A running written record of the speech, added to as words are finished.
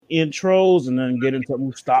intros and then get into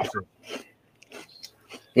Mustafa.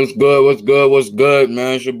 What's good? What's good? What's good,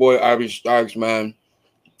 man? It's your boy Irish Starks, man.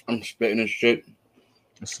 I'm spitting this shit.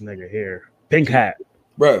 This nigga here, pink hat,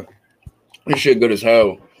 bro. This shit good as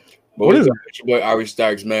hell. But what is it? It's your boy Irish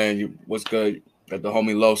Starks, man. What's good? Got the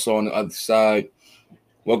homie Loso on the other side.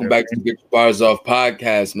 Welcome back to the Get Your Bars Off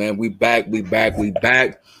podcast, man. We back with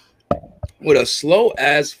a slow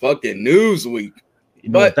ass fucking news week. You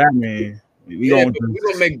know what that mean? We gonna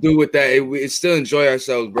make do with that. We still enjoy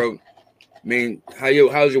ourselves, bro. I mean,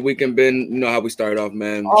 how's your weekend been? You know how we started off,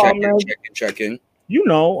 man. Check in. You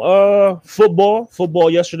know, football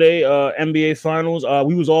yesterday, NBA finals.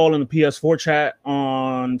 We was all in the PS4 chat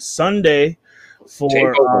on Sunday for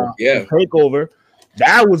Takeover.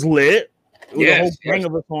 That was lit. It was a whole gang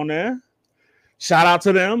of us on there. Shout out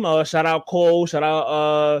to them. Shout out Cole. Shout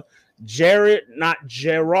out Jared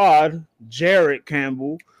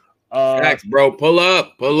Campbell. Facts, bro. Pull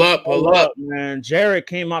up, man. Jared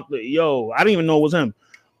came out I didn't even know it was him.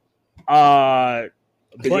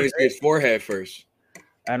 Did you see his forehead first?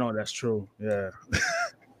 I know that's true. Yeah.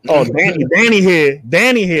 Oh, Danny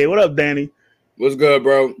here. What up, Danny? What's good,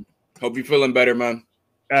 bro? Hope you feeling better, man.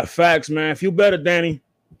 Facts, man. Feel better, Danny.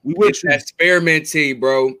 We with you. That spearmint tea,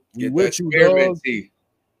 bro. Get that spearmint tea.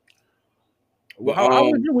 Well,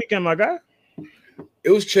 how was your weekend, my guy?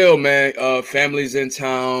 It was chill, man. Family's in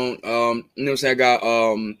town. You know what I'm saying?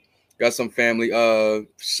 I got some family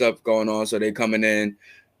stuff going on, so they coming in.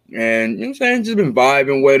 And you know what I'm saying? Just been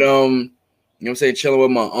vibing with them. You know what I'm saying? Chilling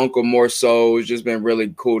with my uncle more so. It's just been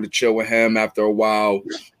really cool to chill with him after a while. You know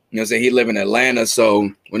what I'm saying? He live in Atlanta,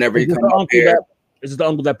 so whenever he come up here. Is it the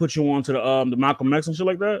uncle that put you on to the Malcolm X and shit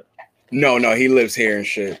like that? No, he lives here and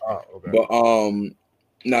shit. Oh, okay.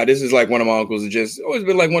 But this is like one of my uncles. It's just always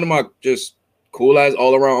been like one of my just cool ass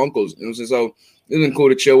all around uncles. You know what I'm saying? So it's been cool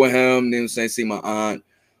to chill with him. You know what I'm saying? See my aunt,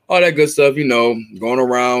 all that good stuff. You know, going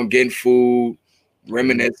around getting food,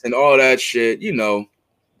 reminiscing, all that shit. You know.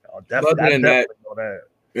 Other than that, you know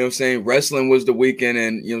what I'm saying? Wrestling was the weekend,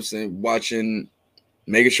 and you know what I'm saying,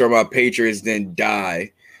 making sure my Patriots didn't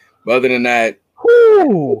die. But other than that,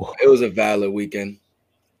 it was a valid weekend.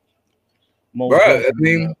 Bro, I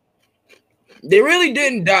mean, they really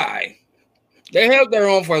didn't die. They held their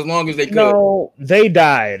own for as long as they could. No, they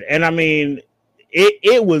died. And I mean,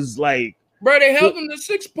 it was like, bro, they held them to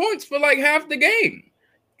 6 points for like half the game.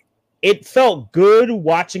 It felt good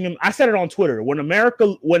watching him. I said it on Twitter. When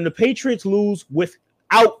the Patriots lose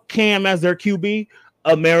without Cam as their QB,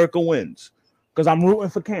 America wins. Because I'm rooting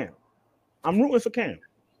for Cam. I'm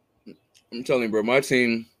telling you, bro, my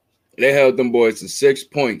team, they held them boys to 6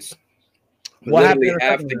 points. What literally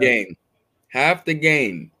half the game. Half the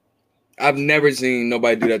game. I've never seen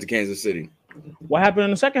nobody do that to Kansas City. What happened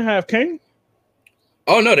in the second half, King?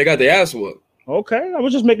 Oh, no, they got their ass whooped. Okay, I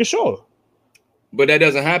was just making sure. But that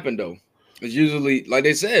doesn't happen, though. It's usually, like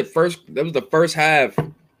they said, that was the first half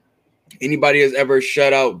anybody has ever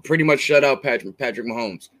pretty much shut out Patrick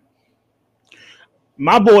Mahomes.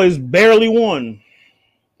 My boys barely won.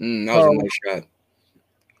 That was a nice shot.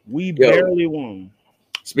 We barely won.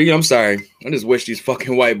 Speaking, I'm sorry. I just wish these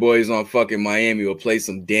fucking white boys on fucking Miami would play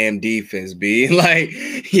some damn defense, B. Like,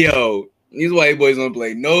 yo, these white boys don't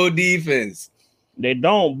play no defense. They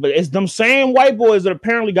don't, but it's them same white boys that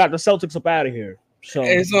apparently got the Celtics up out of here. So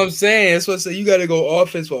that's what I'm saying. That's what I say. You got to go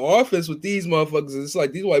offense for offense with these motherfuckers. It's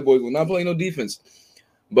like these white boys will not play no defense.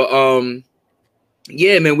 But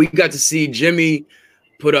yeah, man, we got to see Jimmy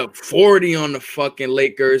put up 40 on the fucking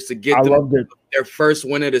Lakers to get their first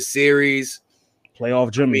win of the series.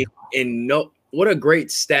 Playoff Jimmy. And what a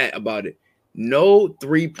great stat about it. No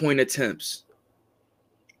 3-point attempts.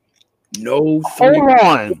 Probably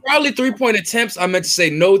 3-point attempts. I meant to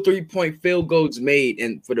say no 3-point field goals made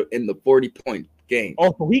in the 40-point game.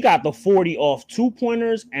 Oh, so he got the 40 off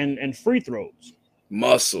 2-pointers and free throws.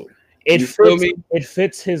 Muscle. It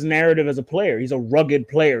fits his narrative as a player. He's a rugged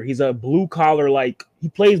player. He's a blue collar, he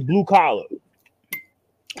plays blue collar.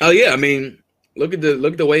 Oh yeah, I mean, look at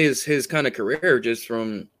the way his kind of career, just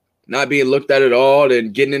from not being looked at all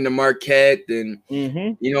and getting into Marquette and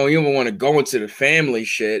you know, you even want to go into the family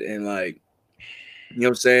shit and like, you know what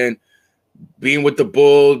I'm saying, being with the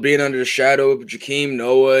Bulls, being under the shadow of Jakeem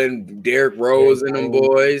Noah and Derrick Rose and them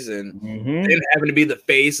boys, and then having to be the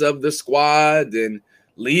face of the squad and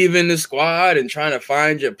leaving the squad and trying to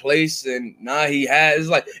find your place. And he has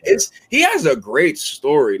a great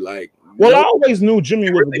story. Like, well, I always knew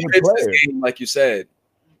Jimmy was a good player. Game, like you said,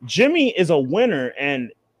 Jimmy is a winner,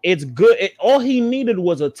 and it's good. All he needed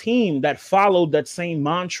was a team that followed that same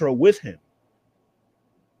mantra with him.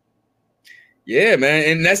 Yeah, man,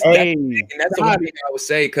 and that's the one thing I would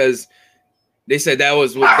say, because They said that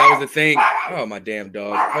was the thing. Oh, my damn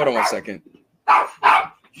dog. Hold on 1 second.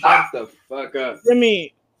 Shut the fuck up.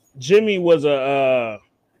 Jimmy was a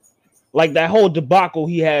like that whole debacle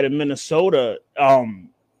he had in Minnesota.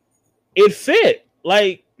 It fit.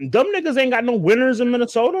 Like, them niggas ain't got no winners in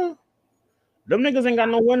Minnesota. Them niggas ain't got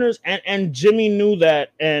no winners. And Jimmy knew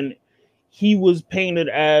that, and he was painted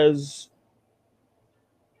as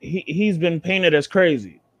he's been painted as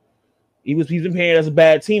crazy. He's been painted as a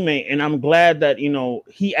bad teammate, and I'm glad that, you know,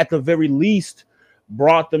 he at the very least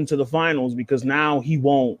brought them to the finals, because now he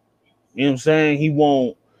won't, you know what I'm saying? He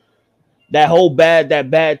won't, that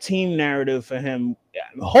bad team narrative for him.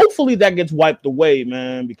 Hopefully that gets wiped away,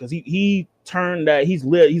 man, because he's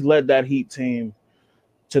led that Heat team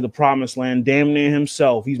to the promised land damn near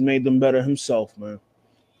himself. He's made them better himself, man.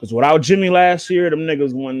 Because without Jimmy last year, them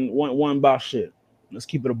niggas won about shit. Let's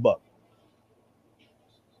keep it a buck.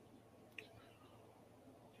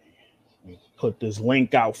 Put this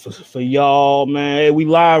link out for y'all, man. Hey, we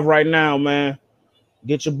live right now, man.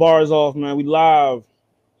 Get your bars off, man. We live.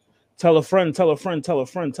 Tell a friend, tell a friend, tell a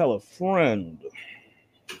friend, tell a friend.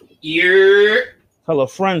 Yeah. Tell a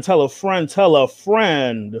friend, tell a friend, tell a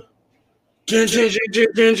friend. I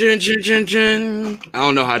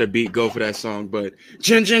don't know how the beat go for that song, but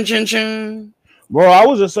bro, I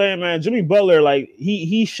was just saying, man, Jimmy Butler, like,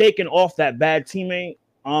 he's shaking off that bad teammate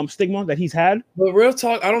stigma that he's had. But real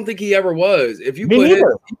talk, I don't think he ever was. If you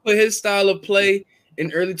put his style of play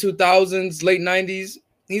in early 2000s, late 90s,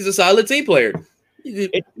 he's a solid team player. You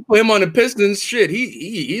put him on the Pistons, shit,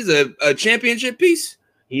 he's a championship piece.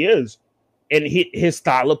 He is. And his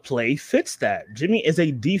style of play fits that. Jimmy is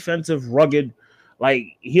a defensive, rugged,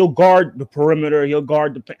 like, he'll guard the perimeter, he'll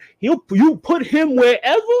guard you put him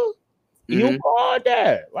wherever, he'll guard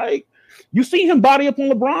that. Like, you see him body up on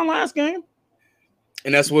LeBron last game.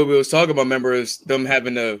 And that's what we was talking about, remember, is them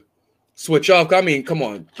having to switch off. I mean, come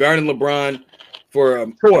on, guarding LeBron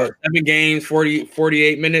for 7 games,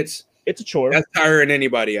 48 minutes. It's a chore. That's tiring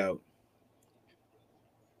anybody out.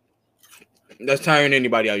 That's tiring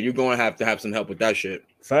anybody out. You're going to have some help with that shit.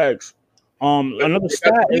 Facts. Another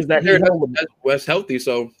stat is that that's healthy,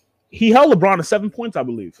 so he held LeBron to 7 points, I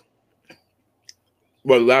believe.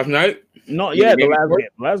 What, last night? No, yeah, the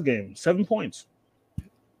last game, 7 points.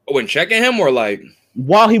 When checking him, or like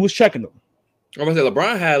while he was checking him? I was gonna say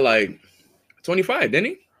LeBron had like 25, didn't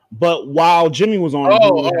he? But while Jimmy was on,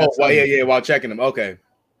 while checking him. Okay.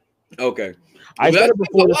 I said it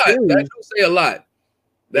before the series. That do say a lot.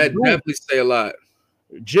 That definitely say a lot.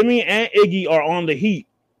 Jimmy and Iggy are on the Heat.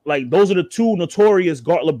 Like, those are the two notorious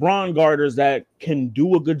LeBron guarders that can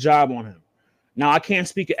do a good job on him. Now, I can't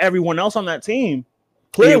speak to everyone else on that team.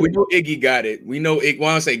 Clearly, we know Iggy got it. We know Iggy. Well,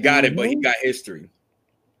 I don't say got it, but he got history.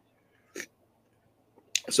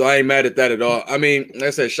 So I ain't mad at that at all. I mean, like I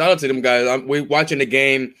said, shout out to them guys. We're watching the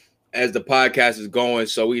game as the podcast is going,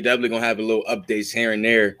 so we definitely gonna have a little updates here and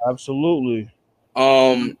there. Absolutely.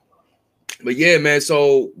 But yeah, man.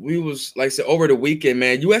 So we was, like I said, over the weekend,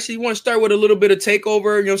 man. You actually want to start with a little bit of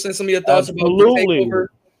takeover? You know, send some of your thoughts about the takeover.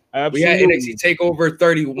 Absolutely. We had NXT Takeover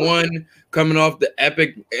 31 coming off the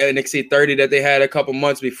epic NXT 30 that they had a couple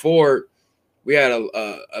months before. We had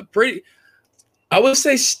a pretty, I would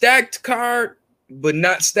say, stacked card, but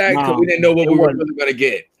not stacked because we didn't know what we were really going to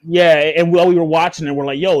get. Yeah, and while we were watching it, we're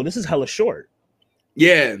like, yo, this is hella short.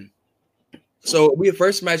 Yeah. So the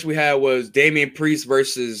first match we had was Damian Priest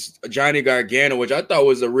versus Johnny Gargano, which I thought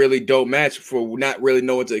was a really dope match for not really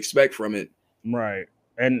knowing what to expect from it. Right.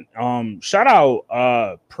 And shout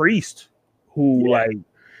out Priest, who like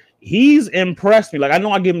he's impressed me. Like, I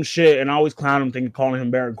know I give him shit and I always clown him calling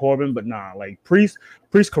him Baron Corbin, but nah, like Priest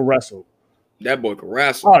can wrestle. That boy can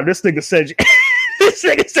wrestle. Oh, this nigga said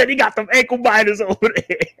he got them ankle biters over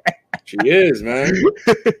there. She is, man.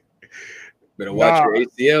 Better watch your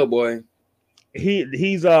ACL, boy. He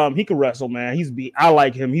can wrestle, man. I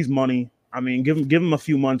like him. He's money. I mean, give him a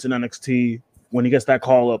few months in NXT when he gets that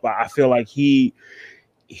call up. I feel like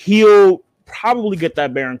he'll probably get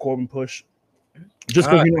that Baron Corbin push. Just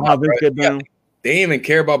because you know how Vince get down. They didn't even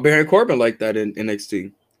care about Baron Corbin like that in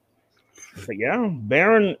NXT. But yeah,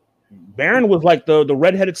 Baron was like the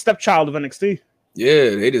redheaded stepchild of NXT.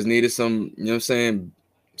 Yeah, they just needed some, you know what I'm saying,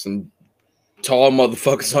 some tall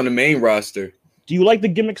motherfuckers on the main roster. Do you like the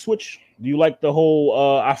gimmick switch? Do you like the whole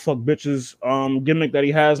I fuck bitches gimmick that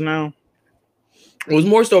he has now? It was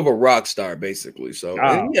more so of a rock star, basically. So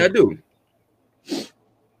yeah, I do.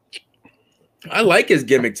 I like his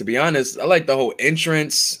gimmick, to be honest. I like the whole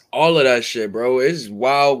entrance, all of that shit, bro. It's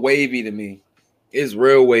wild wavy to me. It's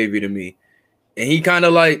real wavy to me. And he kind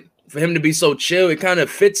of like, for him to be so chill, it kind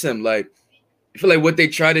of fits him. Like, I feel like what they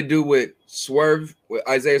try to do with Swerve with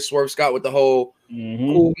Isaiah Swerve Scott with the whole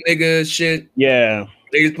cool nigga shit. Yeah.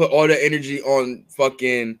 They just put all the energy on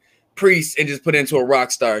fucking Priest and just put it into a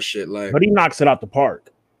rock star shit. Like, but he knocks it out the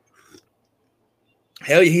park.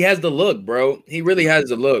 Hell, he has the look, bro. He really has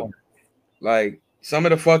the look. Like, some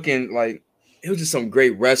of the fucking, like, it was just some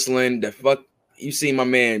great wrestling. The fuck, you see my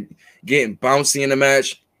man getting bouncy in the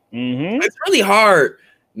match. It's really hard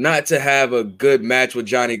not to have a good match with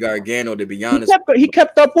Johnny Gargano, to be honest. He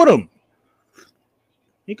kept up with him.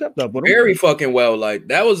 He kept up with him very fucking well. Like,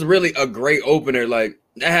 that was really a great opener. Like,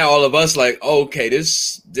 that had all of us like, oh, okay,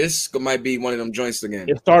 this might be one of them joints again.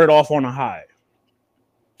 It started off on a high.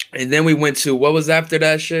 And then we went to, what was after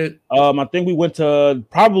that shit? I think we went to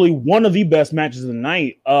probably one of the best matches of the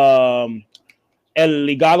night. El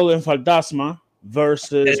Legado del Fantasma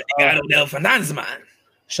versus El Legado del Fantasma.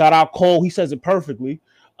 Shout out Cole, he says it perfectly.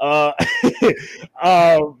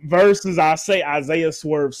 Versus Isaiah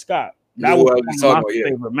Swerve Scott. That was one of my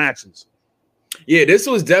favorite matches. Yeah, this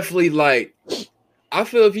was definitely like, I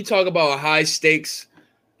feel if you talk about high stakes,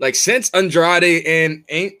 like since Andrade and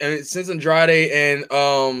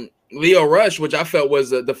Lio Rush, which I felt was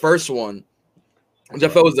the first one, which I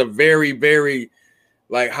felt was a very, very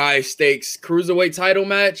like high stakes cruiserweight title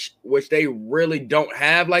match, which they really don't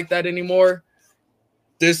have like that anymore.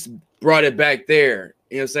 This brought it back there.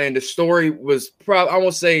 You know what I'm saying? The story was probably, I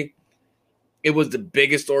won't say it was the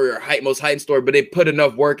biggest story or most heightened story, but they put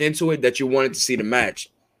enough work into it that you wanted to see the match.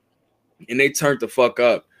 And they turned the fuck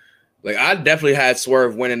up. Like, I definitely had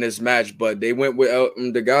Swerve winning this match, but they went with El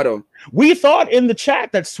Legado. We thought in the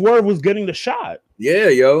chat that Swerve was getting the shot. Yeah,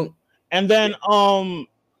 yo. And then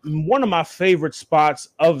one of my favorite spots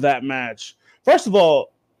of that match. First of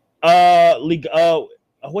all,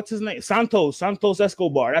 what's his name? Santos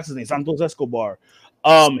Escobar. That's his name, Santos Escobar.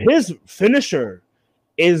 His finisher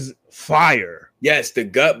is fire. Yes, the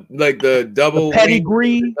gut, like the double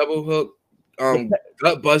pedigree, double hook,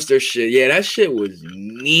 gut buster shit. Yeah, that shit was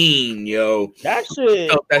mean, yo. That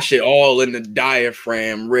shit all in the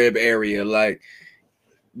diaphragm rib area, like.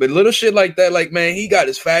 But little shit like that, like, man, he got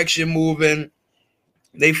his faction moving.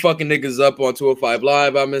 They fucking niggas up on 205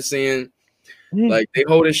 Live. I've been seeing, like, they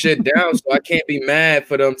holding shit down. So I can't be mad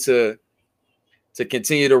for them to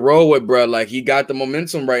continue to roll with, bro. Like, he got the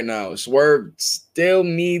momentum right now. Swerve still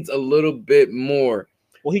needs a little bit more.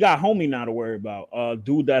 Well, he got homie now to worry about.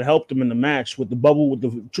 Dude that helped him in the match with the bubble with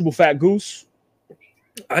the triple fat goose.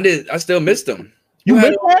 I still missed him. You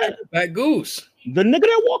missed that? Fat goose. The nigga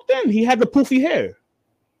that walked in, he had the poofy hair.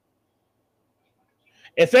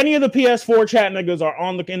 If any of the PS4 chat niggas are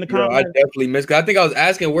in the comments, I definitely missed. I think I was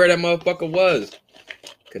asking where that motherfucker was.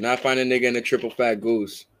 Could not find a nigga in the triple fat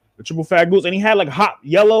goose. The triple fat goose, and he had like hot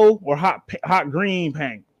yellow or hot green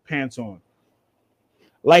pants on.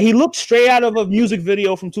 Like he looked straight out of a music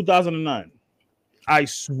video from 2009. I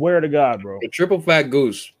swear to God, bro. The triple fat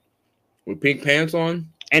goose with pink pants on,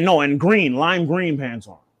 and green, lime green pants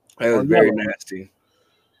on. That was very nasty.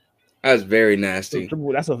 That's very nasty.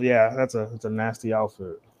 That's a nasty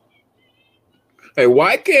outfit. Hey,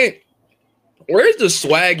 where's the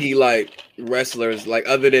swaggy like wrestlers like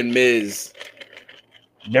other than Miz?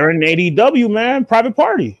 They're in AEW, man. Private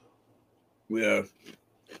Party. Yeah.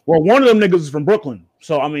 Well, one of them niggas is from Brooklyn.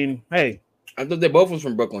 So I mean, hey. I thought they both was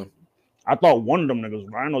from Brooklyn. I thought one of them niggas,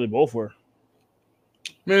 but I know they both were.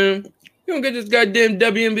 Man, you don't get this goddamn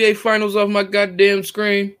WNBA finals off my goddamn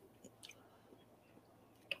screen.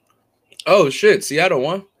 Oh shit, Seattle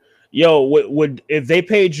won. Yo, would if they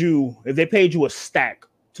paid you a stack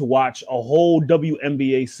to watch a whole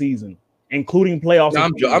WNBA season, including playoffs? No,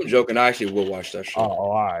 I'm joking. I actually will watch that shit. Oh,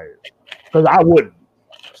 all right. Because I wouldn't.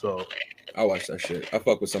 So I watch that shit. I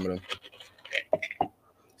fuck with some of them,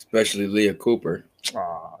 especially Leah Cooper.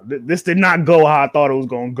 This did not go how I thought it was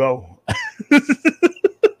gonna go.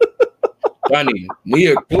 Johnny,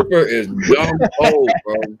 Leah Cooper is dumb old,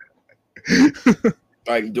 bro.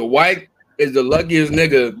 Like Dwight is the luckiest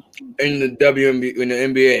nigga in the WNBA in the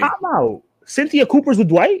NBA. How about Cynthia Cooper's with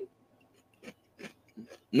Dwight?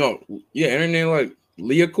 No, yeah, and her name like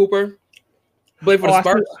Leah Cooper. Play for the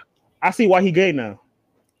Sparks. I see why he gay now.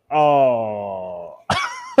 Oh.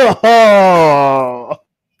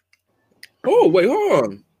 Oh, wait, hold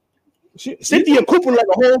on. Cynthia Cooper like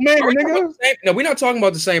a whole man, nigga. No, we're not talking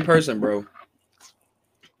about the same person, bro.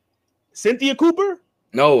 Cynthia Cooper?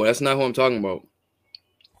 No, that's not who I'm talking about.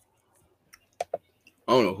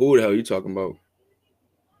 I don't know who the hell you talking about.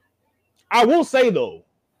 I will say though,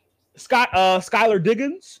 Skylar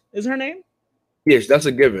Diggins is her name. Yes, that's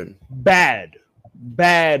a given. Bad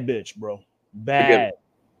bitch, bro. Bad.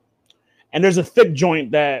 And there's a thick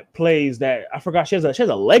joint that plays that I forgot. She has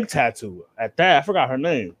a leg tattoo at that. I forgot her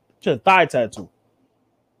name. She has a thigh tattoo.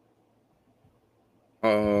 I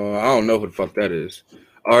don't know who the fuck that is.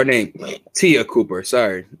 Her name Tia Cooper.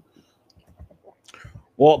 Sorry.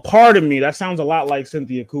 Well, pardon me. That sounds a lot like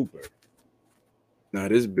Cynthia Cooper. Nah,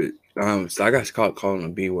 this bit. So I got calling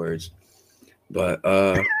them B words, but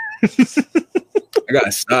I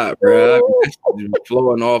gotta stop, bro.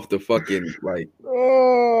 Flowing off the fucking like.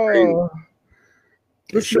 Oh,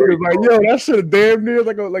 this shit is like, yo, that shit damn near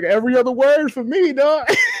like every other word for me, dog.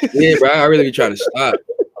 Yeah, bro. I really be trying to stop.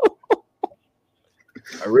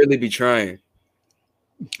 I really be trying.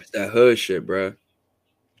 It's that hood shit, bro.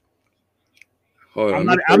 I'm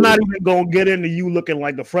not even gonna get into you looking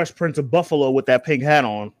like the Fresh Prince of Buffalo with that pink hat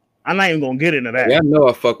on. I'm not even gonna get into that. Yeah, I know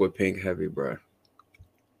I fuck with Pink heavy, bro.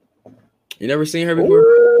 You never seen her before?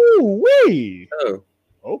 Ooh, wee. Oh.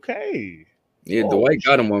 Okay. Yeah, Dwight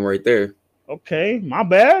got him one right there. Okay, my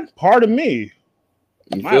bad. Pardon me.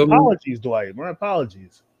 My apologies, Dwight. My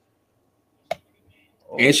apologies.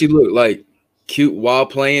 And she looked like cute while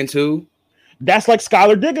playing too. That's like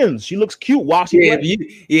Skylar Diggins. She looks cute while she plays.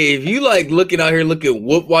 If you like looking out here looking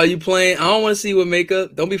whoop while you playing, I don't want to see with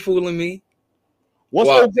makeup. Don't be fooling me. What's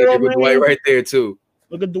up, with Dwight right there too?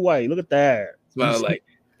 Look at Dwight. Look at that. Smile like,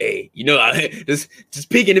 hey, I just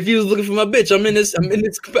peeking. If you was looking for my bitch,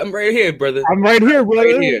 I'm right here, brother. I'm right here, brother.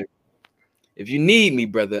 Right here. If you need me,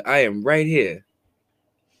 brother, I am right here.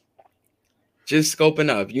 Just scoping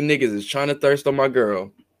up. You niggas is trying to thirst on my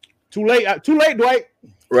girl. Too late, Dwight.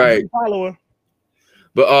 Right. Follower.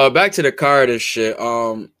 But back to the card and shit.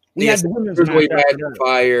 We had the women's match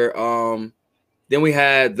fire. Then we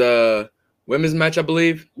had the women's match, I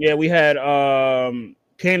believe. Yeah, we had Candice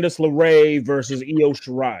LeRae versus Io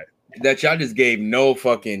Shirai. That y'all just gave no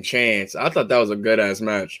fucking chance. I thought that was a good ass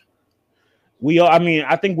match.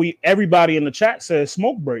 I think everybody in the chat said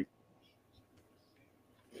smoke break.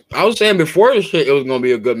 I was saying before this shit, it was gonna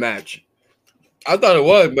be a good match. I thought it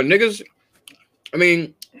was, but niggas,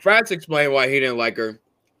 Frats explained why he didn't like her.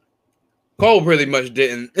 Cole pretty much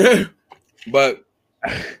didn't, but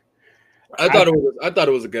I thought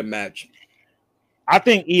it was a good match. I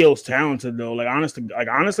think Io's talented though.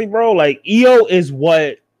 Honestly, bro, like Io is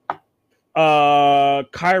what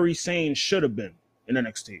Kairi Sane should have been in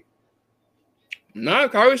NXT. Nah,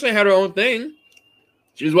 Kairi Sane had her own thing.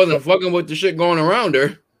 She just wasn't fucking with the shit going around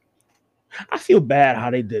her. I feel bad how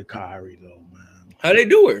they did Kairi though, man. How they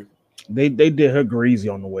do her? They did her greasy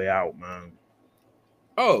on the way out, man.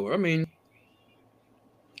 Oh,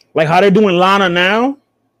 like how they doing Lana now?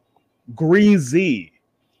 Greasy.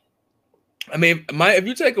 If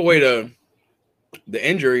you take away the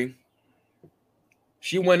injury,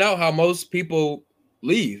 she went out how most people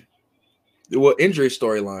leave. The injury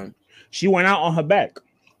storyline. She went out on her back.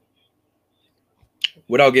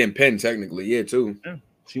 Without getting pinned, technically, yeah, too. Yeah,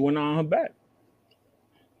 she went out on her back.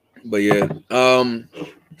 But yeah,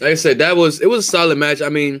 like I said, it was a solid match.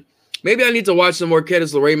 Maybe I need to watch some more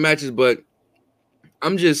Candice LeRae matches, but I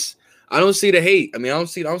don't see the hate. I don't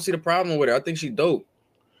see the problem with her. I think she's dope.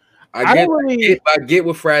 I get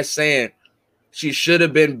what Frash saying. She should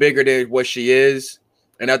have been bigger than what she is,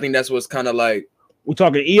 and I think that's what's kind of like. We're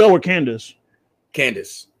talking Io or Candice?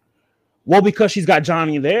 Candice. Well, because she's got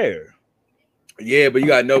Johnny there. Yeah, but you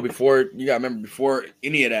gotta know before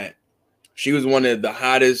any of that, she was one of the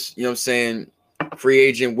hottest, free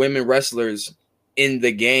agent women wrestlers in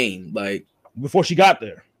the game. Like before she got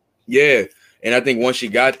there. Yeah. And I think once she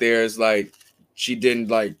got there, it's like she didn't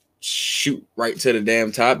like shoot right to the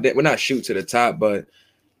damn top. Well, not shoot to the top, but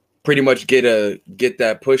pretty much get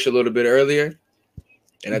that push a little bit earlier.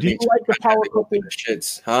 And do you like the power couple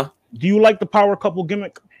shits, huh? Do you like the power couple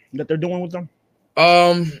gimmick that they're doing with them?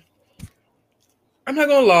 I'm not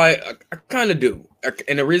gonna lie, I kind of do.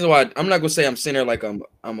 And the reason why I'm not gonna say I'm sitting there like I'm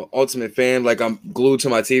an ultimate fan, like I'm glued to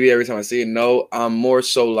my TV every time I see it. No, I'm more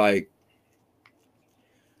so like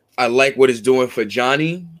I like what it's doing for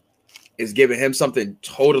Johnny. It's giving him something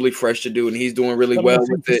totally fresh to do, and he's doing really well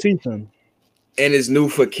with it. And it's new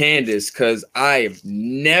for Candice because I've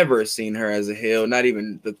never seen her as a heel, not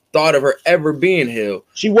even the thought of her ever being heel.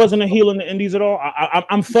 She wasn't a heel in the Indies at all.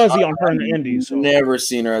 I'm fuzzy on her in the Indies. So. Never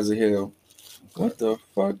seen her as a heel. What the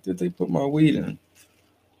fuck did they put my weed in?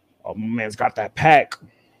 Oh, my man's got that pack.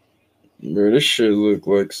 Bro, this shit look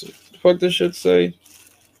like... The fuck this shit say?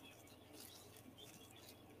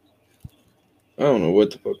 I don't know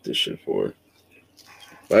what the fuck this shit for.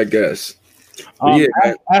 I guess.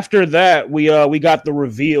 After that, we got the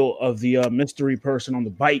reveal of the mystery person on the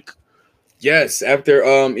bike. Yes, after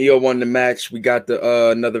Io won the match, we got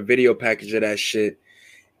the another video package of that shit.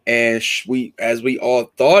 And as we all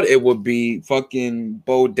thought it would be fucking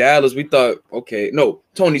Bo Dallas, we thought, okay, no,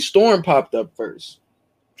 Tony Storm popped up first.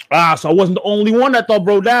 So I wasn't the only one that thought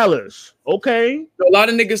Bo Dallas. Okay. A lot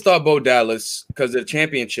of niggas thought Bo Dallas because of the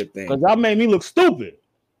championship thing. Because that made me look stupid.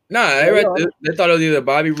 Nah, they thought it was either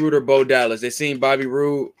Bobby Roode or Bo Dallas. They seen Bobby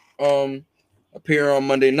Roode appear on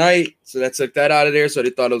Monday night, so that took that out of there. So they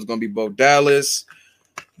thought it was gonna be Bo Dallas.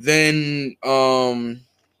 Then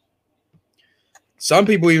some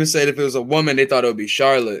people even said if it was a woman, they thought it would be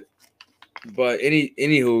Charlotte. But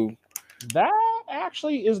anywho, that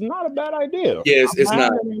actually is not a bad idea. Yeah, it's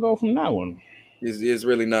not. Go from that one. It's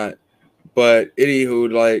really not. But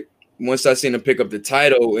anywho, like once I seen him pick up the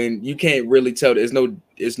title, and you can't really tell. There's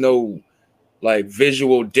no like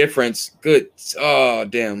visual difference. Good. Oh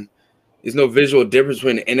damn. There's no visual difference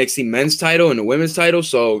between the NXT men's title and the women's title.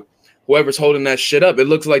 So whoever's holding that shit up, it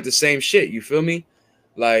looks like the same shit. You feel me?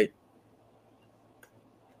 Like,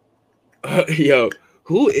 yo.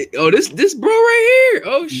 This bro right here.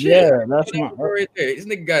 Oh shit. Yeah, that's my bro right there. This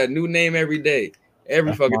nigga got a new name every day.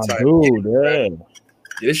 Every fucking time. Dude, yeah.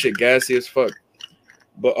 This shit gassy as fuck.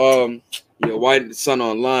 But White Sun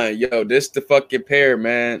Online. Yo, this the fucking pair,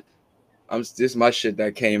 man. This my shit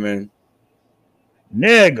that came in.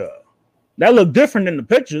 Nigga. That look different than the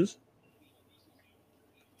pictures.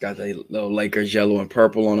 Got the little Lakers yellow and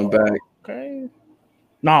purple on the back. Okay.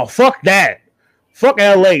 No, fuck that. Fuck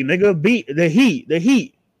LA, nigga. Beat the Heat. The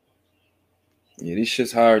Heat. Yeah, these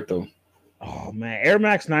shit's hard though. Oh man, Air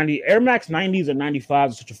Max 90s and 95s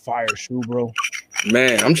is such a fire shoe, bro.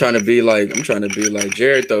 Man, I'm trying to be like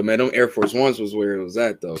Jared though, man. Them Air Force Ones was where it was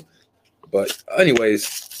at though. But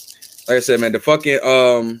anyways, like I said, man, the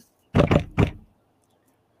fucking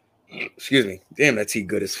excuse me. Damn, that tea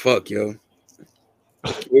good as fuck, yo.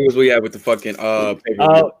 Where was we at with the fucking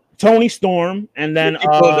Tony Storm, and then he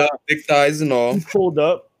pulled up, big thighs and all. He pulled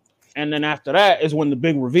up, and then after that is when the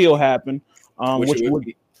big reveal happened. Which would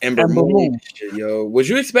be Ember Moon. Shit, yo, was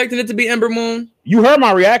you expecting it to be Ember Moon? You heard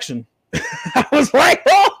my reaction. I was like,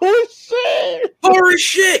 "Oh shit! Holy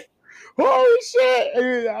shit! Holy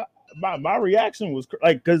shit!" My reaction was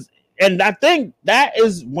like, and I think that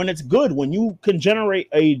is when it's good, when you can generate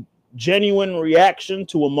a genuine reaction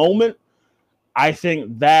to a moment. I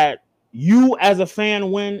think that you as a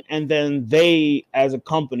fan win, and then they as a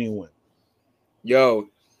company win. Yo,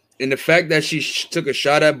 and the fact that she took a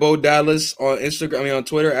shot at Bo Dallas on Instagram, on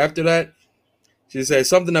Twitter after that, she said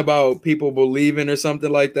something about people believing or something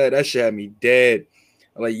like that. That shit had me dead.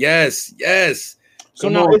 I'm like, yes. So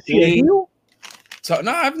now is she a heel? So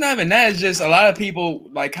no, I'm not even that. It's just a lot of people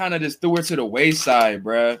like kind of just threw her to the wayside,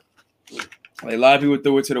 bruh. Like a lot of people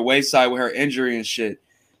threw her to the wayside with her injury and shit.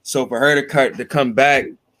 So for her to come back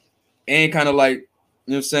and kind of like, you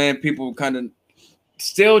know what I'm saying, people kind of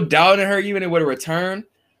still doubting her even with a return.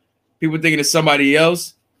 People thinking it's somebody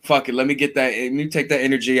else. Fuck it, let me take that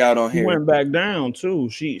energy out on here. She went back down too.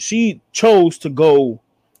 She chose to go.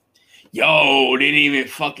 Yo, didn't even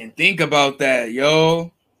fucking think about that,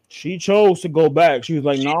 yo. She chose to go back. She was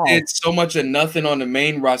like, no. She did so much of nothing on the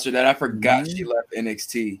main roster that I forgot she left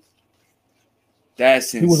NXT.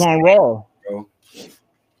 That's insane. He was on Raw, bro.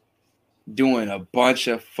 Doing a bunch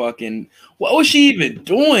of fucking. What was she even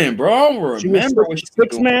doing, bro? I don't remember what she was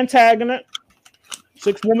doing. 6-man tagging it.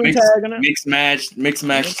 6-woman tagging it. Mixed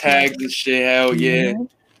match tags and shit. Hell yeah.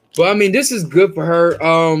 But I mean, this is good for her.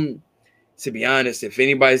 To be honest, if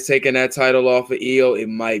anybody's taking that title off of Io, it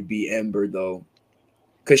might be Ember though.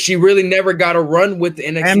 Because she really never got a run with the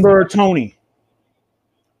NXT. Ember or Tony.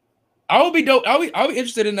 I would be dope. I'll be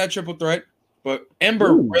interested in that triple threat. But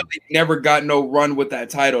Ember really never got no run with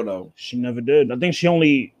that title though. She never did. I think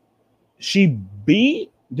Did she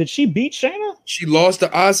beat Shayna? She lost to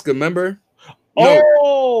Asuka, remember? No.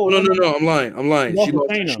 No. I'm lying. She lost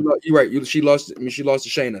to Shayna. You're right. She lost to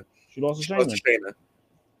Shayna. She lost to Shayna.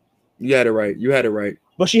 You had it right.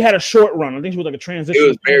 But she had a short run. I think she was like a transition. It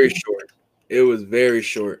was very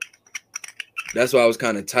short. That's why I was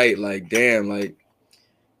kind of tight. Like, damn, like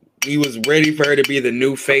he was ready for her to be the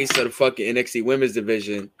new face of the fucking NXT women's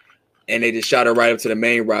division, and they just shot her right up to the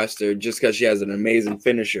main roster just because she has an amazing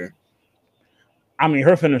finisher. I mean,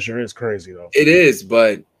 her finisher is crazy though. It is,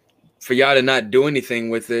 but for y'all to not do anything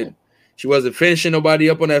with it, she wasn't finishing nobody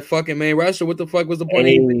up on that fucking main roster. What the fuck was the point?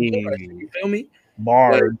 You feel me?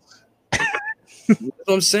 Bars. Like, that's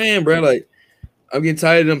what I'm saying, bro. Like, I'm getting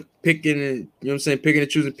tired of them picking and, you know what I'm saying, picking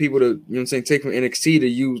and choosing people to, you know what I'm saying, take from NXT to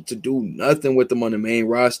use to do nothing with them on the main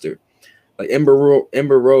roster. Like Ember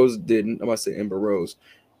Rose didn't. I'm about to say Ember Rose.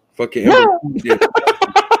 Fucking Ember did.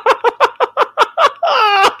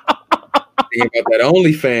 Thinking about that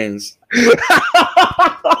OnlyFans.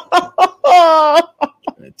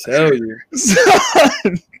 I tell you.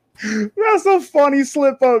 Son, that's a funny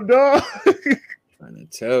slip up, dog. Trying to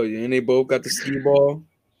tell you. And they both got the ski ball.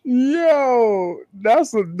 Yo,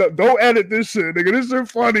 don't edit this shit, nigga. This shit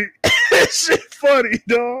funny. This shit funny,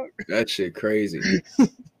 dog. That shit crazy.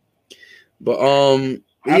 But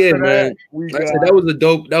yeah, man. Like I said, that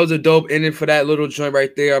was a dope ending for that little joint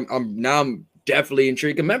right there. I'm definitely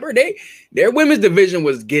intrigued. Remember, their women's division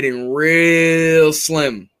was getting real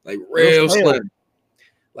slim, like real slim.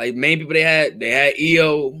 Like main people they had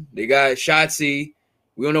Io, they got Shotzi.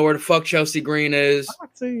 We don't know where the fuck Chelsea Green is.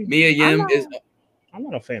 Shotzi. Mia Yim is. I'm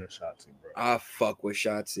not a fan of Shotzi, bro. I fuck with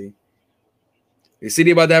Shotzi. You see,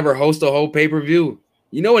 they about to have her host a whole pay-per-view.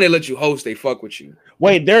 You know when they let you host, they fuck with you.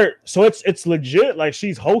 Wait, so it's legit. Like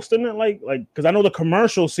she's hosting it, like because I know the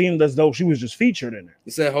commercial seemed as though she was just featured in it.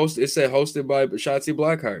 It said hosted by Shotzi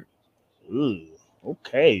Blackheart. Ooh,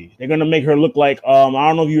 okay, they're gonna make her look like I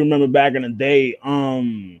don't know if you remember back in the day,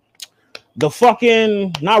 the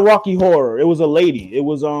fucking not Rocky Horror. It was a lady. It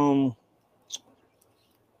was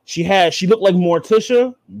she looked like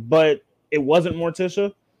Morticia, but it wasn't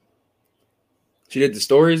Morticia. She did the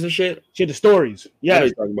stories and shit. She did the stories. Yeah,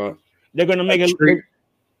 you're talking about. They're gonna make it.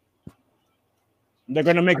 They're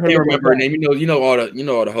gonna make her. I can't remember her name. You know all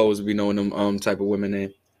the hoes be knowing them type of women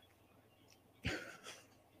name.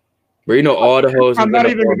 But you know all the hoes. I'm not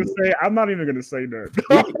even gonna say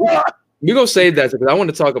that. We gonna save that because I want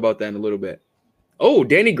to talk about that in a little bit. Oh,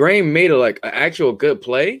 Danny Graham made an actual good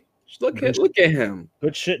play. Look at him.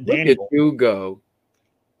 Good shit, Danny. Look at you go.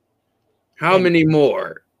 How many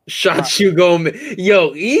more shots you gonna make?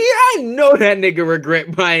 Yo, I know that nigga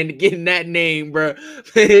regret getting that name, bro.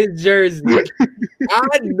 His jersey.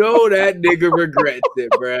 I know that nigga regrets it,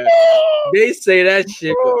 bro. They say that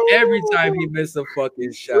shit every time he miss a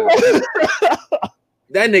fucking shot.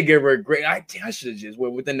 That nigga regret. I should have just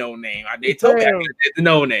went with the no name. They told me I could did the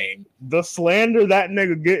no name. The slander that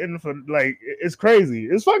nigga getting for it's crazy.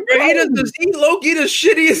 It's fucking crazy. He low-key the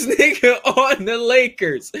shittiest nigga on the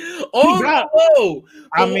Lakers. He's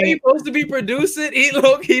supposed to be producing. He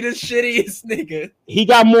low-key the shittiest nigga. He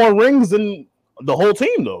got more rings than the whole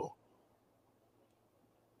team though.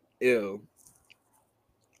 Ew.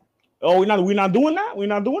 Oh, we're not doing that. We're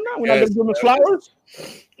not doing that. We're not gonna give him flowers.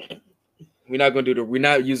 We're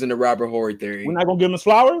not using the Robert Horry theory. We're not gonna give him his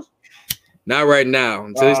flowers. Not right now.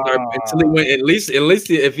 Until he win. At least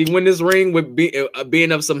if he win this ring with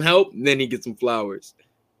being of some help, then he gets some flowers.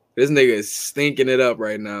 This nigga is stinking it up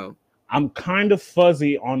right now. I'm kind of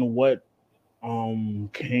fuzzy on what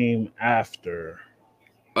came after.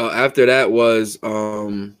 After that was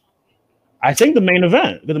I think the main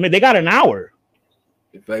event. They got an hour.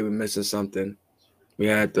 If I was missing something, we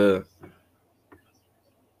had the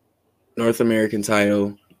North American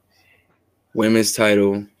title, women's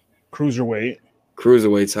title, cruiserweight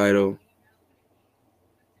title.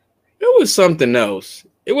 It was something else.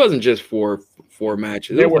 It wasn't just four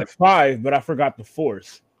matches. There were 5, but I forgot the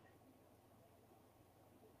 4th.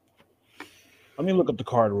 Let me look up the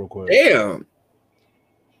card real quick. Damn,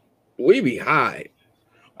 we be high.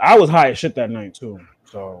 I was high as shit that night too.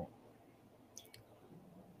 So,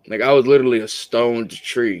 I was literally a stoned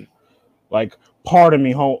tree. Pardon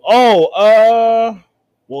me, home. Oh,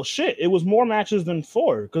 well, shit. It was more matches than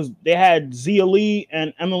 4 because they had Zia Lee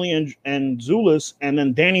and Emily and Zulus, and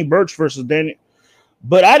then Danny Burch versus Danny.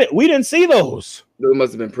 But we didn't see those. Those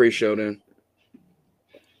must have been pre-show then.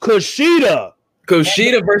 Kushida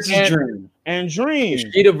versus Dream. And Dream.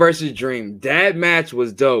 Kushida versus Dream. That match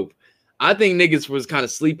was dope. I think niggas was kind of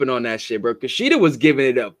sleeping on that shit, bro. Kushida was giving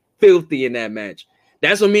it up filthy in that match.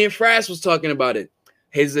 That's what me and Frass was talking about it.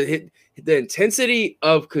 The intensity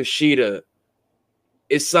of Kushida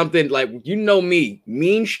is something me.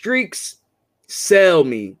 Mean streaks sell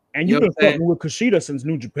me. And you've been fucking with Kushida since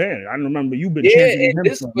New Japan. I remember you've been championing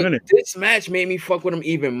him for a minute. This match made me fuck with him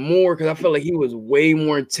even more because I felt like he was way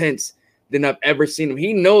more intense than I've ever seen him.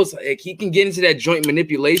 He knows he can get into that joint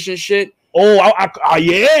manipulation shit. Oh,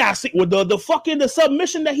 I see. With the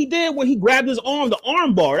submission that he did when he grabbed his arm, the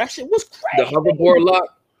arm bar. That shit was crazy. The hoverboard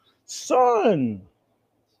lock. Son.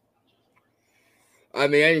 I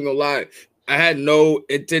mean, I ain't gonna lie. I had no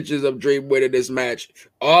intentions of Dream winning this match.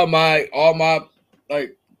 All my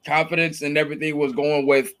confidence and everything was going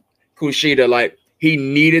with Kushida. He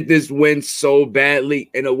needed this win so badly,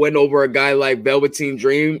 and a win over a guy like Velveteen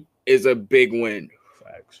Dream is a big win.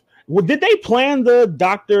 Facts. Well, did they plan the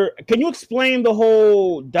doctor? Can you explain the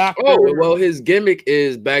whole doctor? Oh, well, his gimmick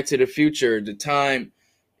is Back to the Future. The time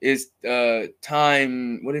is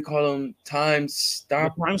time. What do you call them? Time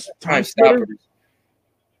stoppers.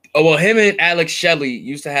 Oh, well, him and Alex Shelley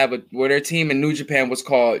used to have where their team in New Japan was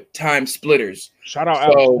called Time Splitters. Shout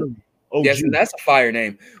out Alex. Yes, that's a fire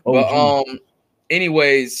name. But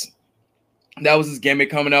anyways, That was his gimmick,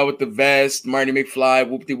 coming out with the vest, Marty McFly,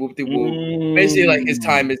 whoop-de whoop-de whoop. Basically, like his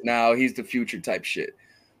time is now. He's the future type shit.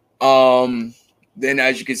 Then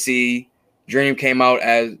as you can see, Dream came out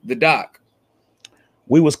as the Doc.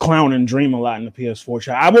 We was clowning Dream a lot in the PS4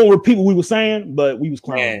 chat. I won't repeat what we were saying, but we was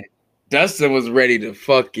clowning. Man, Dustin was ready to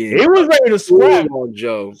fucking. He was ready to scrap on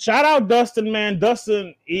Joe. Shout out Dustin, man.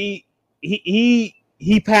 Dustin, he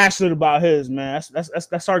passionate about his, man.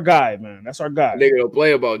 That's our guy, man. That's our guy. Nigga don't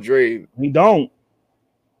play about Dream. He don't.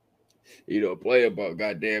 You don't play about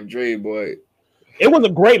goddamn Dream, boy. It was a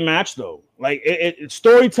great match though. Like it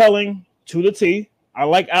storytelling to the T.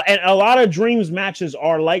 And a lot of Dream's matches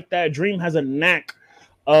are like that. Dream has a knack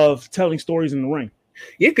of telling stories in the ring.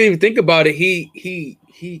 You can even think about it. He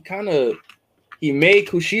made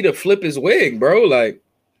Kushida flip his wig, bro. Like,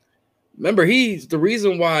 remember, he's the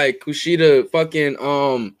reason why Kushida fucking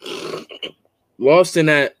lost in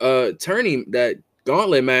that that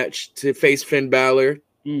gauntlet match to face Finn Balor.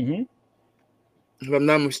 Mm-hmm. If I'm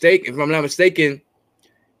not mistaken,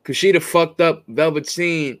 Kushida fucked up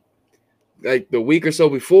Velveteen like the week or so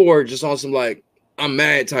before, just on some like I'm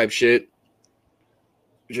mad type shit.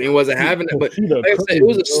 Dream wasn't having it, but like I said, it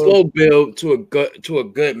was a slow build to a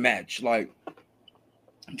good match. Like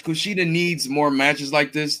Kushida needs more matches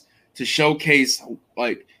like this to showcase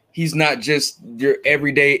like he's not just your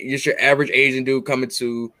everyday, just your average Asian dude coming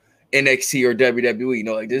to NXT or WWE. You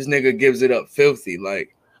know, like this nigga gives it up filthy.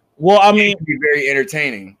 Like, well, I mean, be very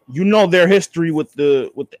entertaining. You know, their history with the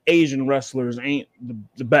Asian wrestlers ain't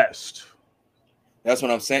the best. That's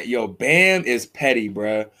what I'm saying. Yo, Bam is petty,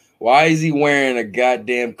 bruh. Why is he wearing a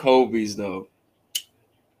goddamn Kobe's though?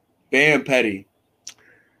 Bam petty.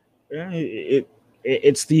 Yeah,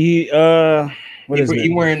 it's the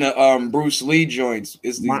he wearing the Bruce Lee joints.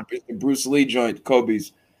 It's the Bruce Lee joint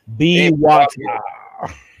Kobe's. Yeah,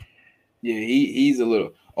 he's a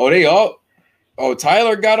little.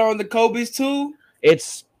 Tyler got on the Kobe's too.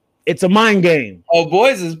 It's a mind game. Oh,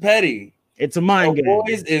 boys is petty. It's a mind game.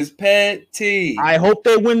 Boys is petty. I hope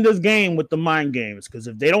they win this game with the mind games, because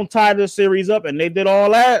if they don't tie this series up and they did all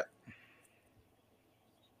that,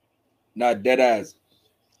 not dead ass.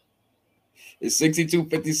 It's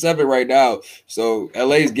 62-57 right now. So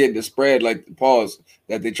LA's getting the spread, like the pause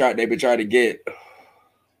that they've been trying to get.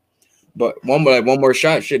 But one more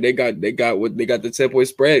shot, shit. They got the 10-point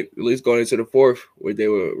spread, at least going into the fourth,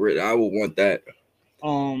 where I would want that.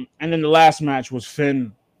 And then the last match was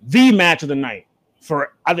Finn. The match of the night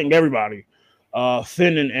for I think everybody.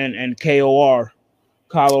 Finn and KOR,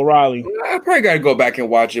 Kyle O'Reilly. I probably gotta go back and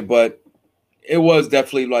watch it, but it was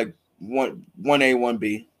definitely like 1A,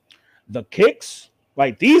 1B. The kicks,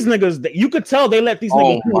 like these niggas, you could tell they let these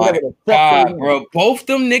niggas do whatever the fuck God, bro. Both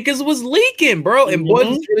them niggas was leaking, bro. And boys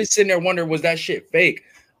was really sitting there wondering, was that shit fake?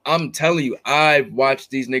 I'm telling you, I've watched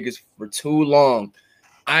these niggas for too long.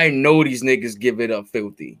 I know these niggas give it up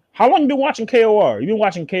filthy. How long you been watching KOR? You've been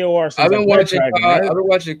watching KOR since I've been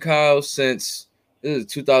watching Kyle since this is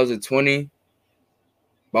 2020,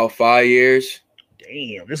 about 5 years.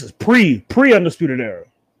 Damn, this is pre Undisputed Era.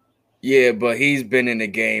 Yeah, but he's been in the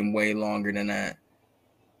game way longer than that.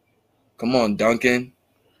 Come on, Duncan.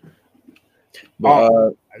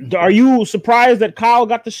 But, are you surprised that Kyle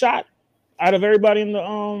got the shot out of everybody in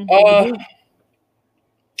the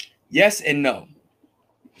Yes and no.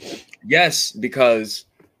 Yes, because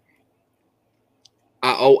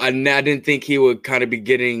I didn't think he would kind of be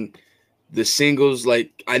getting the singles.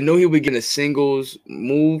 Like I know he would get a singles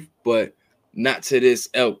move, but not to this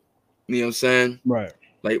elk. You know what I'm saying? Right.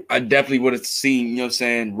 Like I definitely would have seen, you know what I'm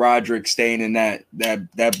saying, Roderick staying in that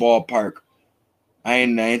ballpark. I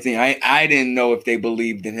didn't know if they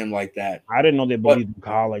believed in him like that. I didn't know they believed in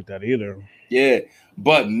Kyle like that either. Yeah.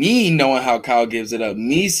 But me knowing how Kyle gives it up,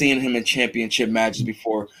 me seeing him in championship matches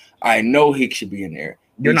before, I know he should be in there.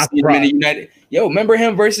 You're not surprised. Yo, remember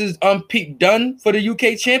him versus Pete Dunne for the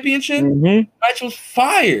UK championship? Mm-hmm. Match was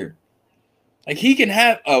fire. Like he can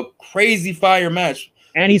have a crazy fire match.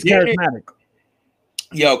 And he's charismatic.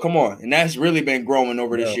 Yo, come on. And that's really been growing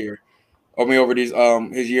over this year. Over these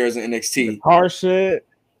his years in NXT. The car shit.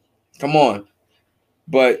 Come on.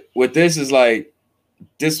 But with this is like,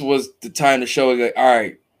 this was the time to show like, all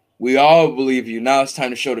right, we all believe you. Now it's time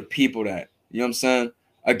to show the people that. You know what I'm saying?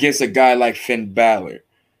 Against a guy like Finn Balor.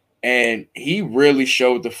 And he really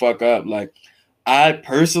showed the fuck up. Like, I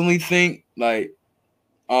personally think like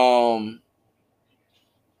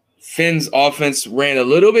Finn's offense ran a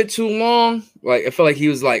little bit too long. Like, I felt like he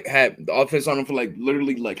was like had the offense on him for like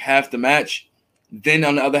literally like half the match. Then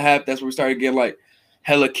on the other half, that's where we started getting like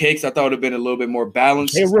hella kicks. I thought it would have been a little bit more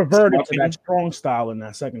balanced. They reverted to that strong style in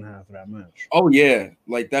that second half of that match. Oh, yeah.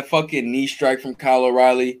 Like that fucking knee strike from Kyle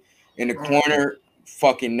O'Reilly in the corner,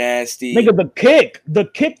 fucking nasty. Nigga, the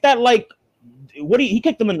kick that like, he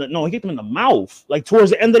kicked him in the mouth, like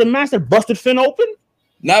towards the end of the match that busted Finn open.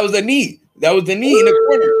 That was the knee. That was the knee in the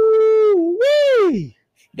corner. Woo-wee.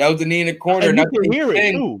 That was the knee in the corner. And you can hear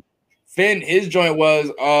it too. Finn, his joint was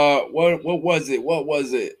what was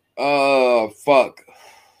it? Fuck.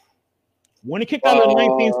 When he kicked out of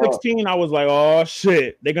 1916, I was like, oh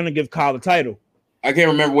shit, they're gonna give Kyle the title. I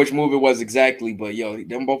can't remember which move it was exactly, but both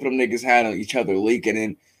of them niggas had each other leaking,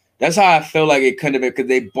 and that's how I feel like it could have been, because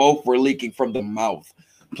they both were leaking from the mouth.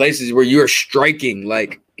 Places where you're striking,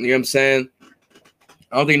 like, you know what I'm saying?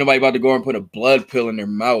 I don't think nobody about to go and put a blood pill in their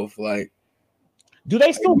mouth. Like, do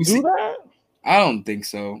they still do that? I don't think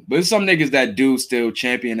so. But there's some niggas that do still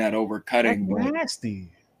champion that over cutting. That's nasty.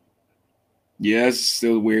 Yeah, it's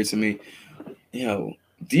still weird to me. Yo,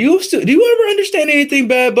 do you ever understand anything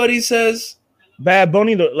Bad Bunny says? Bad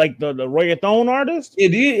Bunny, the reggaeton artist? Yeah,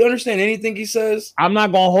 do you understand anything he says? I'm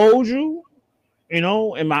not gonna hold you, in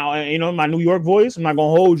my New York voice. I'm not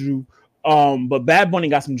gonna hold you. But Bad Bunny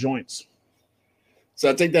got some joints. So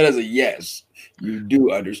I take that as a yes. You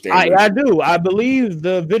do understand. I do. I believe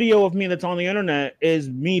the video of me that's on the internet is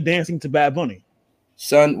me dancing to Bad Bunny.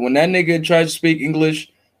 Son, when that nigga tries to speak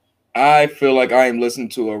English, I feel like I am listening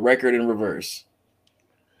to a record in reverse.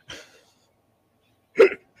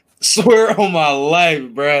 Swear on my life,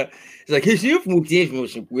 bro. It's like, hey,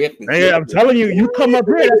 I'm telling you, you come up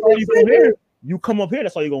here, that's all you gonna hear. You come up here,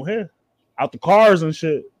 that's all you're gonna hear. Out the cars and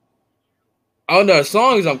shit. Oh no,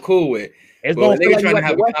 songs I'm cool with. It's but gonna trying to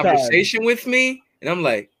have a conversation with me, and I'm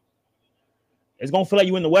like, it's gonna feel like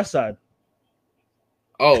you in the West Side.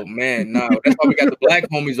 Oh man, no, that's why we got the black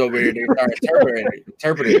homies over here. They start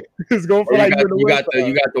interpreting. It's gonna feel like you got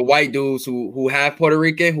the white dudes who have Puerto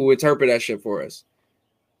Rican who interpret that shit for us.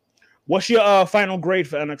 What's your final grade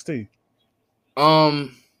for NXT?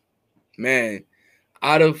 Man,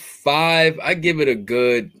 out of 5, I give it a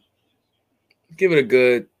good.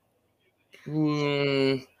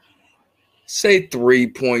 Say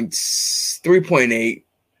 3.8.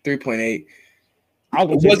 3.8. It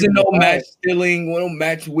wasn't no match stealing, no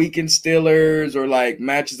match weekend stealers or like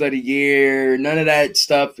matches of the year, none of that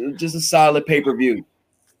stuff. It was just a solid pay-per-view.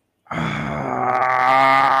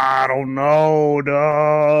 I don't know,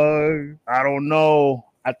 dog. I don't know.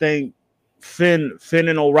 I think Finn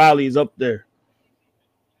and O'Reilly is up there.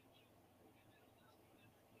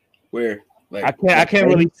 Where? Like, I can't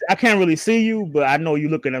really see you, but I know you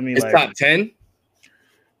looking at me it's like top 10.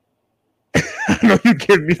 I know you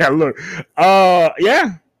give me that look.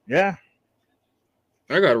 Yeah. I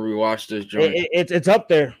gotta rewatch this joint. It's up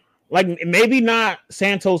there. Like maybe not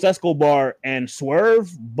Santos Escobar and Swerve,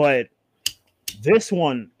 but this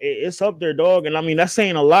one it's up there, dog. And I mean that's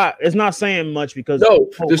saying a lot. It's not saying much because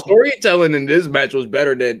the storytelling in this match was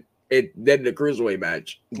better than the Cruiserweight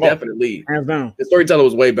match. Definitely, hands down. The storytelling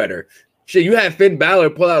was way better. Shit, you had Finn Balor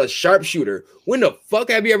pull out a sharpshooter. When the fuck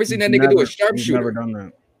have you ever seen that nigga do a sharpshooter? Never done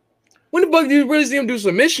that. When the fuck did you really see him do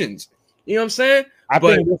submissions? You know what I'm saying? I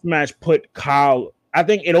think this match put Kyle. I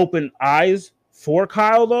think it opened eyes for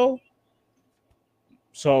Kyle though.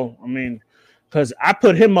 So I mean, because I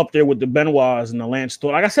put him up there with the Benoits and the Lance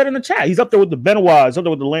Storm. Like I said in the chat, he's up there with the Benoits, he's up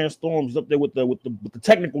there with the Lance Storms, he's up there with the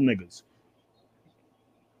technical niggas.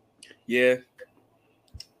 Yeah.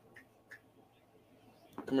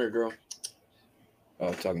 Come here, girl. Oh,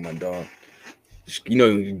 I'm talking to my dog. You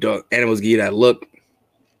know, dog animals give you that look.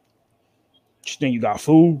 You think you got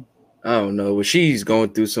food? I don't know, but she's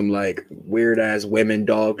going through some like weird ass women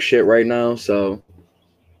dog shit right now. So,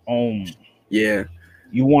 yeah.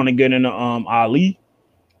 You want to get into Ali?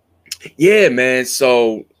 Yeah, man.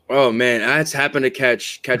 So, oh man, I just happened to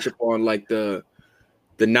catch up on like the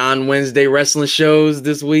non-Wednesday wrestling shows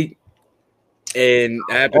this week, and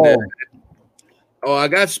I happened to. Oh, I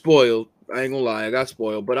got spoiled. I ain't gonna lie, I got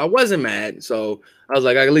spoiled, but I wasn't mad. So I was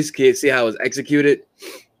like, I at least can't see how it was executed.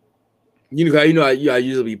 I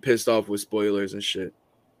usually be pissed off with spoilers and shit.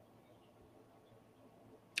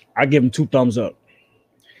 I give them 2 thumbs up.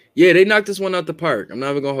 Yeah, they knocked this one out the park. I'm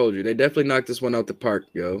not even gonna hold you. They definitely knocked this one out the park,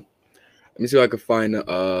 yo. Let me see if I can find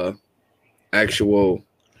the actual.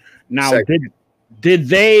 Now, did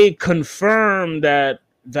they confirm that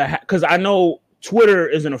because I know Twitter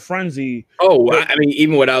is in a frenzy. Oh, I mean,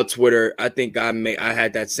 even without Twitter, I think I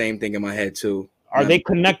had that same thing in my head too. Are they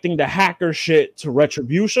connecting the hacker shit to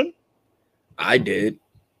Retribution? I did.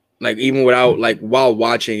 Like even without while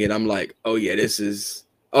watching it, I'm like, oh yeah, this is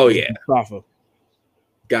Mustafa.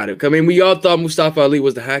 Got it. I mean, we all thought Mustafa Ali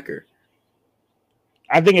was the hacker.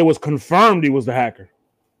 I think it was confirmed he was the hacker.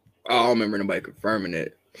 I don't remember nobody confirming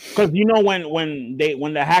it. Because you know when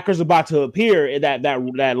the hacker's about to appear,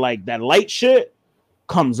 that light shit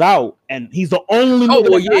comes out, and he's the only. Oh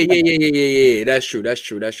well, yeah. That's true. That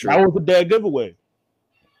was a dead giveaway.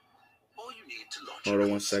 Hold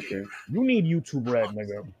on 1 second. You need YouTube Red,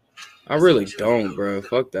 nigga. I really don't, bro.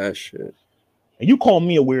 Fuck that shit. And you call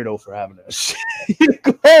me a weirdo for having that shit. You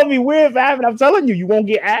call me weird for having. I'm telling you, you won't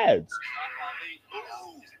get ads.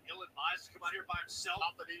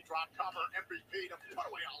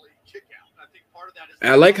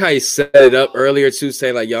 I like how he set it up earlier too,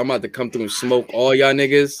 saying like, "Yo, I'm about to come through and smoke all y'all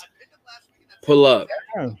niggas. Pull up."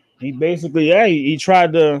 Yeah. He basically, he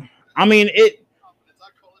tried to. I mean, it.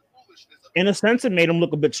 In a sense, it made him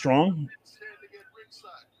look a bit strong.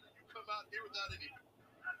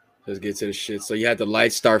 Let's get to the shit. So you had the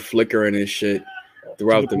lights start flickering and shit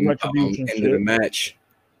throughout the end of the match.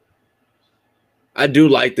 I do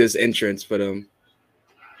like this entrance for them.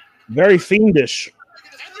 Very fiendish.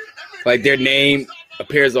 Like their name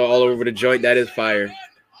appears all over the joint. That is fire.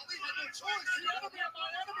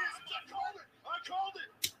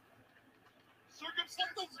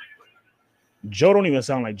 Joe don't even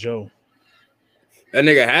sound like Joe. That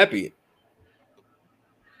nigga happy.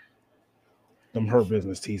 Them Hurt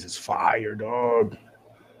Business tees is fire, dog.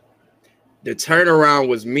 The turnaround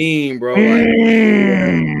was mean, bro. But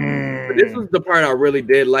this was the part I really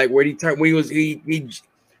did like, where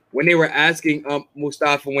when they were asking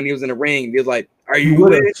Mustafa when he was in the ring, he was like, "Are you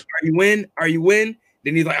in? Are you in? Are you in?"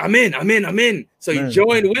 Then he's like, "I'm in." So he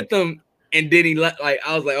joined with them, and then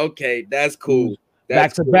I was like, "Okay, that's cool."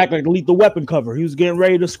 Back to back like Lethal Weapon cover. He was getting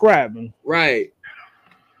ready to scrap him. Right.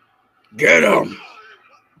 Get him.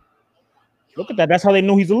 Look at that. That's how they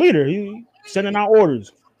know he's a leader. He's sending out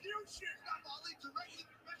orders.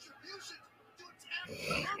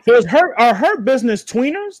 So are Hurt Business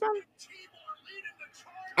tweeners then?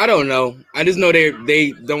 I don't know. I just know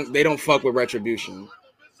they don't fuck with Retribution.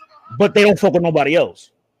 But they don't fuck with nobody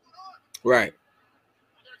else. Right.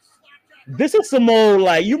 This is some old,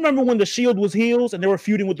 like, you remember when the Shield was heels and they were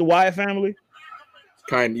feuding with the Wyatt family?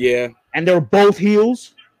 Yeah. And they were both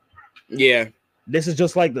heels? Yeah. This is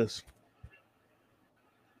just like this.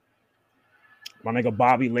 My nigga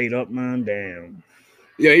Bobby laid up, man. Damn.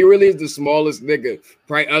 Yeah, he really is the smallest nigga,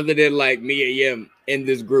 right? Other than like Mia Yim in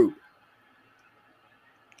this group.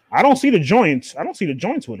 I don't see the joints.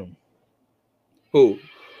 with him. Who?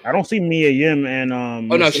 I don't see Mia Yim and Oh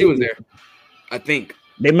no, she was there. I think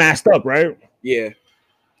they masked up, right? Yeah.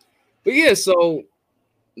 But yeah, so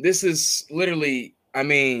this is literally. I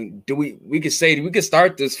mean, we could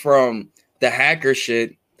start this from the hacker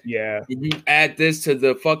shit. Yeah. You add this to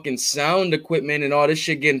the fucking sound equipment and all this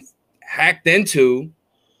shit getting hacked into.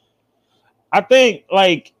 I think,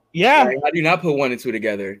 like, yeah. Like, how do you not put 1 and 2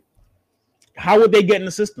 together? How would they get in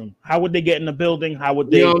the system? How would they get in the building? How would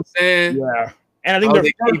they? You know what I'm saying? Yeah. And I think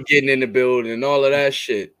they keep getting in the building and all of that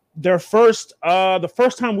shit. The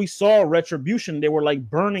first time we saw Retribution, they were like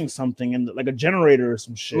burning something in like a generator or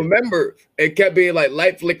some shit. Remember, it kept being like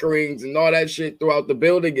light flickerings and all that shit throughout the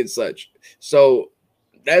building and such. So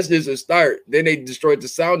that's just a start. Then they destroyed the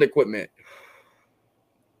sound equipment.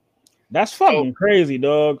 That's fucking crazy,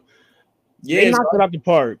 dog. Yeah, they knocked it out the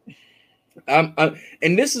park. And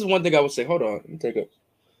this is one thing I would say. Hold on, let me take a.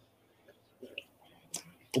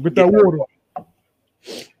 Get that water.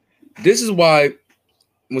 This is why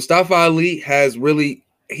Mustafa Ali has really.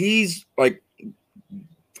 He's like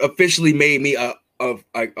officially made me a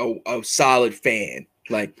solid fan.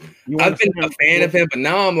 Like I've been a fan of him, but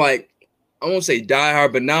now I'm like. I won't say die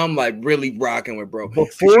hard, but now I'm like really rocking with bro.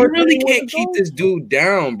 Before you really can't keep this dude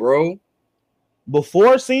down, bro.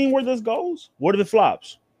 Before seeing where this goes, what are the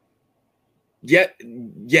flops?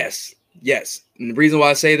 Yes. And the reason why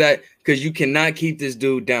I say that, because you cannot keep this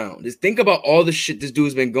dude down. Just think about all the shit this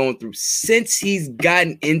dude's been going through since he's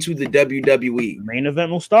gotten into the WWE. Main event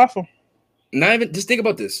Mustafa. Just think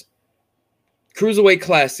about this. Cruiserweight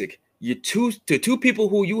Classic. The two people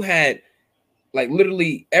who you had. Like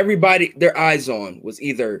literally everybody, their eyes on was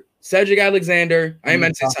either Cedric Alexander. I ain't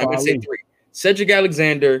meant to say time. I'm gonna say 3. Cedric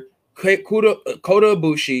Alexander, Kota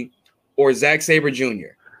Ibushi, or Zack Sabre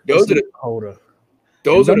Jr. Those are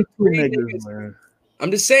the 3 niggas, man. I'm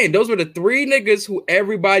just saying, those were the 3 niggas who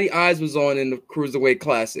everybody eyes was on in the Cruiserweight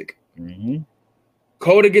Classic. Mm-hmm.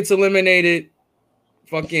 Kota gets eliminated.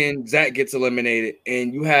 Fucking Zack gets eliminated,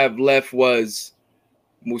 and you have left was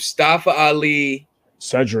Mustafa Ali,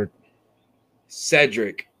 Cedric.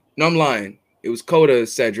 No, I'm lying. It was Kota,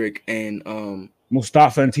 Cedric, and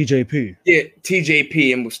Mustafa and TJP. Yeah,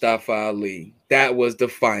 TJP and Mustafa Ali. That was the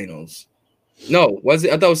finals. No, was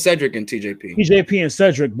it? I thought it was Cedric and TJP. TJP and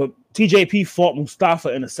Cedric, but TJP fought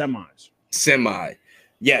Mustafa in the semis.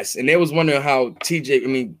 Yes, and they was wondering how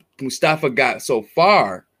Mustafa got so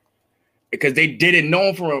far because they didn't know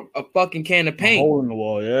him from a fucking can of paint. A hole in the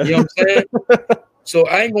wall, yeah. You know what I'm saying? So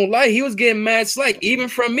I ain't gonna lie, he was getting mad slack, even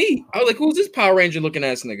from me. I was like, who's this Power Ranger looking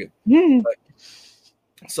ass nigga? Like,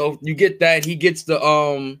 so you get that, he gets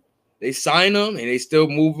the they sign him and they still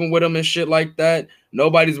moving with him and shit like that.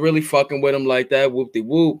 Nobody's really fucking with him like that. Whoop de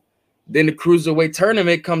whoop. Then the cruiserweight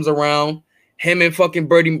tournament comes around. Him and fucking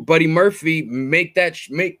Buddy Murphy make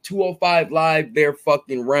 205 Live their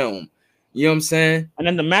fucking realm. You know what I'm saying? And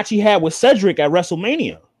then the match he had with Cedric at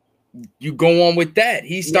WrestleMania. You go on with that.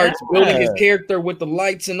 He starts building his character with the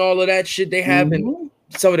lights and all of that shit. They have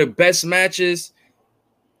some of the best matches.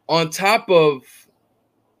 On top of,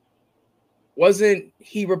 wasn't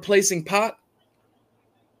he replacing Pac?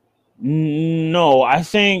 No, I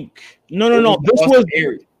think no.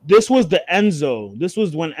 This was the Enzo. This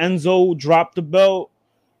was when Enzo dropped the belt,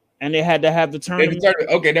 and they had to have the tournament.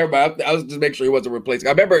 Okay, never mind. I was just making sure he wasn't replacing.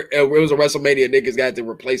 I remember it was a WrestleMania. Niggas got to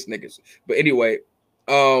replace niggas. But anyway,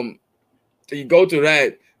 so you go through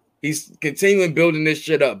that. He's continuing building this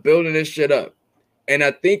shit up, and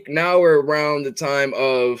I think now we're around the time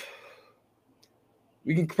of.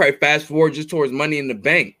 We can probably fast forward just towards Money in the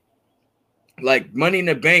Bank. Like Money in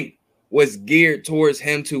the Bank was geared towards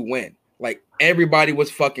him to win. Like everybody was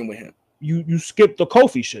fucking with him. You skipped the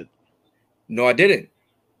Kofi shit. No, I didn't.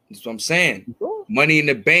 That's what I'm saying. Money in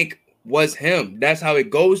the Bank was him. That's how it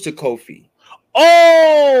goes to Kofi.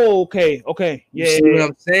 Oh, okay. Yeah, you see what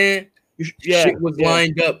I'm saying? Shit was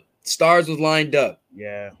lined up. Stars was lined up.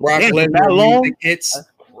 Yeah. Brock Lesnar music hits. That's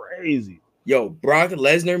crazy. Yo, Brock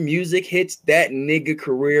Lesnar music hits. That nigga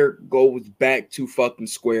career goes back to fucking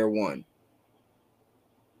square one.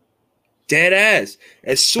 Dead ass.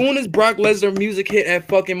 As soon as Brock Lesnar music hit at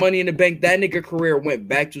fucking Money in the Bank, that nigga career went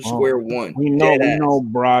back to square one. We know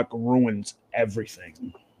Brock ruins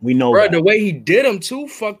everything. We know, bro. The way he did him too,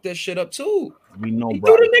 fucked that shit up too. We know, he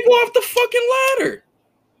threw the nigga off the fucking ladder.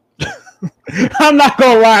 I'm not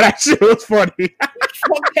gonna lie, that shit was funny.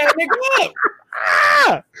 Fuck that nigga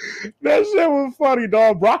up. That shit was funny,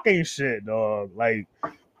 dog. Brock ain't shit, dog. Like,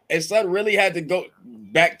 and son really had to go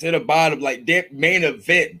back to the bottom, like main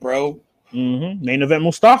event, bro. Main event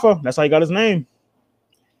Mustafa. That's how he got his name.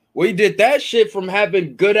 Well, he did that shit from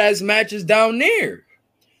having good ass matches down there.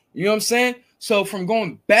 You know what I'm saying? So from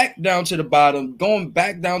going back down to the bottom, going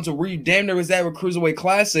back down to where you damn near was at with Cruiserweight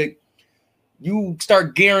Classic, you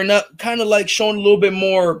start gearing up, kind of like showing a little bit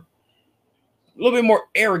more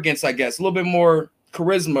arrogance, I guess, a little bit more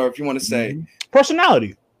charisma, if you want to say.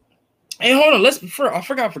 Personality. Hey, hold on. I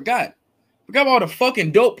forgot about all the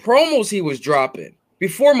fucking dope promos he was dropping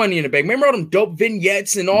before Money in the Bank. Remember all them dope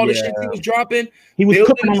vignettes and all the shit he was dropping? He was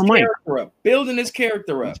cooking on the mic. Building his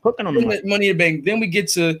character up. Cooking on the mic. Money in the Bank. Then we get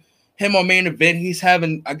to him on main event. He's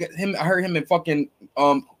having, I heard him in fucking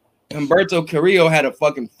Humberto Carrillo had a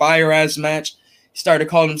fucking fire ass match. He started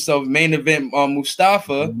calling himself main event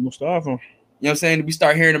Mustafa. You know what I'm saying? We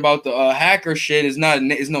start hearing about the hacker shit. It's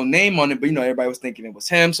no name on it, but you know everybody was thinking it was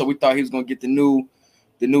him, so we thought he was gonna get the new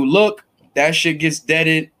look. That shit gets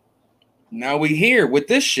deaded. Now we here with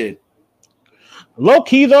this shit. Low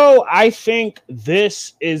key though, I think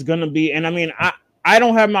this is gonna be, and I mean, I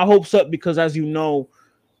don't have my hopes up because, as you know,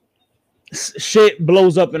 shit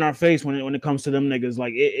blows up in our face when it comes to them niggas.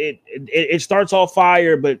 Like it starts off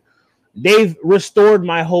fire, but they've restored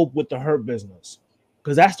my hope with the Hurt Business.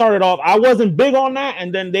 Because that started off, I wasn't big on that,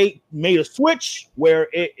 and then they made a switch where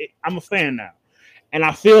I'm a fan now. And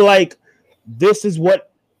I feel like this is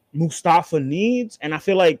what Mustafa needs, and I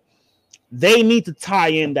feel like they need to tie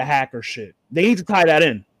in the hacker shit. They need to tie that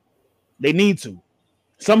in. They need to.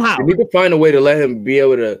 Somehow. They need to find a way to let him be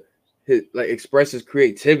able to express his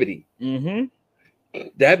creativity.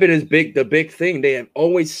 That been the big thing. They have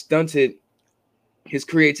always stunted his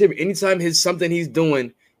creativity. Anytime something he's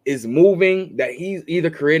doing is moving that he's either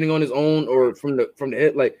creating on his own or from the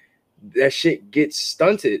hit, like that shit gets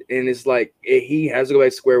stunted, and it's like he has to go back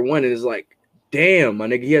to square one, and it's like, damn, my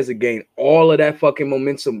nigga, he has to gain all of that fucking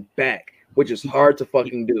momentum back, which is hard to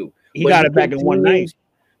fucking do. He got it back in one night.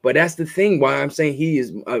 But that's the thing why I'm saying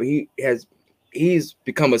he's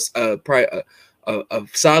become a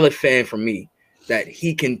solid fan for me, that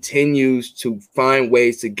he continues to find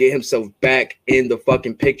ways to get himself back in the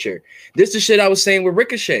fucking picture. This is the shit I was saying with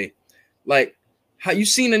Ricochet. Like, how you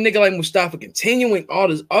seen a nigga like Mustafa continuing all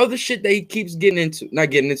this other shit that he keeps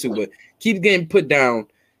but keeps getting put down,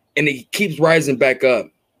 and he keeps rising back up.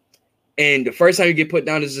 And the first time you get put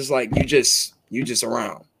down is just like you just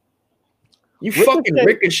around. You fucking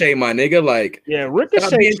Ricochet, my nigga. Like, yeah,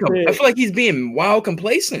 Ricochet. I feel like he's being wild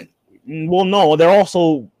complacent. Well, no, they're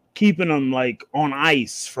also keeping him like on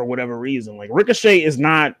ice for whatever reason. Like Ricochet is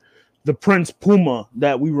not the Prince Puma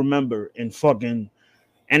that we remember in fucking.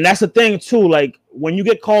 And that's the thing too. Like when you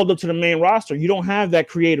get called up to the main roster, you don't have that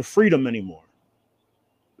creative freedom anymore.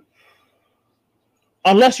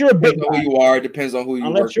 Unless you're a big guy. Who you are, depends on who you.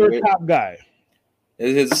 Unless you're a top guy.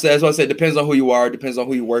 That's what I said. Depends on who you are. Depends on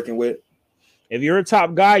who you're working with. If you're a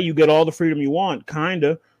top guy, you get all the freedom you want,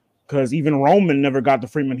 kinda. Because even Roman never got the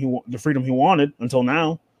freedom he wanted until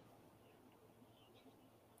now.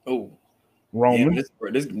 Oh, Roman.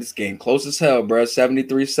 Damn, this game close as hell, bro.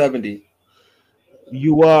 73-70.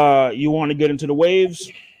 You want to get into the waves?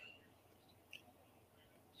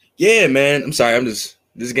 Yeah, man. I'm sorry.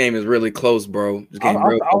 This game is really close, bro. This game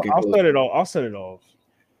I'll set it off. I'll set it off.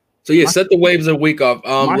 So yeah, set the waves a week off.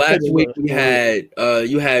 Last week we had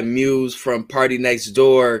you had Muse from Party Next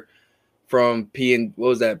Door from what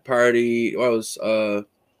was that party? What was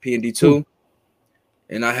PND 2?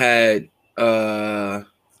 And I had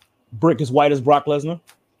Brick as White as Brock Lesnar.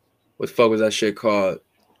 What the fuck was that shit called?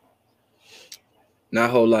 Not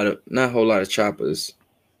a whole lot of choppers.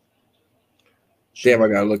 Damn, I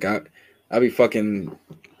gotta look out. I'll be fucking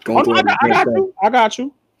going through I got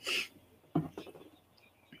you.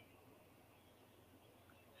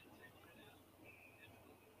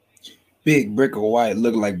 Big Brick of White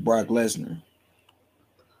look like Brock Lesnar.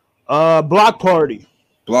 Block Party.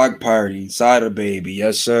 Block Party. Cider Baby.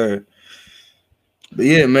 Yes, sir. But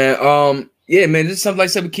yeah, man. Yeah, man. This is something like I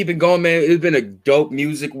said. We keep it going, man. It's been a dope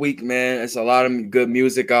music week, man. It's a lot of good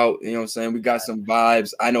music out. You know what I'm saying? We got some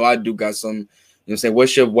vibes. I know I do got some. You know what I'm saying?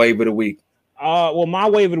 What's your wave of the week? Well, my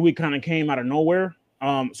wave of the week kind of came out of nowhere.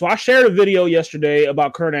 So I shared a video yesterday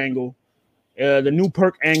about Kurt Angle, the new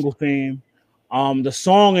Perk Angle theme. The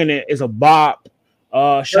song in it is a bop.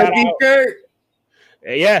 Shout out, Kurt.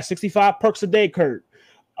 Yeah, 65 perks a day, Kurt.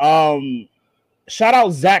 Shout out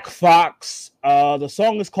Zach Fox. The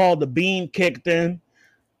song is called "The Bean Kicked In."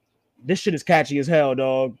 This shit is catchy as hell,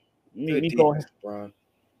 dog. Go ahead.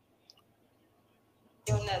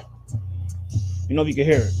 You know if you can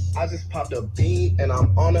hear it. I just popped a bean and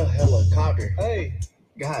I'm on a helicopter. Hey,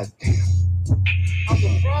 god damn. I'm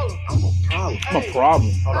a problem. I'm a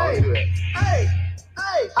problem. Hold on, let me do that. Hey,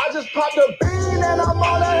 I just popped a bean and I'm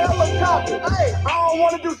on a helicopter. Hey, I don't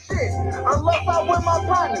want to do shit unless I'm with my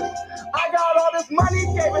partners. I got all this money,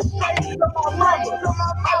 gave it straight to my mama.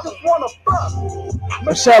 I just want to fuck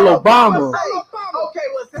Michelle Obama. Okay,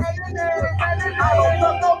 what's happening? I don't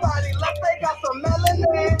fuck nobody unless they got some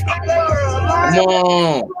melanin. That girl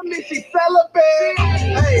lying. Me, she celibate.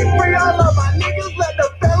 Hey, free all of my niggas, let the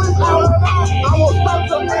fellas out. I will stop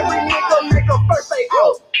some every nigga, make a birthday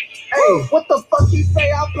out. Hey, what the fuck he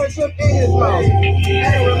say? I punch him in his mouth.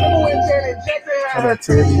 Hey, remember when Janet Jackson had her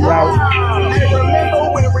titty out? Hey,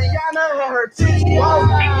 remember when Rihanna had her titty out?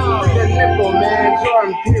 Free the nipple, man.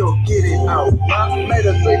 Jordan Peele, get it out. Made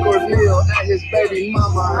a 3-course meal at his baby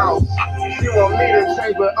mama house. She want me to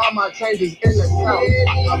change, but all my changes in the couch.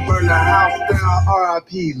 I burn the house down,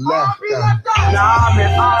 R.I.P. left. Now I'm in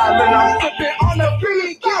Ireland, I'm sipping on the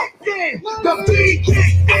beat kicked in. The beat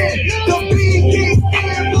kicked in. The beat kicked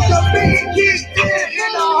in. The beat kicked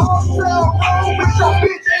in the hotel room with your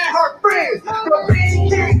bitch and her friends. The beat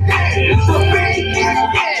kicked in. The beat kicked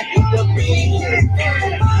in. The beat kicked in.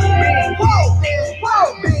 Beat kicked in. Beat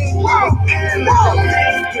kicked in. The beat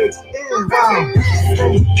kicked in. Wow.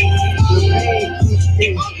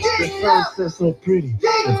 The sunset's so pretty.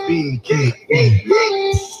 The beat kicked in.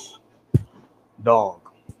 Dog.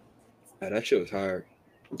 Yeah, that shit was hard.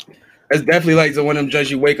 That's definitely like one of them joints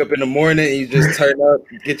you wake up in the morning and you just turn up,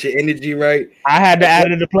 get your energy right. I had to add it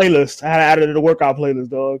to the playlist. I had to add it to the workout playlist,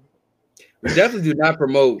 dog. We definitely do not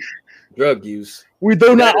promote drug use. We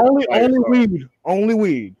do not. Only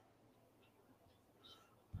weed.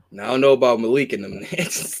 Now I don't know about Malik and them.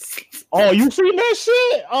 Oh, you seen that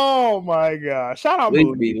shit? Oh my god! Shout out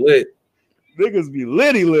Malik. Be lit. Niggas be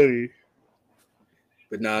litty.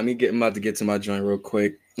 But nah, I'm about to get to my joint real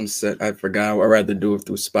quick. I'm set. I forgot. I'd rather do it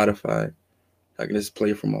through Spotify. I can just play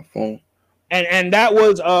it from my phone. And that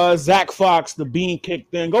was Zach Fox, The Bean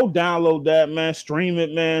Kicked In. Go download that, man. Stream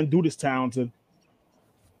it, man. Dude is talented.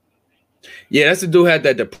 Yeah, that's the dude who had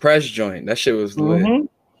that depressed joint. That shit was lit.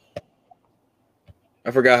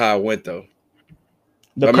 I forgot how it went though.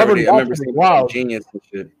 I remember seeing wow. Genius and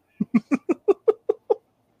shit.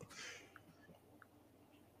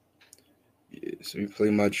 Yeah, so we play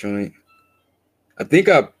my joint. I think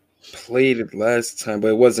I played it last time, but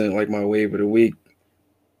it wasn't like my wave of the week.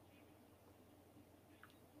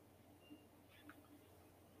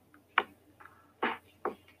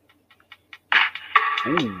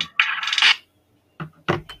 Ooh.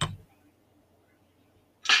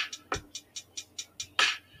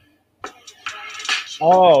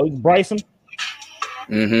 Oh, it's Bryson.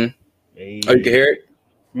 Mm-hmm. Hey. Oh, you can hear it?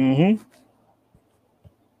 Mm-hmm.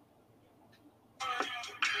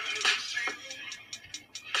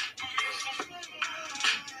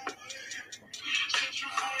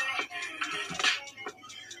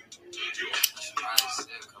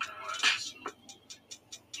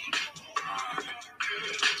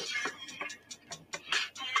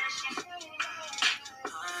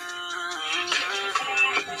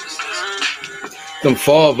 Some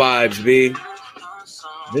fall vibes, B.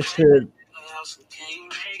 This is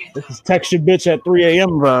text your bitch at 3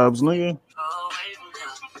 a.m. vibes, nigga.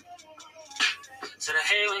 So the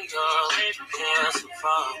hey when you're away from here, so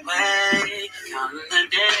far away, counting the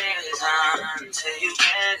days until you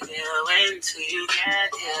get here, wait until you get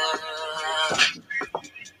here.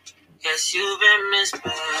 Yes, you've been missed,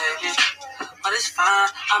 baby, but it's fine,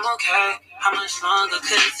 I'm okay. How much longer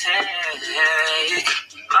could it take?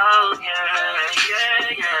 Oh yeah.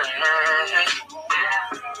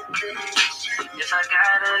 Yes, I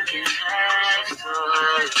gotta get next to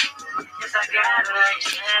it. Yes, I gotta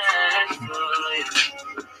get next to it.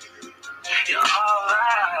 You're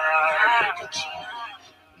alright.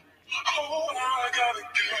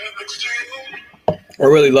 I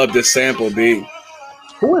really love this sample, B.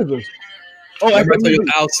 Who is this? Oh, remember I told you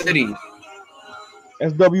Owl City.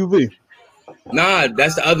 SWV. Nah,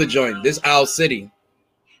 that's the other joint. This Owl City.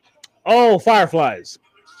 Oh, Fireflies.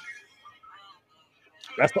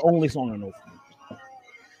 That's the only song I know from him.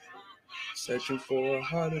 Searching for a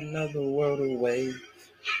heart, another world away.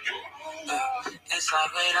 It's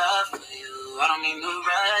like wait up for you. I don't mean to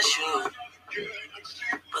rush you,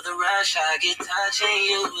 but the rush I get touching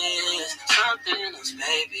you is something else,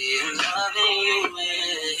 baby. And loving you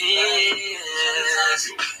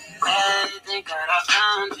is. I think that I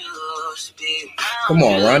found you to be around. Come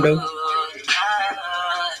on, Rondo.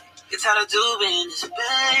 It's how to do business,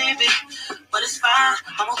 baby. But it's fine,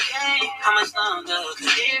 I'm okay. How much longer could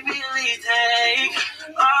it really take?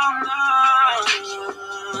 Oh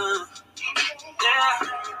no. Yeah.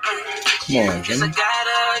 Come on, Jimmy. Guess I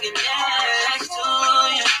gotta get next to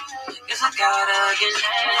you. Guess I gotta get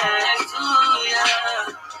next to you.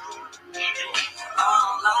 Oh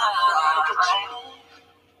no.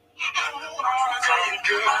 Take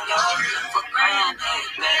my love for granted,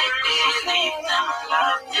 baby. Leave them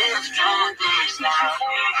love is stranded now.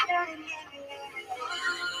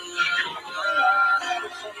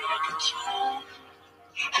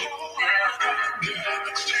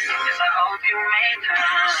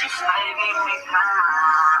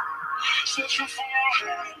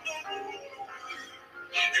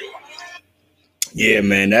 Yeah,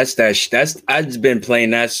 man, that's I've just been playing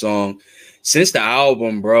that song since the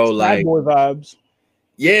album, bro. Like boy vibes.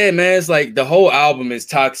 Yeah, man, it's like the whole album is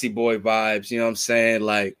Toxic Boy vibes. You know what I'm saying?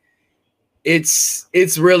 Like it's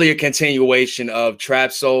really a continuation of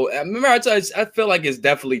Trap Soul. I remember I feel like it's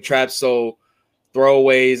definitely Trap Soul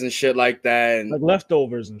throwaways and shit like that, and like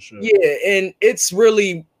leftovers and shit. Yeah, and it's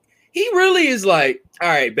really, he really is like, all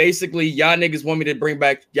right, basically, y'all niggas want me to bring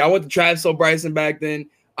back, y'all want the Trap Soul Bryson back then.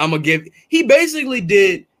 I'm gonna give. He basically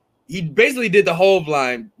did the Hove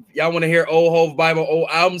line. Y'all want to hear old Hove Bible, old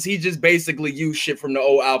albums? He just basically used shit from the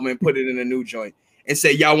old album and put it in a new joint and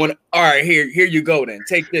say, y'all want, all right, here you go then.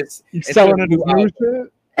 Take this. He's selling it as new shit. You know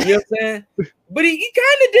what I'm saying? But he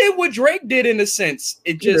kind of did what Drake did in a sense.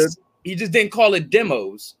 He just didn't call it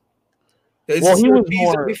demos. Well, he was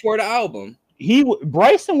more before the album.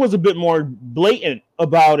 Bryson was a bit more blatant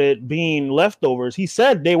about it being leftovers. He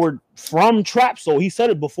said they were from Trap Soul. He said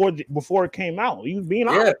it before it came out. He was being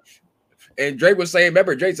honest. And Drake was saying,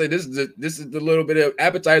 remember, Drake said this is the little bit of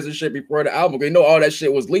appetizer shit before the album. You know, all that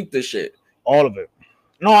shit was leaked. This shit, all of it.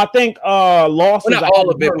 No, I think Lost. Well, not all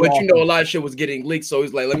of it, but you know, a lot of shit was getting leaked. So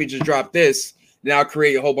he's like, let me just drop this. Then I'll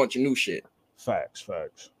create a whole bunch of new shit. Facts.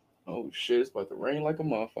 Oh shit, it's about to rain like a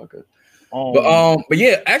motherfucker. But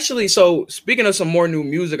yeah, actually, so speaking of some more new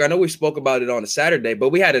music, I know we spoke about it on a Saturday, but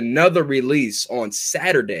we had another release on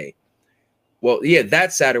Saturday. Well, yeah,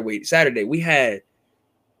 that Saturday we had,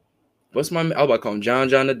 I was about to call him John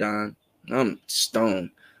the Don. I'm stoned.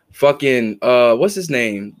 Fucking what's his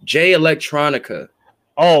name? Jay Electronica.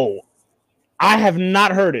 Oh, I have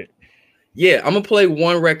not heard it. Yeah, I'm gonna play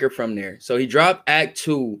one record from there. So he dropped Act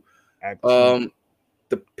 2.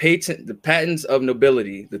 The Patents of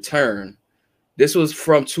Nobility, The Turn. This was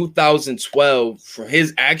from 2012 from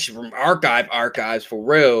his from archives for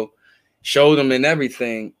real. Showed them and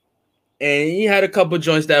everything. And he had a couple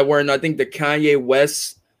joints that weren't. I think the Kanye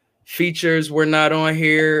West features were not on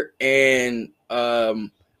here. And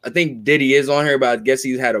I think Diddy is on here, but I guess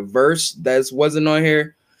he had a verse that wasn't on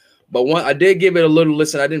here. But I did give it a little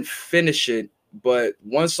listen. I didn't finish it. but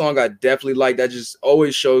one song I definitely like that just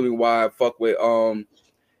always shows me why I fuck with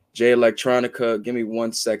Jay Electronica. Give me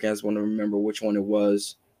 1 second. I just want to remember which one it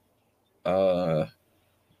was. Was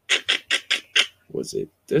it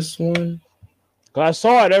this one? I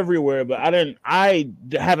saw it everywhere, but I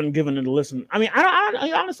haven't given it a listen. I mean,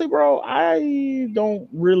 I honestly, bro, I don't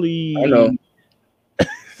really. I know.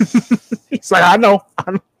 It's like I know.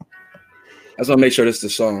 I just want to make sure this is the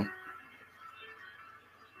song.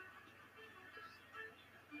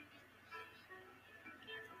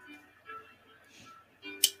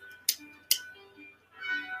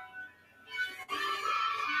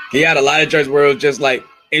 He had a lot of joints where it was just like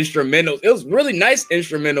instrumentals. It was really nice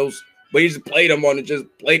instrumentals, but he just played them on it, just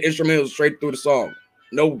played instrumentals straight through the song.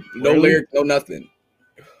 No lyrics, no nothing.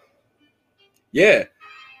 Yeah.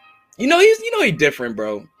 He's different,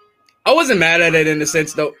 bro. I wasn't mad at it in the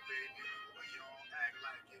sense though.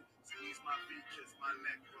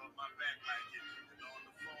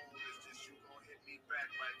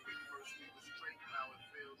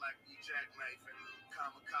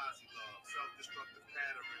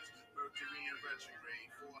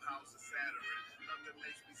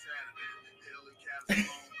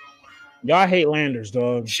 Y'all hate Landers,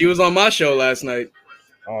 dog. She was on my show last night.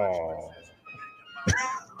 Oh.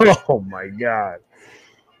 Oh my God.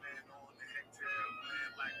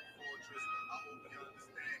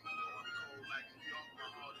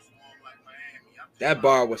 That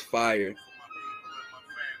bar was fire.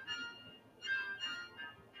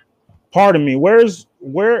 Pardon me. Where is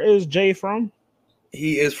Jay from?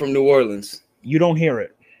 He is from New Orleans. You don't hear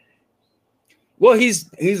it. Well, he's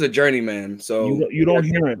a journeyman, so you don't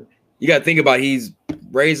hear it. You got to think about he's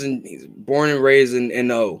born and raised in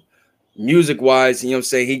NO. Music wise, you know what I'm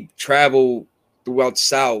saying, he traveled throughout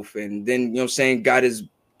South, and then, you know what I'm saying, got his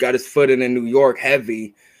foot in New York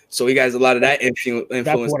heavy, so he has a lot of that influence.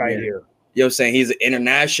 That's what I hear. You know what I'm saying? He's an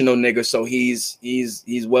international nigga, so he's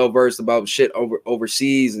well versed about shit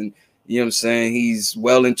overseas, and you know what I'm saying, he's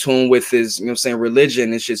well in tune with his, you know what I'm saying,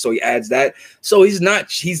 religion and shit. So he adds that. So he's not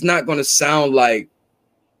gonna sound like,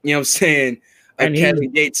 you know what I'm saying, like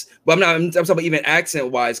Kevin Gates. But I'm talking about even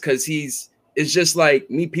accent wise, because it's just like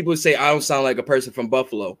me. People say I don't sound like a person from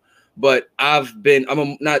Buffalo, but I'm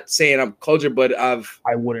not saying I'm cultured, but I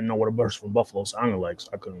wouldn't know what a person from Buffalo sounded like, so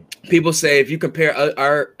I couldn't. People say if you compare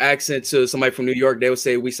our accent to somebody from New York, they would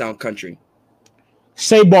say we sound country.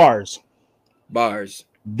 Say bars.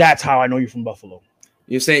 That's how I know you're from Buffalo.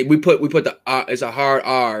 You're saying we put the it's a hard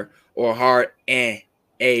R or a hard A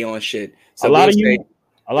on shit. So a lot of you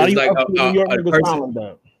like New York niggas sound like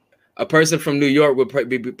that. A person from New York would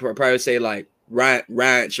probably say like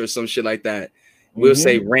ranch or some shit like that. We'll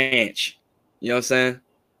say ranch. You know what I'm saying?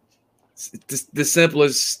 It's the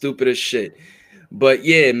simplest, stupidest shit. But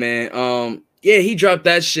yeah, man. Yeah, he dropped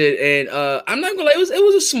that shit, and I'm not gonna lie, it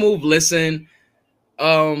was a smooth listen.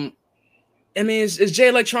 I mean, it's Jay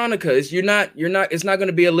Electronica. It's not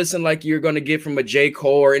gonna be a listen like you're gonna get from a J.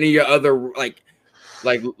 Cole or any of your other like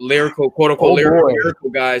lyrical, quote unquote, lyrical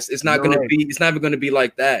guys. It's not gonna be. It's never gonna be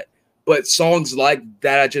like that. But songs like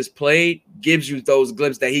that I just played gives you those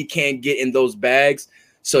glimpses that he can't get in those bags.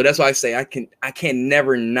 So that's why I say I can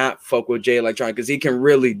never not fuck with Jay Electronica, because he can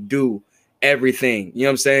really do everything. You know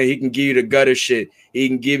what I'm saying? He can give you the gutter shit. He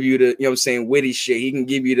can give you the, you know what I'm saying, witty shit. He can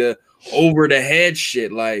give you the over the head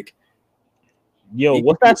shit. Like, yo,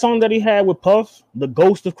 what's that song that he had with Puff? The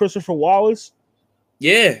Ghost of Christopher Wallace?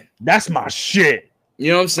 Yeah. That's my shit.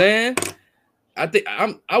 You know what I'm saying?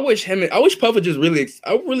 I wish Puff would just really,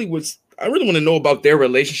 I really want to know about their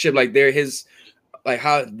relationship, like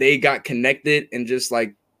how they got connected and just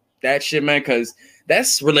like that shit, man, because that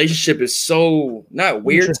relationship is so not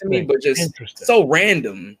weird to me, but just so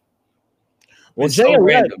random. Well, Jay, so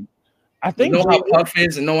random. I think how Puff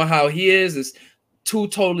is and knowing how he is two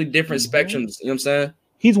totally different spectrums. You know what I'm saying?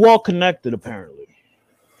 He's well connected, apparently.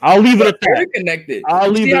 I'll leave it at that. Very connected. I'll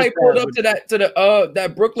leave it at that. See how he pulled up to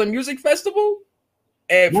that Brooklyn Music Festival,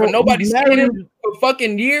 and for nobody seeing him for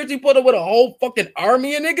fucking years, he pulled up with a whole fucking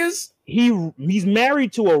army of niggas. He's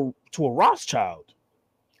married to a Rothschild.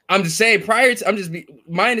 I'm just saying, I'm just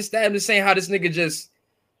saying how this nigga just,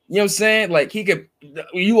 you know what I'm saying? Like he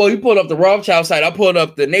pulled up the Rothschild side, I pulled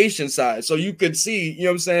up the Nation side, so you could see, you know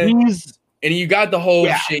what I'm saying? And you got the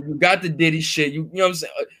whole shit, you got the Diddy shit, you know what I'm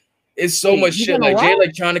saying? It's so much shit. Like Jay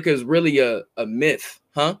Electronica is really a myth,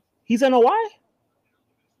 huh? He's in Hawaii?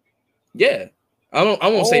 Yeah. I don't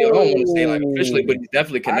want to say like officially, but he's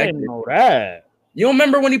definitely connected. I didn't know that. You don't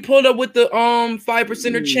remember when he pulled up with the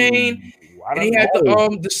 5%er chain and he had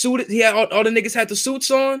the suit, he had all the niggas had the suits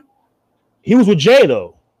on? He was with Jay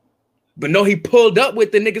though. But no, he pulled up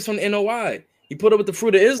with the niggas from the NOI. He put up with the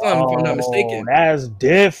Fruit of Islam, if I'm not mistaken. That's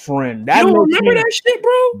different. You don't remember that shit,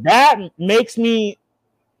 bro? That makes me,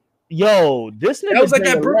 this nigga. That was like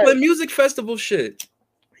that Brooklyn Music Festival shit.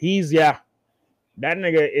 That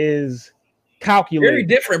nigga is calculated. Very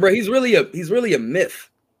different, bro. He's really a myth.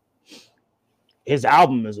 His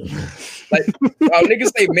album is a myth. Like,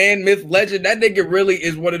 niggas say man, myth, legend. That nigga really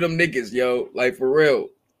is one of them niggas, yo. Like, for real.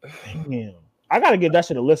 Damn. I gotta give that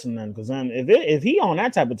shit a listen then, because then if he on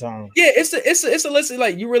that type of time, it's a listen.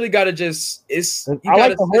 Like, you really gotta just I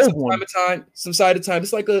like the whole one. Some side of time.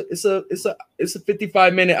 It's like it's a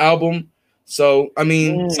 55-minute album. So I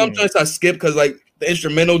mean, some joints I skip because like the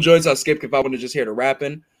instrumental joints I skip if I want to just hear the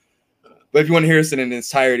rapping. But if you want to hear it in its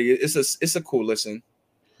entirety, it's a cool listen.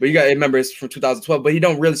 But you got to remember it's from 2012. But he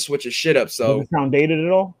don't really switch his shit up. So does it sound dated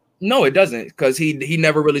at all? No, it doesn't, because he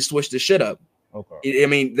never really switched his shit up. Okay. I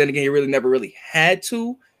mean, then again, he really never really had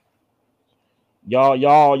to.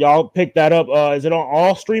 Y'all pick that up. Is it on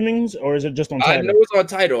all streamings or is it just on Tidal? I know it's on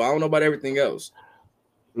Tidal. I don't know about everything else.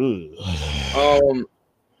 I'm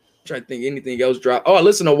trying to think anything else drop. Oh, I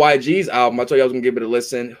listened to YG's album. I told you I was gonna give it a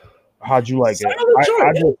listen. How'd you like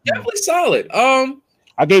it? Definitely solid. I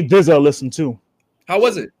gave Dizza a listen too. How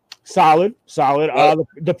was it? Solid.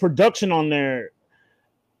 The production on there.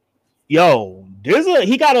 Dizza,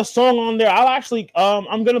 he got a song on there. I'll actually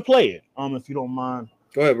I'm gonna play it. If you don't mind.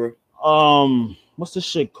 Go ahead, bro. What's the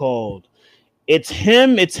shit called? It's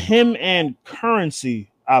him and Currency,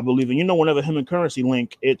 I believe. And whenever him and Currency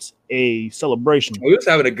link, it's a celebration. We was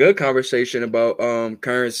having a good conversation about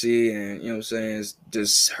Currency and what I'm saying, it's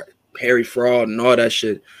just Harry Fraud and all that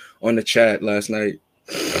shit on the chat last night.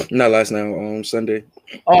 Not last night, on Sunday.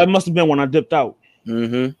 Oh, it must have been when I dipped out.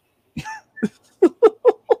 Mm-hmm.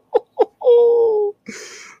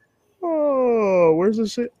 Oh, where's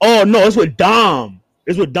this shit? Oh no, it's with Dom.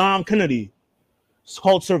 It's with Dom Kennedy. It's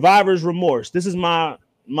called Survivor's Remorse. This is my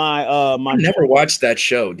I never watched that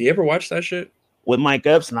show. Do you ever watch that shit? With Mike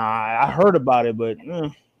Epps? Nah, I heard about it, but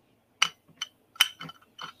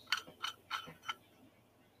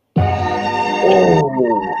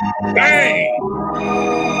Oh, dang!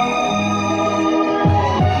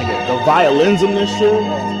 The violins in this shit.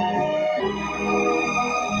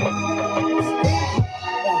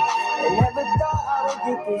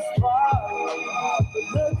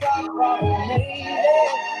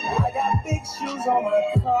 I got big shoes on my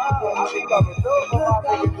car. I'll be coming through for my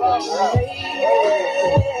big car.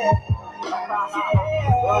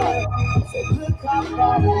 Look how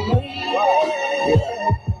far we made.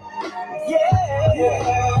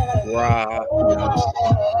 Wow.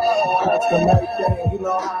 That's the night thing, you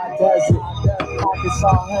know how it does it. Pockets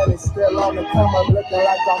all honey, still on the come up, looking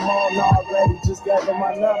like I'm on already. Just gave them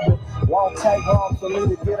my number. Won't take long for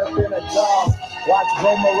me to get up in a job. Watch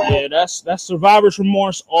Boomerang. Yeah, that's Survivor's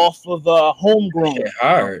Remorse off of Homegrown. Yeah,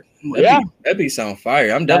 hard. That'd be sound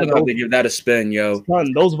fire. I'm definitely going to give that a spin, yo.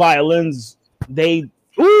 Son, those violins,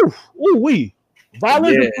 violins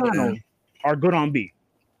and piano are good on beat.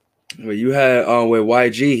 Well, you had with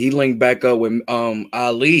YG, he linked back up with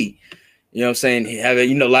Ali. You know what I'm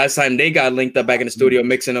saying? Last time they got linked up back in the studio,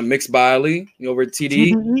 mixed by Ali over at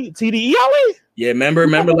TDE. TDE Ali? Yeah, remember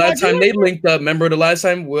last time they linked up? Remember the last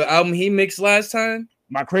time what album he mixed last time?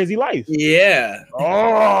 My Crazy Life. Yeah.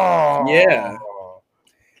 Oh. Yeah.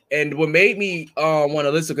 And what made me want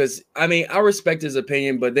to listen, because I respect his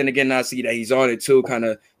opinion, but then again, I see that he's on it too.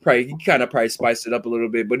 He probably spiced it up a little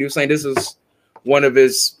bit. But he was saying this is one of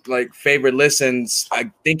his like favorite listens. I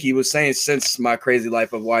think he was saying since My Crazy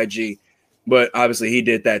Life of YG, but obviously he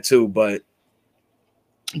did that too. But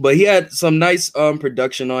he had some nice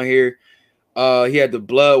production on here. He had the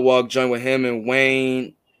Blood Walk joint with him and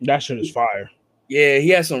Wayne. That shit is fire. Yeah, he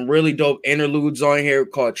had some really dope interludes on here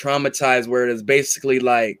called Traumatized, where it's basically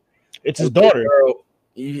like it's his daughter.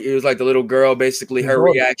 It was like the little girl, basically her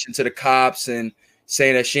reaction to the cops and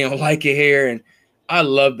saying that she don't like it here. And I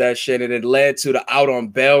love that shit. And it led to the Out on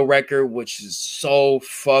Bail record, which is so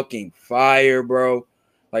fucking fire, bro.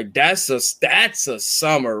 Like that's a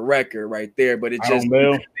summer record right there, but it just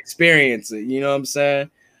experience it. You know what I'm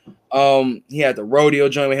saying? He had the Rodeo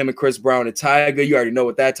joint with him and Chris Brown and Tyga. You already know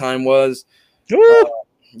what that time was.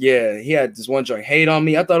 Yeah, he had this one joint, Hate on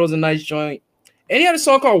Me. I thought it was a nice joint. And he had a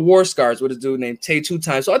song called War Scars with a dude named Tay 2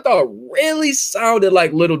 Times. So I thought it really sounded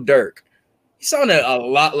like Lil Durk. He sounded a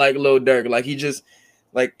lot like Lil Durk. Like he just,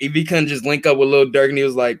 like if he couldn't just link up with Lil Durk and he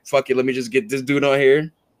was like, fuck it, let me just get this dude on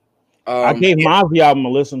here. I gave Mozzie album a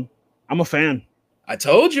listen. I'm a fan. I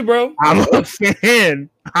told you, bro. I'm a fan,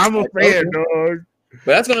 dog. But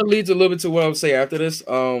that's gonna lead to a little bit to what I'll say after this.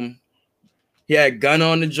 He had Gun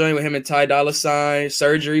on the joint with him and Ty Dolla $ign.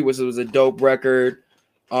 Surgery, which was a dope record.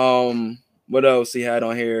 What else he had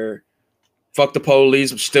on here? Fuck the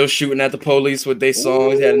Police. Still shooting at the police with their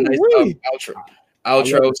songs. He had a nice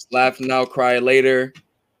outro. Laugh Now, Cry Later.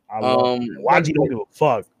 YG don't give a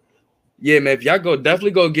fuck. Yeah, man. If y'all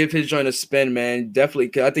definitely go give his joint a spin, man. Definitely,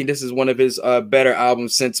 cause I think this is one of his better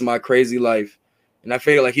albums since My Crazy Life, and I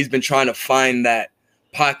feel like he's been trying to find that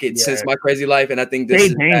pocket since My Crazy Life, and I think this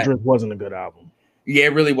is Dangerous wasn't a good album. Yeah,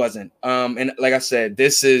 it really wasn't. And like I said,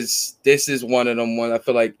 this is one of them ones. I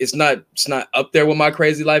feel like it's not up there with My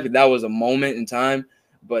Crazy Life. That was a moment in time,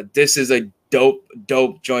 but this is a dope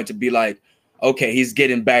joint to be like, okay, he's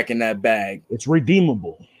getting back in that bag. It's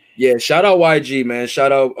redeemable. Yeah, shout out YG, man.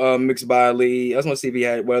 Shout out Mixed by Ali. I just want to see if he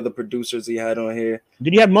had what other producers he had on here.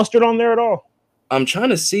 Did he have Mustard on there at all? I'm trying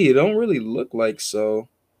to see. It don't really look like so.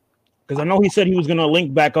 Because I know he said he was gonna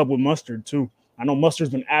link back up with Mustard too. I know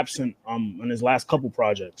Mustard's been absent in his last couple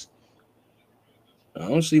projects. I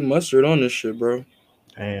don't see Mustard on this shit, bro.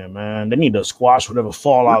 Damn, man. They need to squash whatever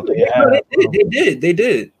fallout they had. They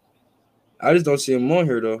did. I just don't see him on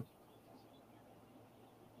here, though.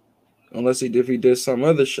 Unless if he did some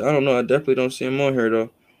other shit. I don't know. I definitely don't see him on here, though.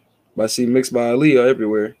 But I see Mixed by Ali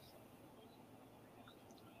everywhere.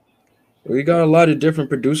 We got a lot of different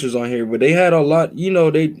producers on here, but they had a lot,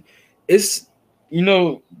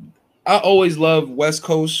 I always love West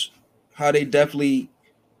Coast, how they definitely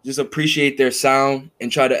just appreciate their sound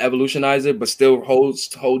and try to evolutionize it, but still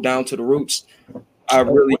hold down to the roots. I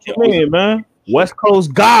really man. West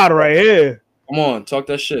Coast God right here. Come on, talk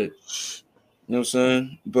that shit. You know what I'm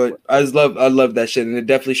saying? But I love that shit, and they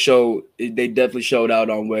definitely showed out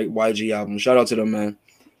on YG album. Shout out to them, man.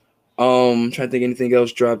 I'm trying to think anything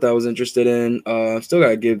else dropped I was interested in. Still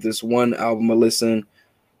gotta give this one album a listen.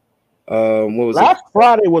 What was Last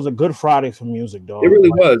Friday was a good Friday for music, dog. It really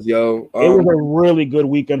was, yo. It was a really good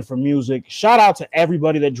weekend for music. Shout out to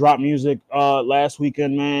everybody that dropped music last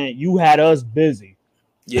weekend, man. You had us busy.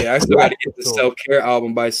 Yeah, I still got to get the Self-Care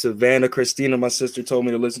album by Savannah Christina. My sister told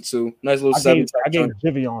me to listen to. Nice little I gave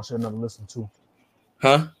Giveon shit another listen to.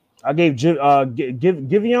 Huh? I gave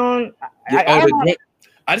Giveon.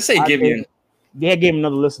 I just say Giveon. Yeah, I gave him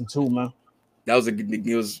another listen too, man. That was a good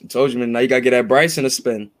news. Told you, man. Now you gotta get that Bryson a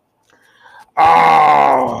spin.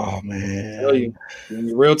 Oh man,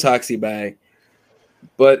 you're real toxic bag.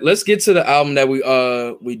 But let's get to the album that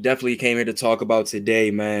we definitely came here to talk about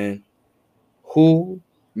today, man. Who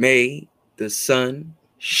made the sun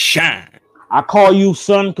shine? I call you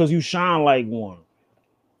son because you shine like one.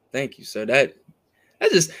 Thank you, sir. That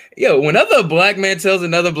just whenever a black man tells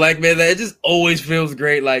another black man that, it just always feels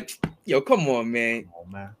great. Like, come on, man. Come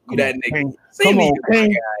on, man. That nigga. Come on,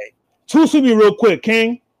 King. Tusi me real quick,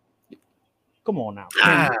 King. Come on now.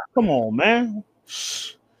 Come on, man.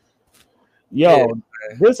 This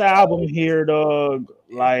album here, dog,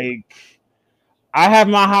 like, I have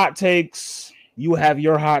my hot takes. You have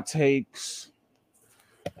your hot takes.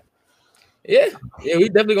 Yeah, we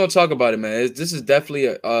definitely gonna talk about it, man. This is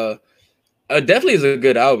definitely definitely is a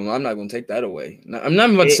good album. I'm not gonna take that away. I'm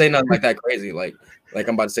not about to say nothing like that crazy, like I'm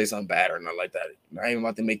about to say something bad or nothing like that. I ain't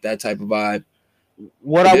about to make that type of vibe.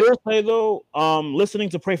 What I will say though, listening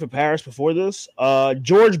to Pray for Paris before this,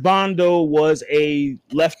 George Bondo was a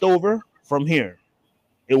leftover from here.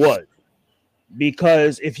 It was,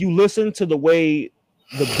 because if you listen to the way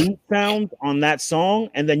the beat sounds on that song,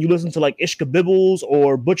 and then you listen to like Ishka Bibbles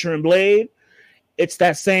or Butcher and Blade, it's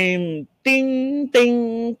that same ding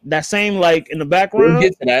ding, that same like in the background.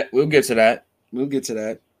 We'll get to that.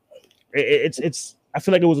 It's. I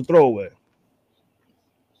feel like it was a throwaway.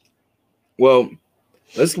 Well,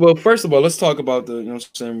 first of all, let's talk about the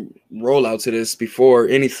rollout to this. Before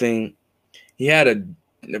anything, he had a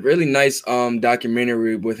really nice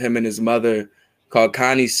documentary with him and his mother called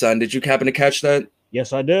Connie's Son. Did you happen to catch that?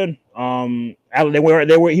 Yes, I did. They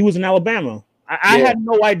were. He was in Alabama. I had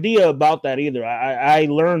no idea about that either. I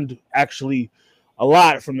learned actually a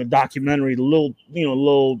lot from the documentary. The little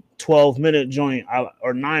 12-minute joint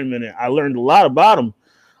or 9-minute. I learned a lot about him.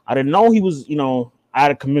 I didn't know he was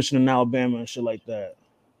out of commission in Alabama and shit like that.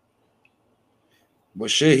 But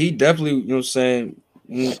shit, he definitely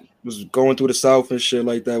was going through the South and shit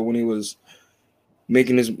like that when he was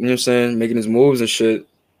making his making his moves and shit.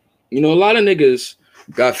 A lot of niggas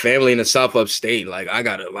got family in the South upstate. Like, I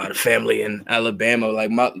got a lot of family in Alabama.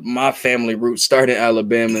 Like, my family roots started in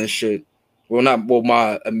Alabama and shit.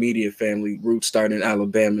 My immediate family roots started in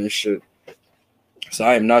Alabama and shit. So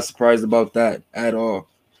I am not surprised about that at all.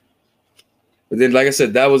 But then, like I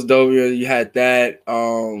said, that was dope. You had that.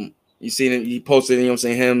 You seen it? He posted, you know what I'm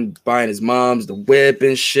saying, him buying his mom's the whip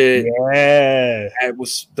and shit. Yeah, that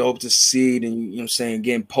was dope to see. And you know what I'm saying,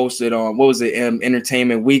 getting posted on what was it,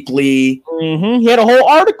 Entertainment Weekly. He had a whole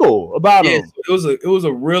article about him. It was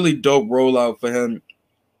a really dope rollout for him.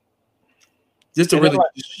 Just to really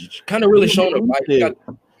kind of really show him. What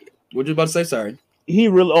you about to say? Sorry. He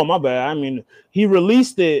really. Oh my bad. I mean, he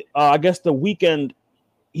released it. I guess the weekend.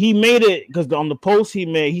 He made it because on the post he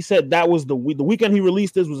made, he said that was the weekend he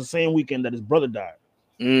released this was the same weekend that his brother died.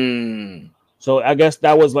 So I guess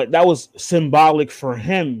that was symbolic for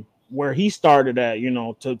him where he started at, you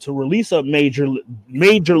know, to release a major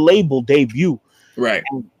label debut, right?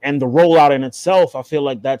 And the rollout in itself, I feel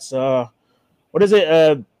like that's what is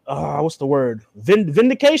it? What's the word?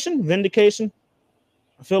 Vindication.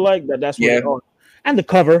 I feel like that's what. And the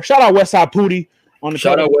cover. Shout out Westside Pootie.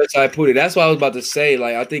 Shout out Westside Pootie. That's what I was about to say.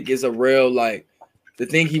 Like, I think it's a real, like, the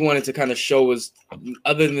thing he wanted to kind of show was,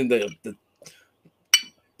 other than the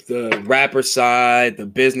rapper side, the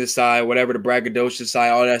business side, whatever, the braggadocious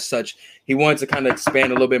side, all that such, he wanted to kind of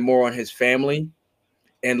expand a little bit more on his family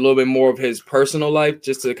and a little bit more of his personal life,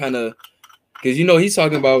 just to kind of, because, you know, he's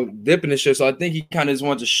talking about dipping and shit. So I think he kind of just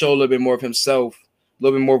wanted to show a little bit more of himself, a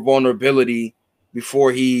little bit more vulnerability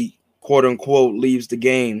before he, quote unquote, leaves the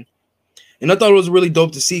game. And I thought it was really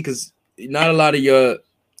dope to see, because not a lot of your, you know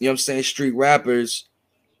what I'm saying, street rappers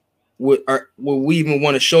would we even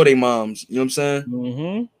want to show their moms. You know what I'm saying?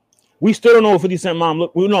 Mm-hmm. We still don't know what 50 Cent mom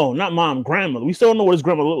look. Well, no, not mom, grandmother. We still don't know what his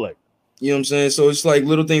grandmother looked like. You know what I'm saying? So it's like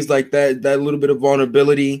little things like that. That little bit of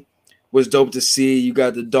vulnerability was dope to see. You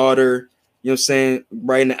got the daughter, you know what I'm saying,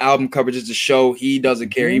 writing the album cover just to show he doesn't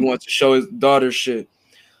care. He wants to show his daughter shit.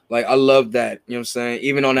 Like, I love that. You know what I'm saying?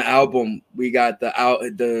 Even on the album, we got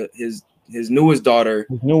his newest daughter,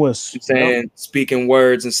 speaking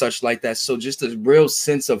words and such like that. So just a real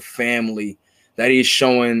sense of family that he's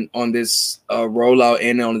showing on this rollout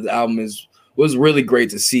and on the album was really great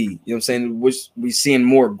to see. You know what I'm saying? We seeing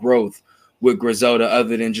more growth with Griselda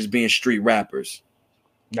other than just being street rappers.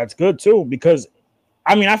 That's good too, because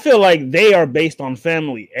I mean, I feel like they are based on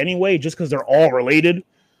family anyway, just because they're all related.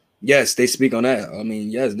 Yes, they speak on that. I mean,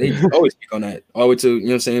 yes, they always speak on that. All the way to, you know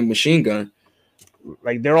what I'm saying, Machine Gun.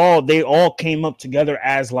 Like they all came up together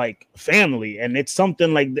as like family, and it's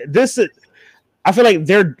something like this. I feel like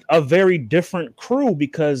they're a very different crew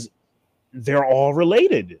because they're all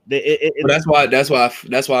related. That's why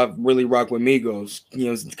I really rock with Migos, you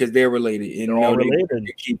know, because they're related. And, they're all related.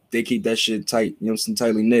 They keep that shit tight, you know, some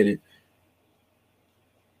tightly knitted.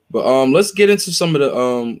 But let's get into some of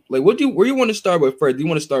the like where you want to start with first? Do you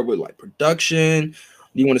want to start with like production?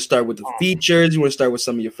 Do you want to start with the features? You want to start with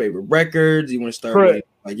some of your favorite records? You want to start with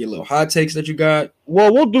like your little hot takes that you got?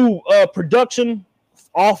 Well, we'll do production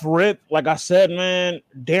off rip. Like I said, man,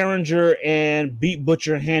 Derringer and Beat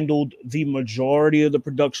Butcher handled the majority of the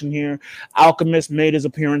production here. Alchemist made his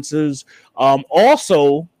appearances.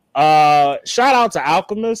 Also, shout out to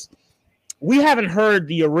Alchemist. We haven't heard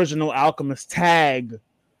the original Alchemist tag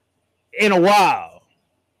in a while.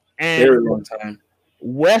 And very long time.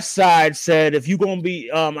 Westside said, if you're gonna be,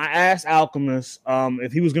 I asked Alchemist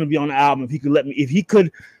if he was gonna be on the album, if he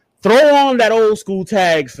could throw on that old school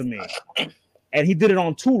tag for me, and he did it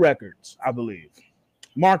on 2 records, I believe.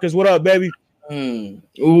 Marcus, what up, baby?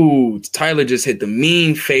 Ooh, Tyler just hit the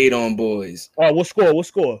mean fade on boys. Oh, what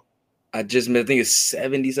score? I think it's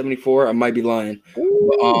 70, 74. I might be lying.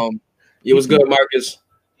 But, it was good, Marcus.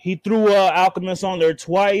 He threw Alchemist on there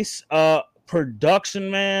twice. Production,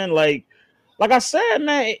 man, like I said,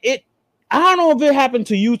 man, I don't know if it happened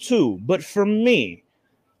to you too, but for me,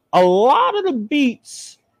 a lot of the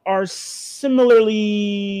beats are similarly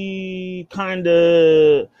kind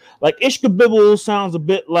of like Ishkabibble sounds a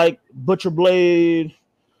bit like Butcher Blade.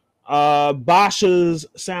 Basha's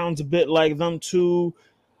sounds a bit like them too.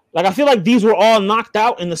 Like, I feel like these were all knocked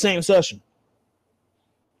out in the same session.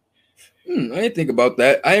 I didn't think about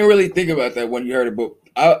that. I didn't really think about that when you heard it, but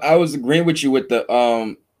I was agreeing with you with the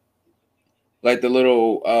like the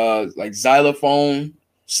little like xylophone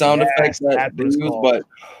sound effects that they use, but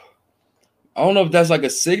I don't know if that's like a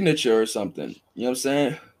signature or something. You know what I'm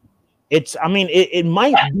saying? It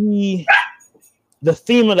might be the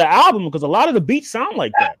theme of the album because a lot of the beats sound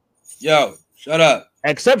like that. Yo, shut up.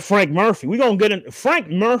 Except Frank Murphy. We're gonna get in. Frank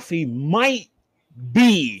Murphy might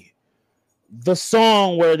be the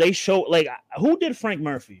song where they show, like, who did Frank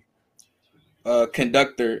Murphy?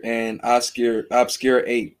 Conductor and Obscure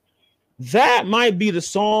 8. That might be the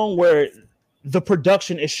song where the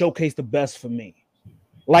production is showcased the best for me.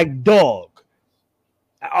 Like, dog.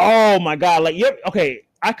 Oh my God. Like, yep. Okay.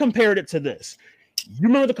 I compared it to this. You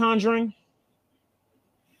remember The Conjuring?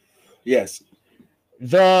 Yes.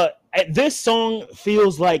 The this song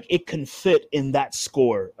feels like it can fit in that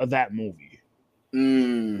score of that movie.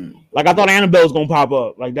 Like I thought Annabelle was gonna pop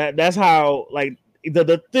up like that. That's how like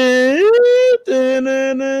that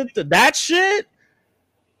shit.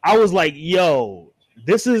 I was like, yo,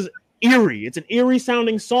 this is eerie. It's an eerie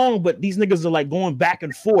sounding song, but these niggas are like going back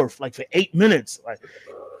and forth like for 8 minutes. Like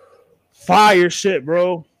fire shit,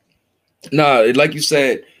 bro. Nah, like you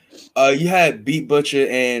said, you had Beat Butcher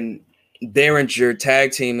and Derringer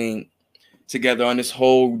tag teaming together on this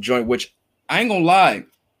whole joint, which I ain't gonna lie,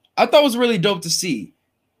 I thought was really dope to see.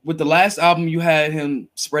 With the last album, you had him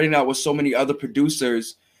spreading out with so many other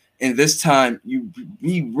producers, and this time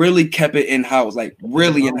he really kept it in-house, like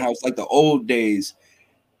really in-house, like the old days.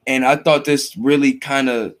 And I thought this really kind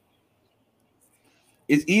of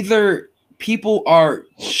is either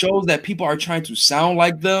shows that people are trying to sound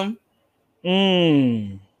like them.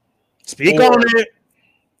 Speak on it.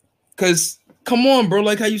 Because come on, bro,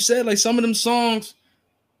 like how you said, like some of them songs,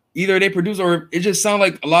 either they produce or it just sound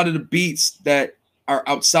like a lot of the beats that are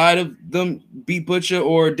outside of them, Beat Butcher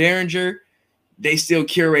or Derringer, they still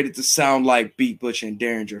curated to sound like Beat Butcher and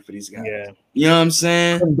Derringer for these guys. Yeah. You know what I'm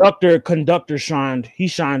saying? Conductor shined. He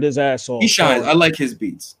shined his ass off. He shines. I like his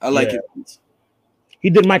beats. His beats. He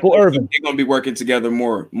did Michael Irvin. They're gonna be working together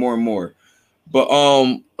more and more. But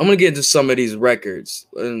I'm gonna get into some of these records.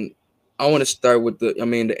 And I want to start with the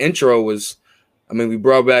intro was, we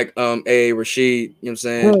brought back A. Rashid, you know what I'm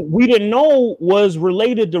saying? Who we didn't know was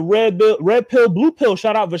related to Red Pill, Blue Pill.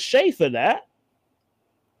 Shout out Vache for that.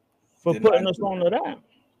 For putting us on to that.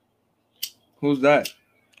 Who's that?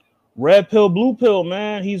 Red Pill, Blue Pill,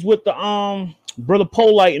 man. He's with the Brother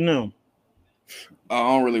Polite and them. I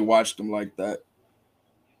don't really watch them like that.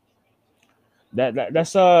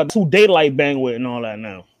 That's who Daylight bang with and all that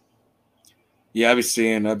now. Yeah, I be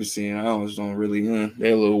seeing. I always don't really.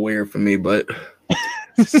 They're a little weird for me, but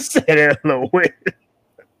they're a little weird,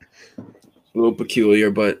 a little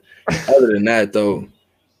peculiar. But other than that, though,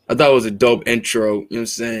 I thought it was a dope intro. You know what I'm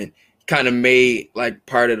saying? Kind of made like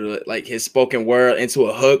part of the like his spoken word into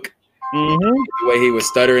a hook. The way he was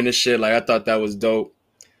stuttering and shit, like I thought that was dope.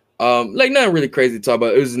 Like not really crazy to talk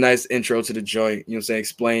about. It was a nice intro to the joint. You know what I'm saying?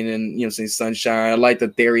 Explaining. You know what I'm saying? Sunshine. I like the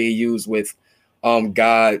theory he used with.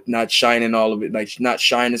 God not shining all of it, like not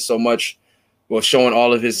shining so much, well, showing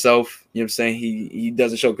all of himself. You know what I'm saying? He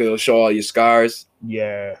doesn't show because he'll show all your scars.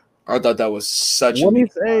 Yeah. I thought that was such What do you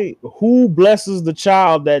say? Who blesses the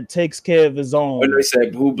child that takes care of his own? When they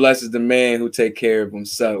said, who blesses the man who takes care of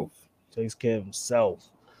himself? Takes care of himself.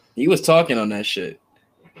 He was talking on that shit.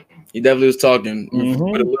 He definitely was talking with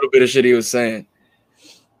a little bit of shit he was saying.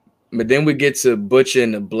 But then we get to Butcher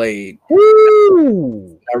and the Blade.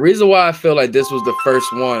 Woo! The reason why I feel like this was the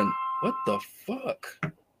first one. What the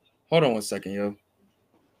fuck? Hold on 1 second, yo.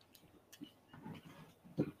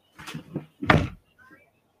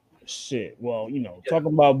 Shit. Well,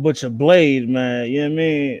 talking about Butcher Blade, man. You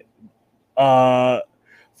know what I mean?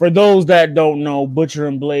 For those that don't know, Butcher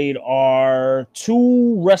and Blade are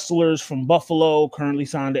two wrestlers from Buffalo, currently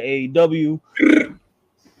signed to AEW.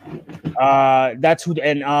 That's who,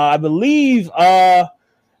 and I believe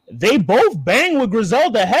they both bang with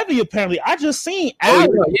Griselda heavy. Apparently, I just seen. Yeah.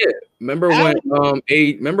 Remember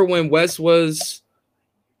when Wes was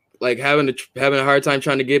like having a hard time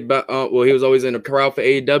trying to get back? Well, he was always in the crowd for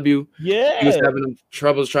AEW. Yeah, he was having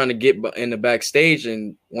troubles trying to get in the backstage,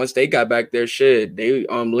 and once they got back there, shit, they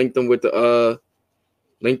linked them to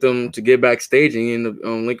get backstage and ended up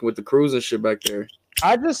linking with the crews and shit back there.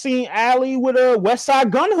 I just seen Allie with a West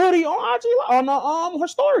Side Gun hoodie on IG on her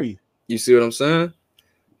story. You see what I'm saying?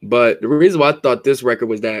 But the reason why I thought this record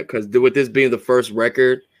was that because with this being the first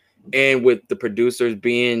record and with the producers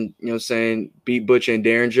being, you know what I'm saying, Beat Butcher and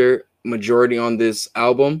Derringer majority on this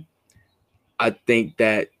album, I think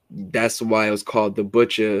that's why it was called The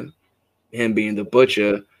Butcher, him being The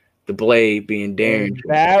Butcher, The Blade being Derringer. Is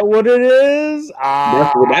that what it is?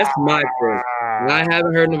 That's my first. I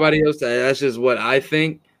haven't heard nobody else say. That's just what I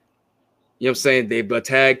think. You know what I'm saying? They a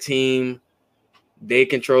tag team. They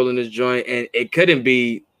controlling this joint. And it couldn't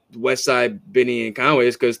be Westside, Benny, and Conway.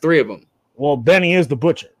 It's because three of them. Well, Benny is the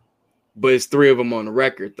Butcher. But it's three of them on the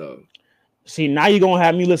record, though. See, now you're going to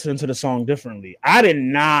have me listening to the song differently. I did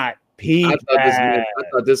not peep I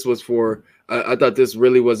thought this was for... I thought this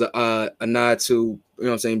really was a nod to, you know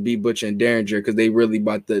what I'm saying, Beat Butcher and Derringer because they really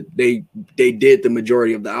they did the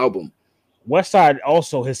majority of the album. Westside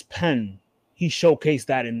also, his pen, he showcased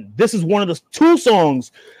that. And this is one of the two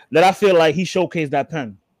songs that I feel like he showcased that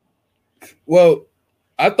pen. Well,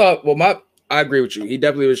 I agree with you. He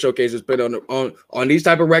definitely would showcase his pen on these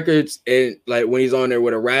type of records. And like when he's on there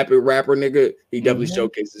with a rapper nigga, he definitely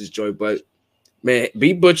showcases his joy. But Man,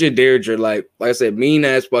 B Butcher and Deirdre, like I said, mean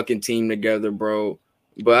ass fucking team together, bro.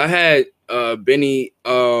 But I had Benny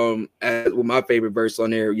as with my favorite verse on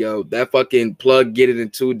there, yo. That fucking plug get it in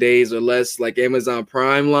 2 days or less, like Amazon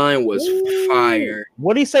Prime line was fire.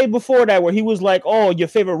 What did he say before that? Where he was like, "Oh, your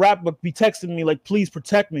favorite rapper be texting me like, please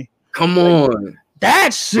protect me." Come on,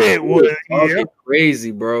 that shit was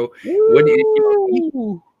crazy, bro.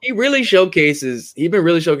 He really showcases. He been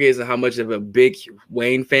really showcasing how much of a big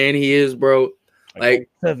Wayne fan he is, bro. Like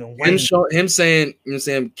him saying, you know,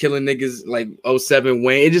 saying killing niggas like 07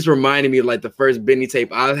 Wayne. It just reminded me of like the first Benny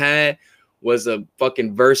tape I had was a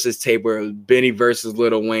fucking versus tape where it was Benny versus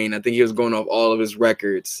Lil Wayne. I think he was going off all of his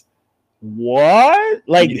records. What?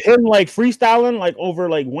 Like him like freestyling like over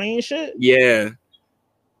like Wayne shit? Yeah.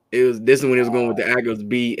 It was this is when he was going with the actors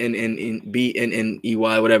BNNEY,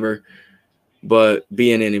 whatever. But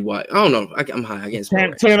BNNEY. I don't know. I'm high. I can't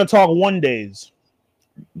spell Tana Talk 1 days.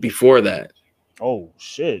 Before that. Oh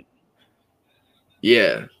shit.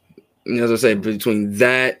 Yeah. As I said, between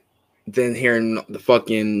that, then hearing the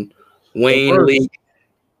fucking Wayne leak,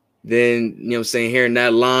 then you know what I'm saying, hearing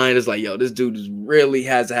that line, it's like, yo, this dude really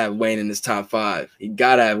has to have Wayne in his top 5. He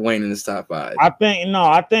gotta have Wayne in his top 5. I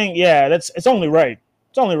think yeah, it's only right.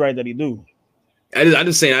 It's only right that he do. I'm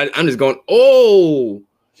just saying, I'm just going, oh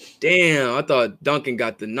damn, I thought Duncan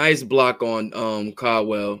got the nice block on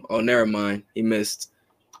Caldwell. Oh, never mind. He missed.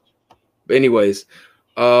 But anyways,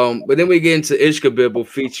 but then we get into Ishka Bibble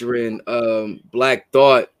featuring Black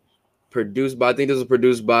Thought, produced by, I think this was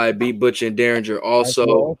produced by B Butcher and Derringer,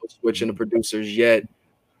 also switching the producers yet.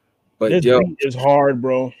 But this beat is hard,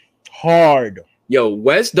 bro. Hard. Yo,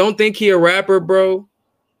 West don't think he a rapper, bro.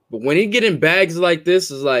 But when he get in bags like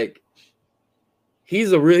this, is like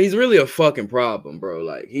he's really a fucking problem, bro.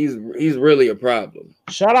 Like he's really a problem.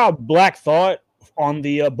 Shout out Black Thought on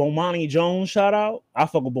the Bomani Jones shout out. I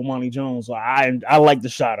fuck with Bomani Jones, so I like the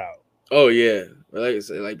shout out. Oh yeah, like I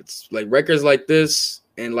said, it's like records like this,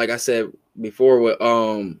 and like I said before with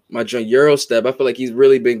my joint Eurostep, I feel like he's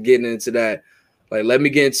really been getting into that. Like, let me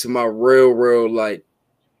get into my real like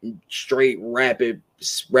straight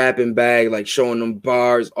rapping bag, like showing them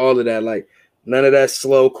bars, all of that. Like none of that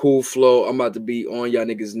slow, cool flow. I'm about to be on y'all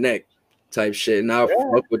niggas' neck type shit, and I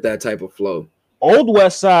fuck with that type of flow. Old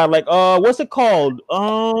West Side, like what's it called?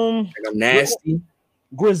 Like Nasty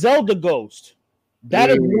Griselda Ghost.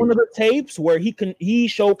 That is one of the tapes where he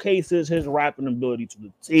showcases his rapping ability to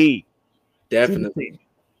the T. Definitely.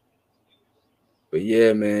 But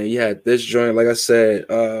yeah, man, you had this joint, like I said,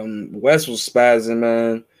 West was spazzing,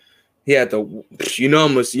 man. He had the,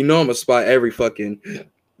 I'm gonna spot every fucking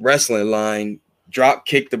wrestling line. Drop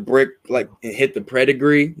kick the brick, like, and hit the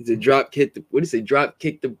pedigree. Is it drop kick the, what do you say? Drop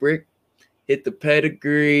kick the brick, hit the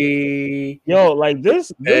pedigree. Yo, like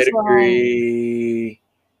this pedigree.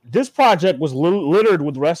 This project was littered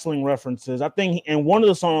with wrestling references. I think in one of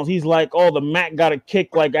the songs, he's like, "Oh, the Mac got a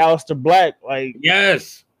kick like Aleister Black." Like,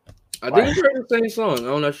 yes, I think we heard the same song.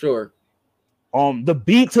 I'm not sure. The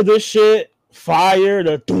beat to this shit, fire.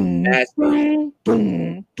 The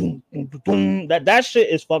that shit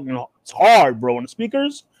is fucking. It's hard, bro. And the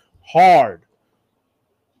speakers, hard.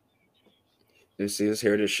 Let's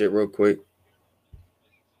hear this shit real quick.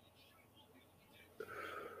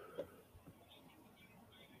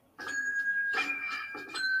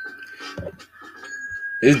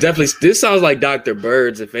 This sounds like Dr.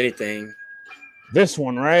 Birds, if anything. This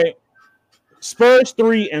one, right? Spurs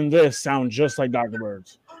 3 and this sound just like Dr.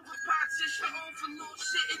 Birds.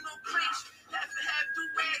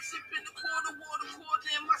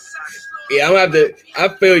 Yeah, I'm gonna have to. I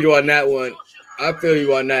feel you on that one. I feel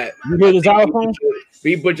you on that. You hear the xylophone?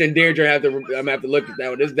 B Butcher and Deirdre I'm gonna have to look at that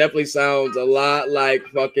one. This definitely sounds a lot like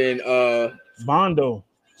fucking Bondo.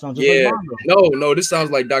 Sounds just like Bondo. No, this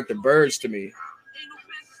sounds like Dr. Birds to me.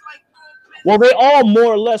 Well, they all more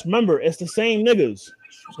or less, remember, it's the same niggas.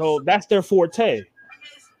 So that's their forte.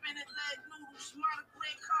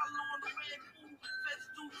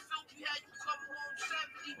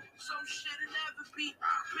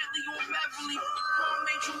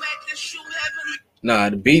 Nah,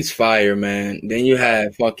 the beat's fire, man. Then you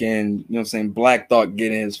have fucking, you know what I'm saying, Black Thought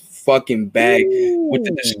getting his fucking bag with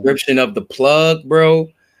the description of the plug, bro.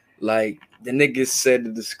 Like, the niggas said the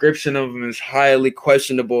description of him is highly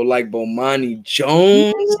questionable, like Bomani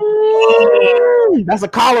Jones. That's a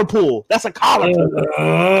collar pull. That's a collar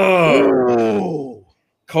pull.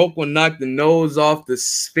 Coke will knock the nose off the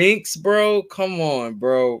Sphinx, bro. Come on,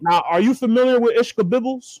 bro. Now, are you familiar with Ishka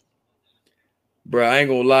Bibbles? Bro, I ain't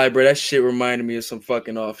gonna lie, bro. That shit reminded me of some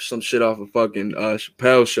shit off a fucking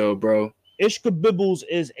Chappelle show, bro. Ishka Bibbles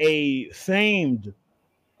is a famed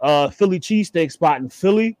Philly cheesesteak spot in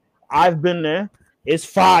Philly. I've been there. It's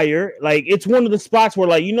fire. Like, it's one of the spots where,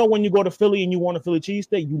 like, you know, when you go to Philly and you want a Philly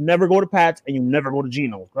cheesesteak, you never go to Pat's and you never go to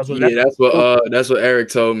Geno's. That's what Eric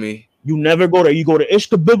told me. You never go there. You go to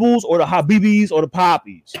Ishka Bibbles or the Habibis or the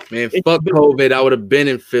Poppies. Man, fuck COVID. I would have been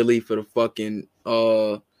in Philly for the fucking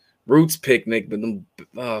Roots picnic, but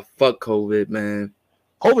fuck COVID, man.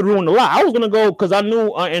 COVID ruined a lot. I was gonna go because I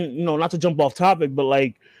knew, and you know, not to jump off topic, but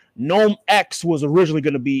like Gnome X was originally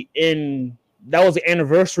gonna be in. That was the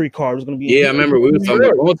anniversary card. It was gonna be. Yeah, I remember we were talking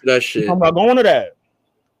about going to that shit. Talking about going to that.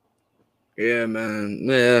 Yeah, man.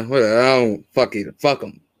 Yeah, whatever. I don't fuck it. Fuck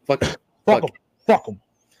them. Fuck them.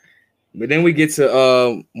 But then we get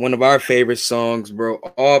to one of our favorite songs, bro.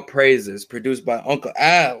 All Praises, produced by Uncle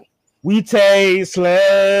Al. We tasteless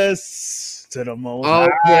to the most. All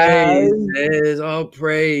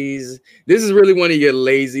praise. This is really one of your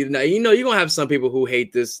lazy. Now you know you're gonna have some people who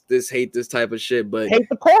hate this type of shit, but hate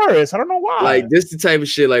the chorus. I don't know why. Like this the type of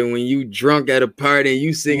shit like when you drunk at a party and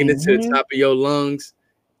you singing it to the top of your lungs.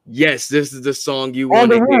 Yes, this is the song you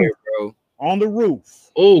want to hear, bro. On the Roof.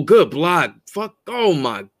 Oh, good block. Fuck. Oh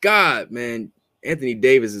my God, man. Anthony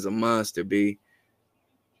Davis is a monster, B.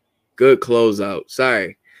 Good closeout.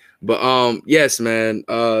 Sorry. But yes, man.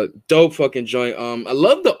 Dope fucking joint. I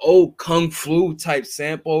love the old Kung Flu type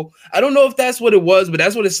sample. I don't know if that's what it was, but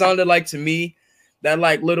that's what it sounded like to me. That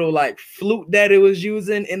like little like flute that it was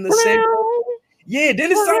using in the sample. Yeah,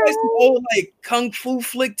 didn't it sound like some old like Kung Fu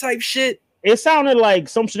flick type shit? It sounded like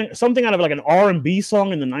something out of like an R&B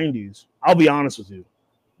song in the 90s. I'll be honest with you.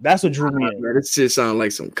 That's what drew me in. It just sounded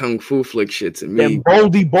like some Kung Fu flick shit to me. Then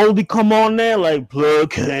Boldy come on there like plug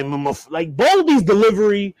came in my like Boldy's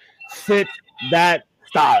delivery fit that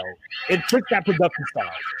style. It fits that production style.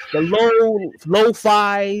 The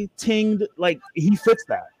lo-fi tinged, like he fits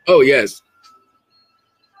that. Oh yes.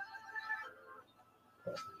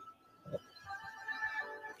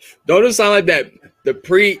 Don't it sound like that? The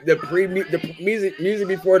music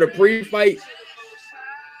before the pre-fight.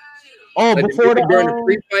 Oh, like before the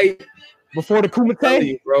pre-fight, before the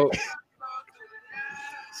Kumite, bro.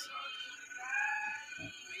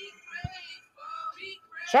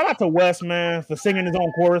 Shout out to Wes, man, for singing his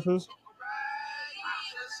own choruses.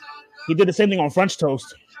 He did the same thing on French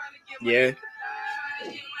Toast. Yeah.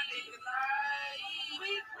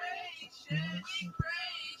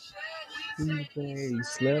 Here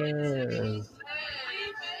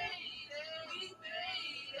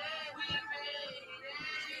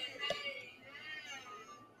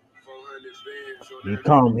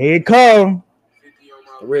come.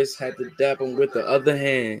 Wrist had to dap him with the other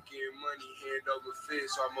hand.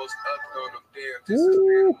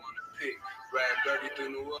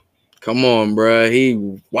 Come on, bro. He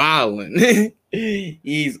wildin'.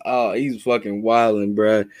 he's fucking wildin',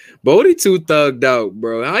 bro. Bodie too thugged out,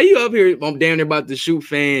 bro. How you up here? I'm damn near about to shoot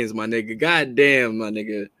fans, my nigga. God damn, my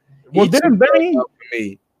nigga. Well, didn't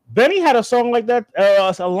Benny had a song like that,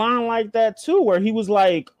 a line like that too, where he was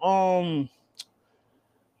like, "Are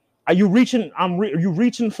you reaching? You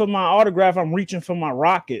reaching for my autograph? I'm reaching for my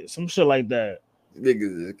rocket." Some shit like that.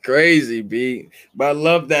 Niggas is crazy, B. But I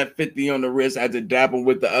love that 50 on the wrist. I had to dap him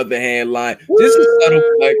with the other hand line. This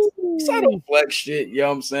is subtle flex shit, you know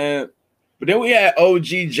what I'm saying? But then we had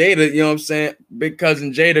OG Jada, you know what I'm saying? Big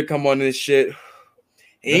cousin Jada come on this shit.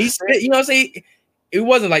 And he spit, you know what I'm saying? It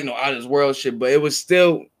wasn't like no out of this world shit, but it was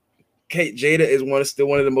still Jada is still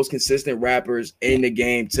one of the most consistent rappers in the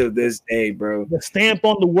game to this day, bro. The stamp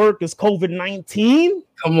on the work is COVID-19.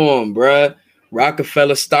 Come on, bro.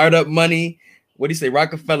 Rockefeller startup money. What do you say?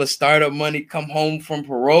 Rockefeller startup money. Come home from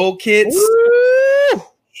parole, kids. Ooh.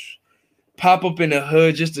 Pop up in the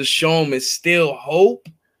hood just to show them it's still hope.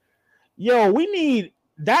 Yo, we need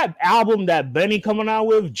that album that Benny coming out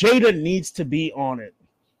with. Jada needs to be on it.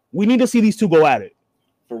 We need to see these two go at it.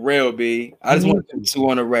 For real, B. I just want them two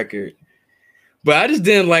on the record. But I just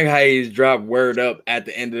didn't like how he dropped word up at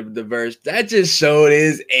the end of the verse. That just showed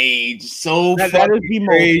his age. So that is the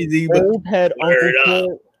crazy. Old head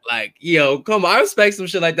Uncle. Like, yo, come on. I respect some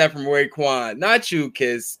shit like that from Raekwon. Not you,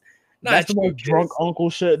 Kiss. That's the most drunk uncle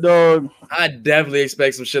shit, dog. I definitely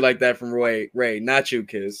expect some shit like that from Ray. Not you,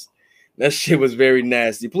 Kiss. That shit was very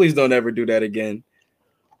nasty. Please don't ever do that again.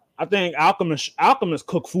 I think Alchemist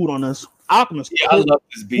cooked food on this. I love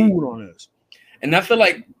this beat. Food on this. And I feel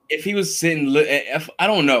like if he was sitting, I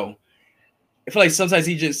don't know. I feel like sometimes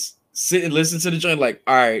he just sit and listen to the joint like,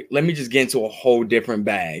 all right, let me just get into a whole different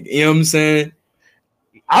bag. You know what I'm saying?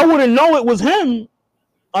 I wouldn't know it was him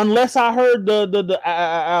unless I heard the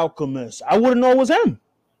Alchemist. I wouldn't know it was him.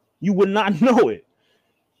 You would not know it.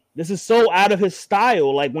 This is so out of his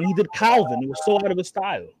style. Like when he did Calvin, it was so out of his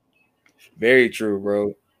style. Very true,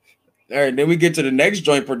 bro. All right, then we get to the next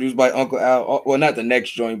joint produced by Uncle Al. Well, not the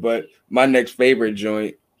next joint, but my next favorite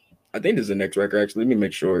joint. I think this is the next record, actually. Let me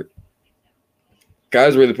make sure.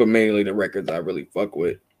 Guys really put mainly the records I really fuck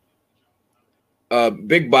with.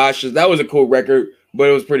 Big Boshes. That was a cool record, but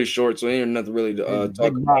it was pretty short, so ain't nothing really to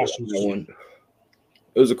talk about that one.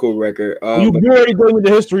 It was a cool record. You already gave me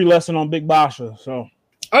the history lesson on Big Basha, so.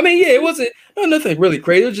 I mean, yeah, it wasn't nothing really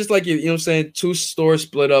crazy. It was just like, you know what I'm saying, two stores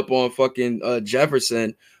split up on fucking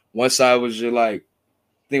Jefferson. One side was just like,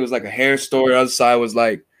 I think it was like a hair store. The other side was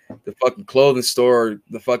like the fucking clothing store,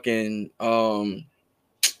 the fucking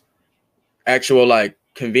actual like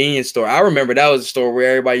convenience store. I remember that was a store where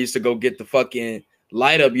everybody used to go get the fucking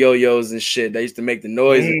light up yo-yos and shit. They used to make the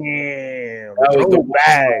noise. Damn, that was the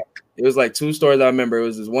bag. It was like two stores I remember. It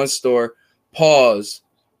was this one store. Pause.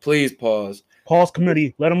 Please pause. Pause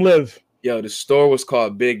committee. Let them live. Yo, the store was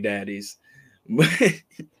called Big Daddy's.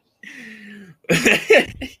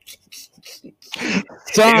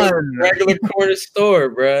 Son, regular corner store,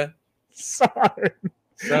 bruh. Son,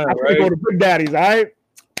 right? Go to Big Daddy's, all right?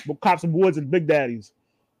 We'll cop some woods and Big Daddy's.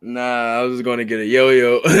 Nah, I was just gonna get a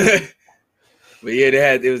yo-yo. But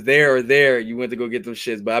yeah, it was there or there. You went to go get them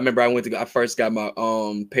shits. But I remember I first got my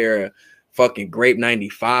pair of fucking Grape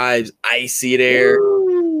 95s, icy there.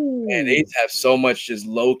 Ooh. And they have so much just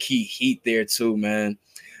low-key heat there too, man.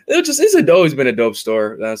 It's always been a dope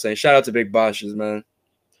store. You know what I'm saying? Shout out to Big Boshes, man.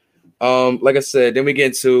 Like I said, then we get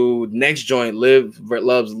into next joint, Liv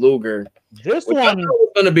Loves Luger. This one was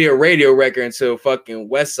gonna be a radio record until fucking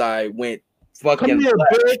Westside went fucking. Come here,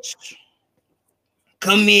 bitch.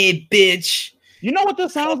 Come here, bitch. You know what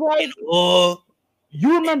this sounds like?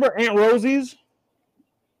 You remember Aunt Rosie's?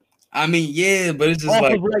 I mean, yeah, but it's just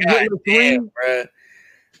like, damn, bro.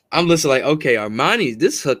 I'm listening like, okay, Armani,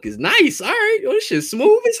 this hook is nice. All right, this shit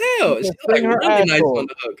smooth as hell. She's like really nice on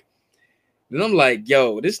the hook. Then I'm like,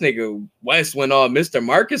 yo, this nigga West went all Mr.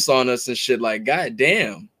 Marcus on us and shit. Like,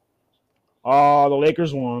 goddamn. Oh, the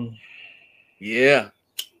Lakers won. Yeah.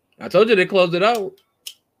 I told you they closed it out.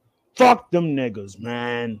 Fuck them niggas,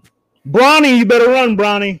 man. Bronny, you better run,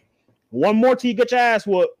 Bronny. One more till you get your ass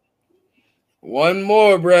whooped. One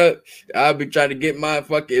more, bro. I'll be trying to get my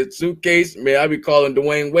fucking suitcase. Man, I'll be calling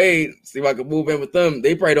Dwayne Wade, see if I can move in with them.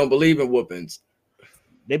 They probably don't believe in whoopings.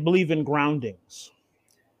 They believe in groundings.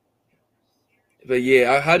 But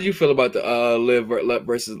yeah, how do you feel about the Liv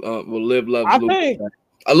versus Liv Love? I think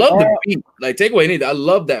I love the beat. Like, take away anything. I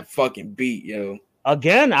love that fucking beat, yo.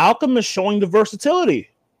 Again, Alchemist showing the versatility.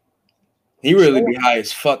 He really be high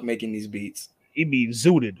as fuck making these beats. He be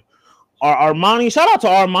zooted. Armani, shout out to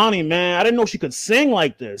Armani, man. I didn't know she could sing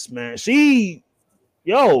like this, man. A1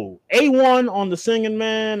 on the singing,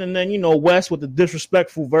 man, and then West with the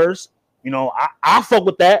disrespectful verse. I fuck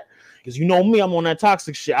with that because you know me, I'm on that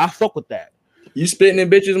toxic shit. I fuck with that. You spitting in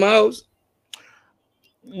bitches' mouths?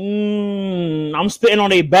 I'm spitting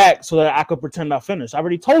on their back so that I could pretend I finished. I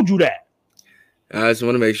already told you that. I just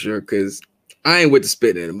want to make sure because I ain't with the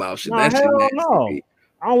spitting in the mouth shit. No, I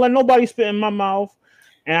don't let nobody spit in my mouth,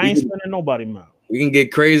 and I ain't spitting in nobody's mouth. We can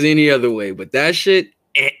get crazy any other way, but that shit,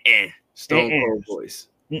 Stone Cold voice.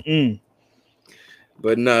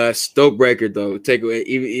 But no, that's dope record though. Take away,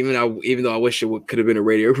 even though I wish it could have been a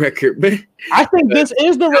radio record, but I think this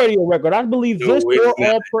is the radio record. I believe this or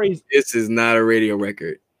all praise. This is not a radio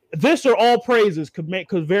record. This or all praises could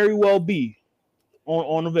very well be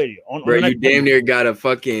on the video. Bro, you damn near got a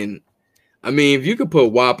fucking. I mean, if you could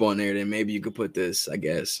put WAP on there, then maybe you could put this. I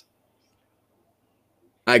guess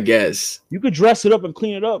you could dress it up and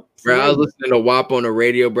clean it up. Bro, I was listening to WAP on the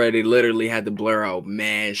radio, bro. They literally had to blur out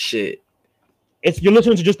mad shit. You're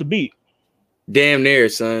listening to just the beat. Damn near,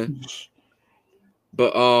 son.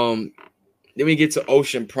 But then we get to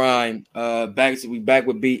Ocean Prime. We back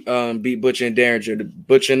with Beat Butcher and Derringer, the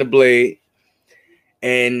Butcher and the Blade.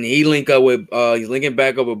 And he's linking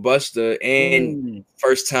back up with Busta and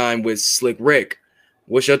first time with Slick Rick.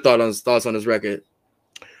 What's your thoughts on this record?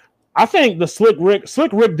 I think the Slick Rick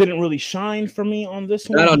didn't really shine for me on this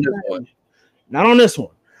one. Not on this one.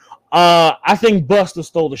 I think Busta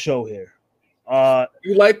stole the show here.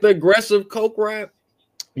 You like the aggressive coke rap?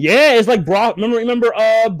 Yeah, it's like Bra. Remember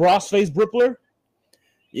Bros Face Brippler?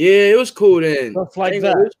 Yeah, it was cool then. Stuff like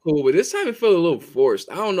that. It was cool, but this time it felt a little forced.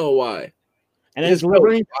 I don't know why. And it's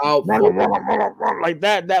delivering like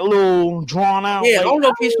that little drawn out. Yeah, I don't know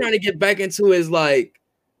if he's trying to get back into his look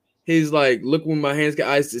when my hands got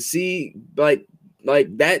eyes to see, like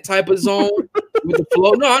that type of zone with the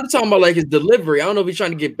flow. No, I'm talking about like his delivery. I don't know if he's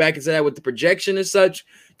trying to get back into that with the projection and such,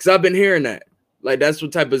 because I've been hearing that. Like that's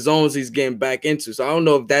what type of zones he's getting back into. So I don't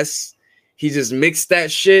know if he just mixed that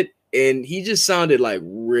shit and he just sounded like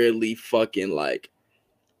really fucking like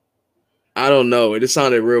I don't know. It just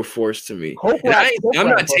sounded real forced to me. I'm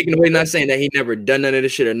not taking away, not saying that he never done none of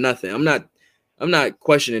this shit or nothing. I'm not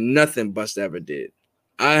questioning nothing Busta ever did.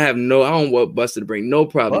 I don't want Busta to bring no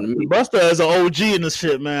problem to me. Busta is an OG in this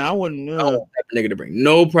shit, man. I wouldn't. I don't want that nigga to bring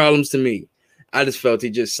no problems to me. I just felt he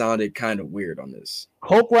just sounded kind of weird on this.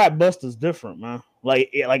 Coke Rap Busta's different, man.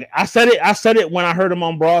 Like I said it when I heard him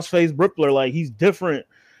on Braw's Face Brickler. Like he's different.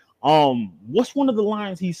 What's one of the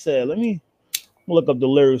lines he said? Let me look up the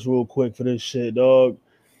lyrics real quick for this shit, dog.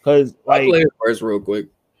 Cause like, I'll play it first real quick.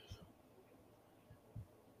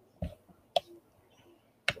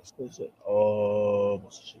 What's it?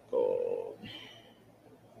 What's the shit called?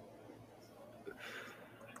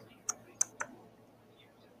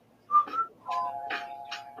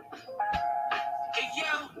 Hey yo.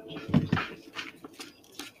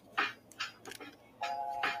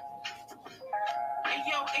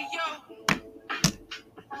 Hey yo.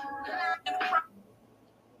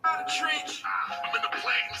 Trench. I'm in the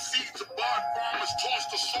planting seeds of barred farmers toss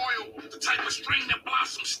the soil. The type of strain that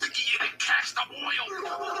blossoms stickier than castor oil.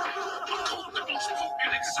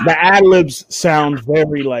 The ad-libs sound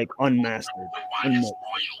very like unmastered.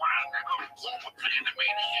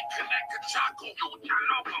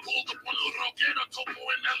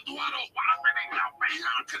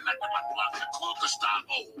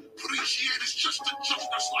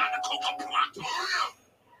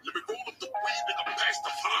 Let me roll up the weed, nigga, pass the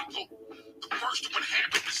Franco. The first one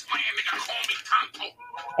handled this land, nigga, call me Tonto.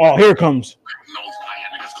 Oh, here it comes. No fire,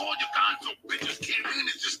 niggas call you Gonzo. Bitches came in,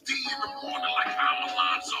 it's just D in the morning like I'm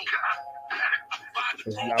Alonzo.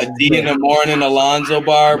 A D in the morning Alonzo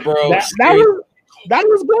bar, bro. That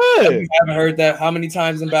was good. You haven't heard that how many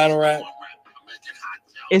times in battle rap?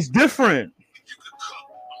 It's different.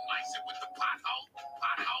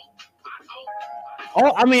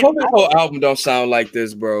 Oh, I mean, the whole album don't sound like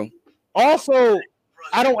this, bro. Also,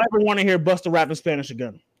 I don't ever want to hear Busta rap in Spanish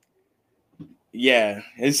again. Yeah,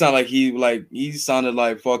 it sounded like he sounded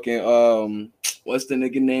like fucking what's the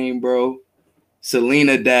nigga name, bro?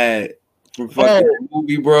 Selena dad from fucking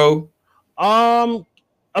movie, bro. The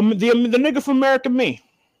nigga from American Me.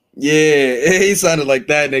 Yeah, he sounded like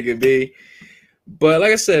that nigga, B. But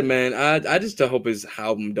like I said, man, I just hope his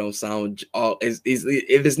album don't sound all if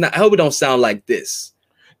it's not. I hope it don't sound like this.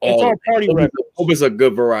 It's all party records. Hope it's a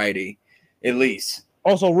good variety, at least.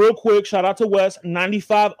 Also, real quick, shout out to Wes.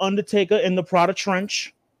 95 Undertaker in the Prada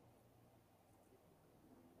Trench.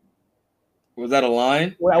 Was that a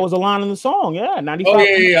line? Well, that was a line in the song. Yeah, 95. Oh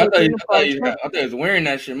yeah. I thought he was wearing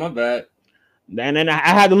that shit. My bad. And then I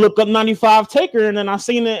had to look up 95 Taker, and then I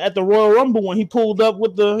seen it at the Royal Rumble when he pulled up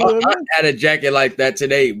with the. I had a jacket like that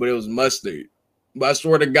today, but it was mustard. But I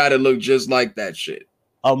swear to God, it looked just like that shit.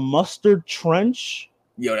 A mustard trench?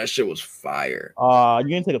 Yo, that shit was fire. You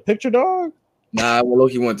didn't take a picture, dog? Nah, well,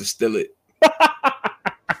 Loki wanted to steal it.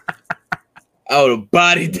 I would have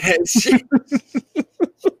bodied that shit.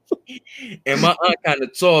 And my aunt kind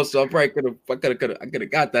of tall, so I probably could have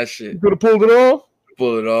got that shit. Could have pulled it off?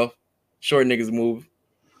 Pull it off. Short niggas move.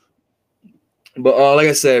 But like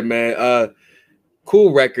I said, man,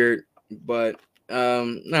 cool record, but I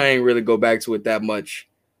ain't really go back to it that much.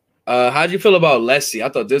 How'd you feel about Lessie? I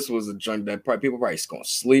thought this was a joint that people probably just gonna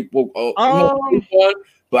sleep on,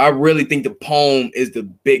 but I really think the poem is the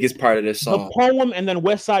biggest part of this song. The poem and then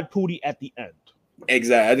West Side Pootie at the end.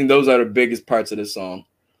 Exactly. I think those are the biggest parts of this song.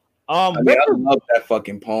 I love that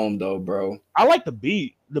fucking poem though, bro. I like the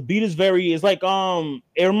beat. The beat is it's like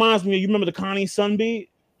it reminds me of, you remember the Connie Sun beat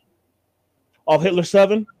of Hitler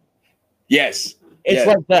 7? Yes. It's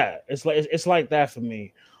like that. It's like that for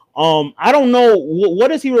me. I don't know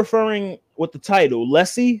what is he referring with the title?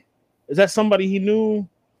 Lessie? Is that somebody he knew?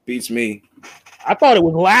 Beats me. I thought it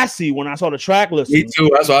was Lassie when I saw the track list. Me too.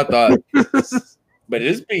 That's what I thought. But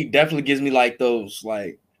this beat definitely gives me like those,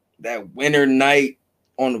 like that winter night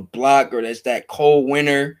on the block, or that's that cold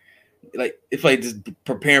winter. Like it's like just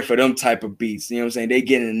preparing for them type of beats. You know what I'm saying? They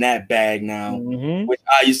getting in that bag now, which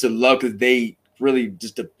I used to love because they really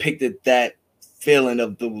just depicted that feeling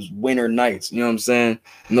of those winter nights. You know what I'm saying?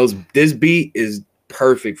 And this beat is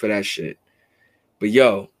perfect for that shit. But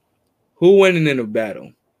yo, who winning in a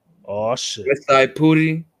battle? Oh shit. Westside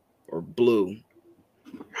Pootie or Blue?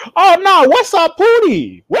 Oh no, Westside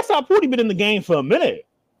Pootie. Westside Pootie been in the game for a minute.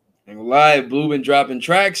 Ain't gonna lie, Blue been dropping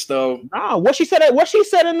tracks though. Nah, what she said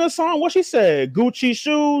in the song? What she said? Gucci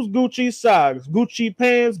shoes, Gucci socks, Gucci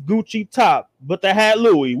pants, Gucci top. But the hat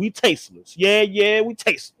Louis, we tasteless. Yeah, we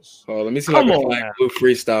tasteless. Oh, let me see if I can find Blue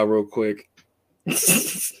freestyle real quick.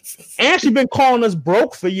 And she been calling us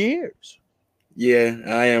broke for years. Yeah,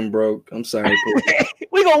 I am broke. I'm sorry, Pootie.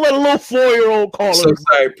 We gonna let a little 4-year-old call us. So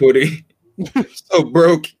sorry, Pootie. So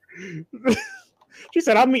broke. She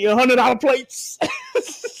said, "I'm eating $100 plates."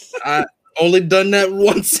 I only done that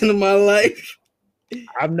once in my life.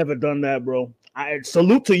 I've never done that, bro. I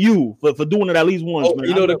salute to you for doing it at least once. Oh, man.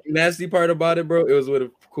 You know the nasty part about it, bro? It was with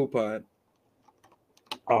a coupon.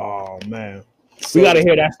 Oh man, we gotta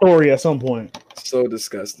hear that story at some point. So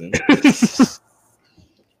disgusting.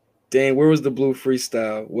 Dang, where was the Blue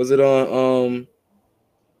freestyle? Was it on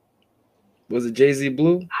was it Jay-Z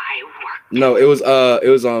Blue? No, it was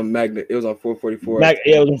on Magnet. It was on 444. Yeah,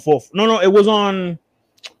 it was on 4. No, it was on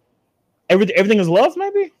Everything Is Love,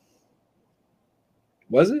 maybe.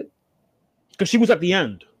 Was it? Because she was at the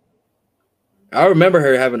end. I remember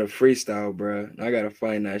her having a freestyle, bro. I gotta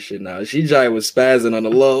find that shit now. She was spazzing on the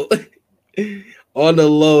low. On the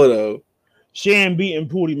low, though. She ain't beating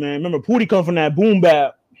Pootie, man. Remember, Pootie come from that boom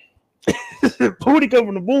bap. Pootie come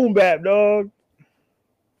from the boom bap, dog.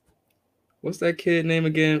 What's that kid name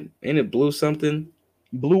again? Ain't it Blue something?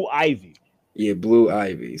 Blue Ivy. Yeah, Blue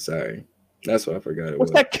Ivy. Sorry. That's what I forgot it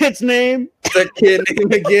What's that kid's name? What's that kid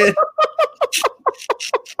name again?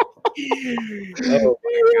 Oh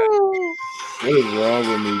my god. What is wrong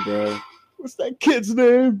with me, bro? What's that kid's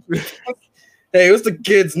name? Hey, what's the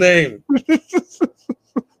kid's name? Coming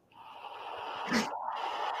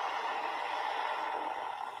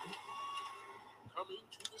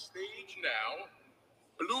to the stage now,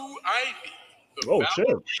 Blue Ivy. Oh shit.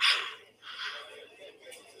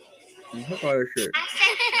 Look all that shit. I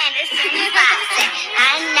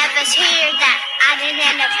never hear that. I didn't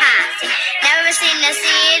end up passing. Never seen a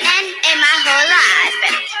ceiling in my whole life.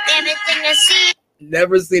 Everything I see.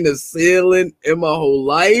 Never seen a ceiling in my whole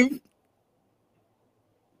life.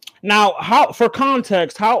 Now, for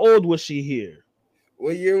context, how old was she here?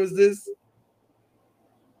 What year was this?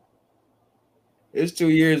 It's 2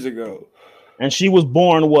 years ago. And she was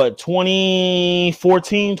born, what,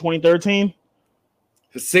 2014, 2013?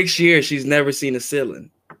 For 6 years, she's never seen a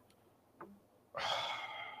ceiling.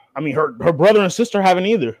 I mean, her brother and sister haven't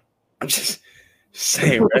either. I'm just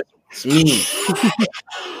saying, right? It's me.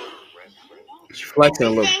 She's flexing a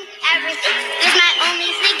little. Everything is my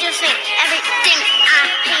only feature thing. Everything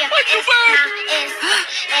I hear is now is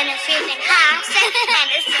and a feeling classic and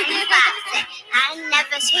it's in the classic. I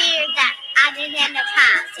never hear that. I didn't end up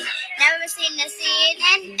passing. Never seen a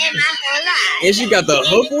ceiling in my whole life. And she got the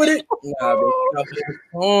hook with it? Nah, bro. The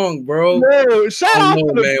song, bro. No, shout out to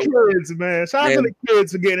the kids, man. Shout out to the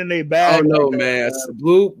kids for getting in their bag. I don't know, man.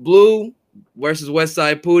 Blue versus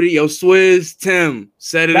Westside Pootie. Yo, Swizz, Tim,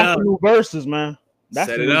 set it up. That's the new verses, man.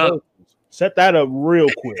 Set it up. Set that up real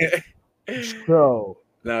quick. So.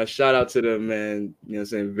 Now, shout out to them, man. You know what I'm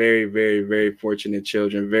saying? Very, very, very fortunate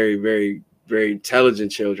children. Very, very, very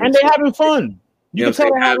intelligent children. And they're having fun. You know,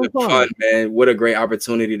 they're having fun, man. What a great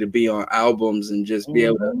opportunity to be on albums and just be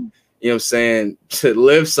able to, you know what I'm saying, to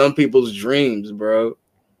live some people's dreams, bro.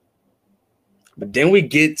 But then we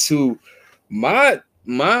get to my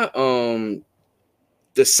the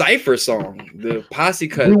Cypher song, the Posse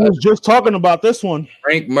Cut. We was just talking about this one.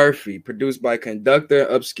 Frank Murphy, produced by Conductor,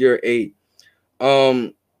 Obscure 8.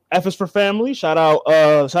 F is for Family. Shout out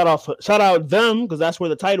them, because that's where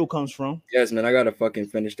the title comes from. Yes, man. I gotta fucking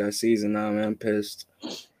finish that season now, man. I'm pissed.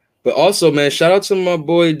 But also, man, shout out to my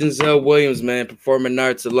boy Denzel Williams, man, Performing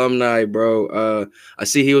Arts alumni, bro. I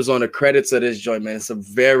see he was on the credits of this joint, man. It's a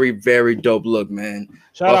very, very dope look, man.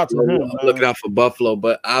 Shout out to him. I'm looking out for Buffalo,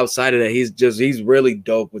 but outside of that, he's really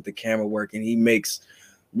dope with the camera work, and he makes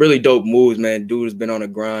really dope moves, man. Dude has been on a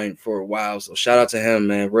grind for a while, so shout out to him,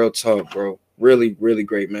 man. Real talk, bro. Really, really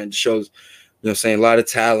great, man. It shows, you know what I'm saying, a lot of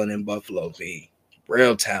talent in Buffalo, B.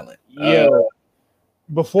 Real talent. Yeah.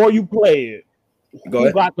 Before you play it,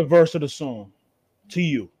 who got the verse of the song to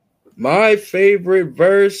you? My favorite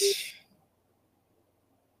verse,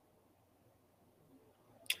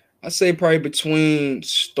 I say probably between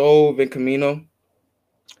Stove and Camino.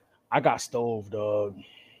 I got Stove, dog.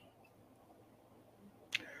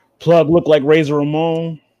 Plug looked like Razor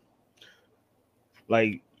Ramon.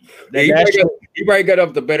 Like, he probably got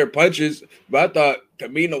up the better punches, but I thought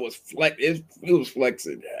Camino was he was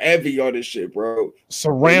flexing heavy on this shit, bro.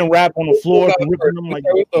 Saran wrap on the floor, ripping them like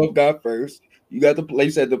got first. You got the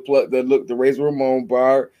place at the Razor Ramon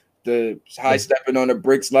bar, the high stepping on the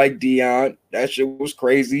bricks like Dion. That shit was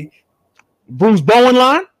crazy. Bruce Bowen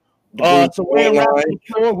line. Saran wrap on the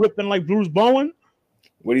floor, ripping like Bruce Bowen.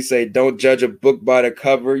 What do you say? Don't judge a book by the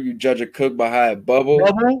cover. You judge a cook by how it bubble.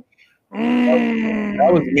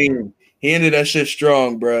 That was mean. He ended that shit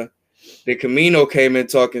strong, bro. The Camino came in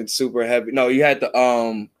talking super heavy. No, you had the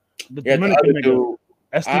other dude.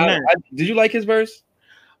 That's the man. Did you like his verse?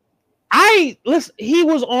 He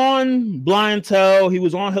was on Blind Tell. He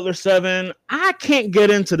was on Hitler 7. I can't get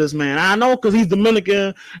into this, man. I know because he's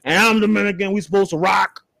Dominican and I'm Dominican. We supposed to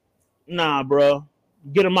rock. Nah, bro.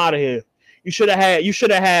 Get him out of here. You should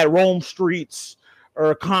have had Rome Streets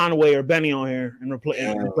or Conway or Benny on here and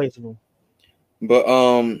replacing him. But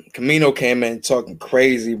Camino came in talking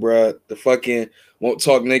crazy, bro. The fucking won't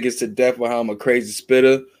talk niggas to death about how I'm a crazy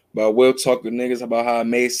spitter, but I will talk to niggas about how I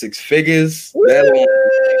made 6 figures. That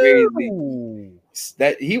crazy.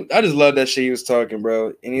 I just love that shit he was talking,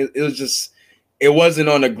 bro. And it was just, it wasn't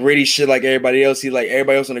on the gritty shit like everybody else. He like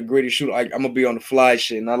everybody else on the gritty shoot. Like I'm gonna be on the fly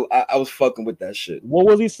shit, and I was fucking with that shit. What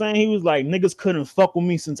was he saying? He was like, niggas couldn't fuck with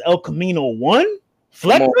me since El Camino won.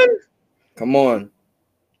 Flexing. Come on.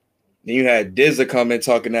 Then you had Dizza come in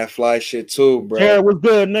talking that fly shit too, bro. Jared, what's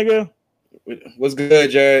good, nigga? What's good,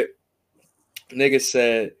 Jared? Nigga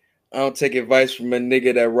said, I don't take advice from a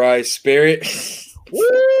nigga that rides Spirit.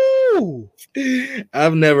 Woo!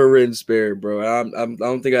 I've never ridden Spirit, bro. I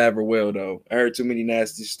don't think I ever will, though. I heard too many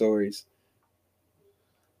nasty stories.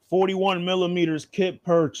 41 millimeters kit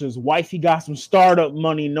purchase. Wifey got some startup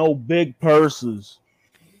money, no big purses.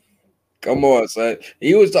 Come on, son.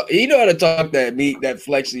 He know how to talk that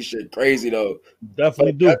flexy shit crazy though.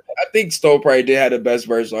 Definitely do. I think Stone probably did have the best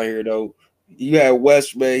verse on here though. You had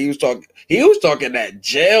West, man. He was talking that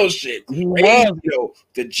jail shit. Crazy, yo.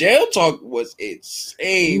 The jail talk was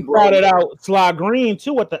insane, bro. Brought it out Sly Green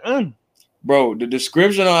too at the end. Bro, the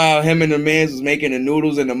description on how him and the mans was making the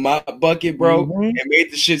noodles in the mop bucket, bro, and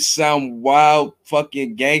made the shit sound wild,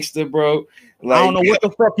 fucking gangster, bro. Like, I don't know what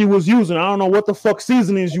the fuck he was using. I don't know what the fuck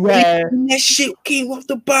seasonings you had. That shit came off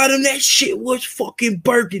the bottom. That shit was fucking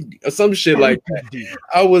burgundy or some shit like that.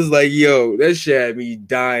 I was like, yo, that shit had me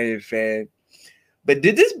dying, fam. But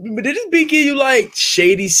did this beat give you like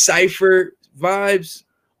Shady Cypher vibes?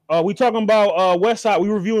 We talking about West Side. We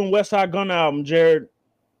reviewing West Side Gun album, Jared.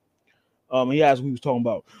 He asked what we was talking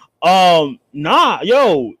about. Nah,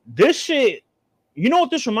 yo, this shit. You know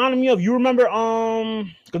what this reminded me of? You remember,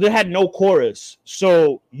 because it had no chorus.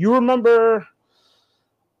 So you remember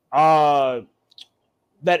that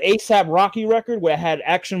ASAP Rocky record where it had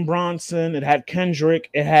Action Bronson, it had Kendrick,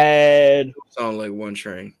 it had sound like One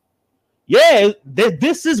Train. Yeah,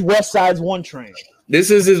 this is West Side's One Train.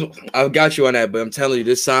 This is his. I got you on that, but I'm telling you,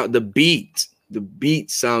 this sound the beat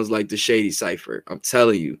sounds like the Shady Cypher. I'm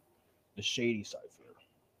telling you, the Shady Cypher.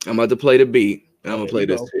 I'm about to play the beat. I'm gonna play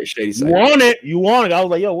this Shady Cypher. You want it? I was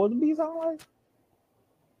like, yo, what the beat sound like?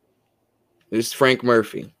 This is Frank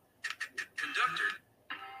Murphy.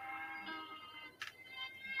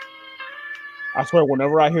 I swear,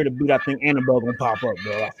 whenever I hear the beat, I think Annabelle gonna pop up,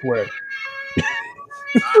 bro. I swear.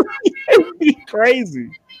 It's crazy.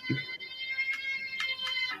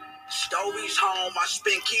 Stovey's home. I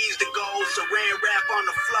spin keys to go. Saran wrap on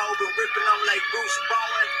the floor. Been ripping them like Bruce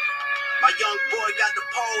Bowen. My young boy got the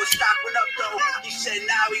pole, stocking up though. He said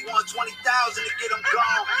now he wants 20,000 to get him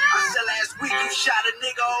gone. I said last week you shot a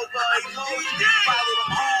nigga over. He followed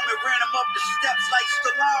him home and ran him up the steps like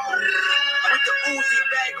Stallone. With the Uzi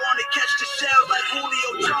bag on to catch the shells like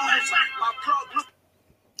Julio Jones.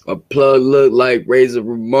 My plug looked like Razor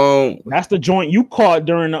Ramon. That's the joint you caught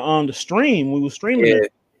during the stream. We were streaming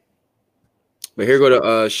it. But here go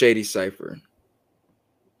to Shady Cypher.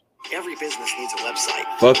 Every business needs a website.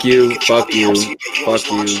 Fuck you. Fuck you. Fuck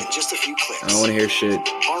you. Just a few clicks. I don't want to hear shit.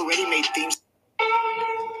 Already made themes.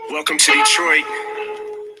 Welcome to Detroit.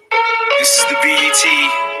 This is the BET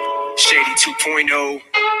Shady 2.0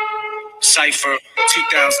 Cypher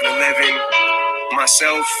 2011.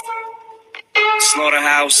 Myself,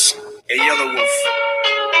 Slaughterhouse, and Yellow Wolf.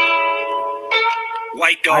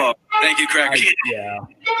 White Dog. Thank you, Crack. Yeah.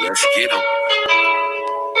 Let's get him.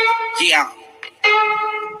 Yeah.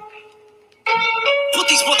 Put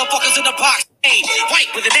these motherfuckers in the box. Hey, white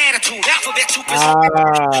with an attitude. Alphabet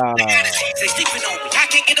 2%. They sleeping on me. I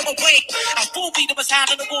can't get them away. I'm full beat them as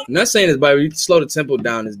high in the wall. I'm not saying this, but you slow the tempo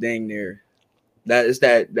down is dang near. That is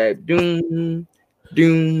that doom.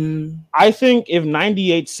 I think if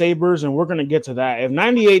 98 Sabres, and we're gonna get to that, if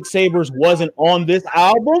 98 Sabres wasn't on this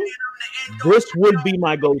album, this would be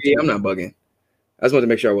my go-to. Yeah, I'm not bugging. I just wanted to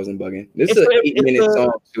make sure I wasn't bugging. This is an 8-minute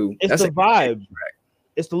song too. It's the vibe.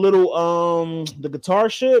 It's the little the guitar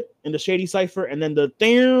shit and the Shady Cypher, and then the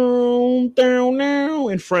down now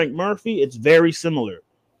and Frank Murphy. It's very similar.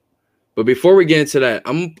 But before we get into that,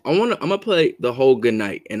 I'm gonna play the whole Good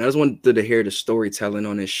Night, and I just wanted to hear the storytelling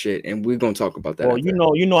on this shit, and we're gonna talk about that. Well, you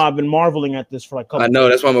know, I've been marveling at this for like a couple. I know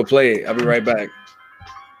that's why I'm gonna play it. I'll be right back.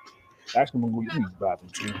 Actually, I'm gonna go use the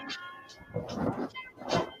bathroom too.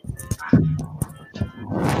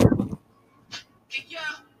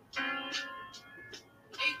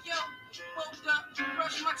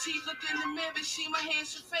 teeth, looked in the mirror, see my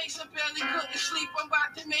handsome face. I barely couldn't sleep. I'm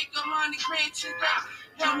about to make 100 grand today.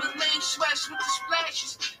 Helmet lane sweats with the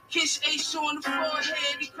splashes. Kiss Ace on the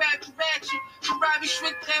forehead, he cracked the ratchet. Ferrari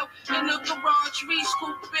Swiftel in the garage,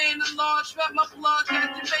 re-scoop in the large. Wrap my plug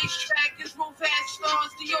at the racetrack, his roof had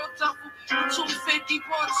stars. The old duffel, the 250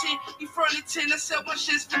 bought 10. He fronted 10, I sell my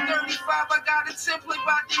shits for 35. I got a template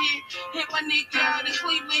about to hit my nigga out in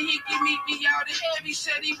Cleveland. He can meet me out in Harry.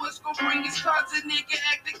 Said he was gonna bring his cousin, nigga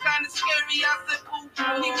acting kinda scary. I said, boo,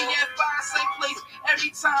 meet me at five, same place.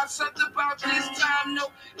 Every time, something about this time,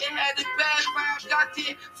 no, it had a bad vibe. Got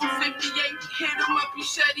there for 58, hit him up, he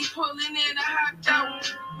said he pulling in, I hopped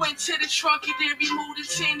out. Went to the trunk, he then removed the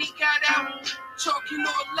tin, he got out. Talking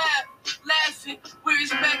all laughing, where his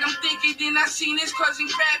bag, I'm thinking, then I seen his cousin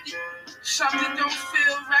grabbed it. Something don't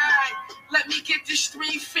feel right. Let me get this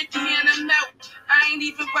 350 and I'm out. I ain't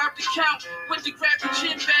even about to count. Went to grab the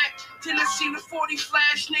gym back. Then I seen the 40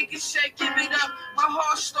 flash. Niggas said, give it up. My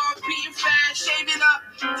heart started beating fast. Gave it up.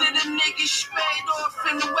 Then them niggas sprayed off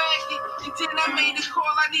in the wagon. And then I made a call.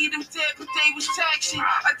 I need them dead, but they was taxing.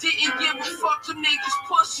 I didn't give a fuck. Them niggas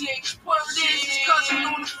pussy. Spoiled this. His cousin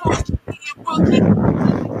on the force. He a rookie.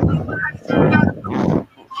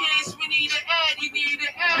 Kids, we need an ad, you need an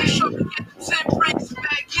ad. So we get the 10 bricks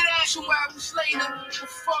back, get at 2 hours later. The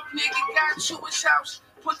fuck nigga got to his house,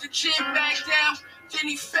 put the gym back down. Then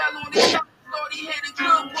he fell on his couch, thought he hit a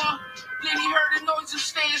good one. Then he heard the noise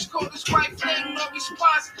upstairs, called his wife, name, no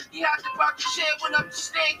response. He hopped about the chair, went up the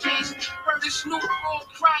staircase. Heard his newborn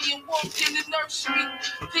crying, walked in the nursery.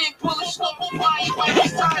 Then bullets started flying, while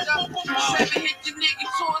he's tied up. 7 hit the nigga,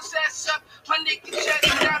 tore his ass up. My nigga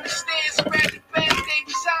jetted down the stairs, grabbed the bag, they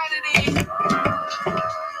was out of there.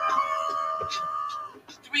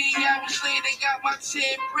 3 hours later, got my 10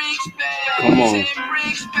 bricks back. Come on. 10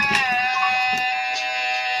 bricks back.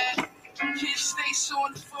 Kiss stays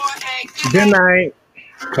on the forehead. Good night.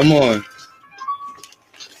 Come on.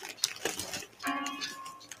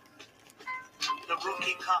 The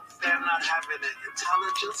rookie cop, they're not having it.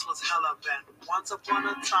 Intelligence was hella bent. Once upon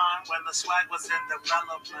a time when the swag was in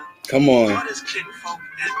development. Come on. What is kinfolk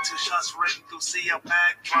into? Shots ring through, see a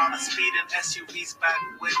bag drop, a speeding SUVs back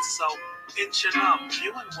with so inching up,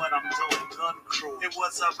 viewing what I'm doing, gun crew. It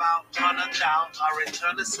was about running down. I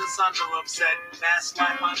returned to since under upset. Mass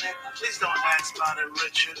like my neck. Please don't ask about it,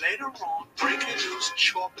 Richard. Later on, breaking news,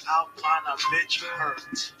 chalk outline a bitch hurt.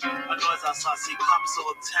 A noise I saw, see cops so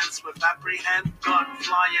tense with apprehend. Gun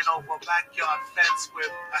flying over backyard fence with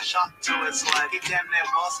a shot to his leg. He damn near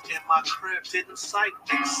bust in my crib. Didn't sight,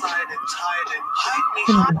 excited, tired, and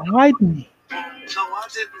hide me. No, I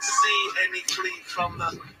didn't see any flee from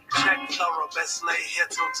the check thorough. Best lay here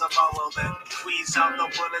till tomorrow. Then squeeze out the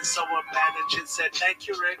bullet so a manager said, thank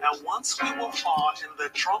you, Rick. And once we were far in the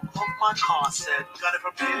trunk of my car, said, got it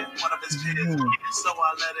prepared? One of his peers. So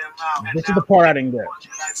I let him out. And this is the part I didn't get.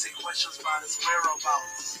 Asking questions about his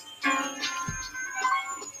whereabouts.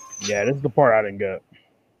 Yeah, this is the part I didn't get.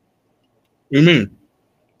 You mean?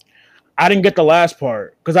 I didn't get the last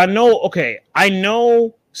part because I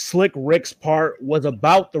know Slick Rick's part was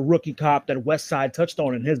about the rookie cop that Westside touched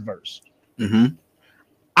on in his verse. Mm-hmm.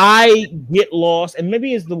 I get lost, and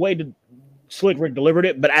maybe it's the way that Slick Rick delivered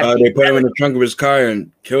it, but they put him in the trunk of his car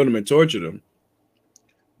and killed him and tortured him.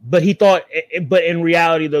 But he thought, but in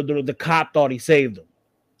reality, the cop thought he saved him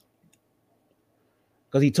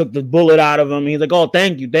because he took the bullet out of him. He's like, "Oh,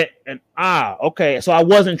 thank you." Okay. So I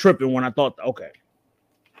wasn't tripping when I thought, okay.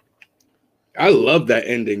 I love that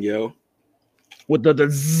ending, yo. With the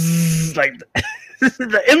zzz, like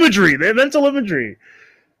the imagery, the mental imagery.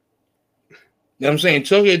 You know what I'm saying?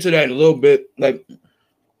 Took it to that a little bit, like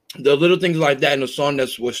the little things like that in the song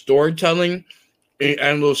that's with storytelling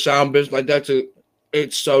and little sound bits like that.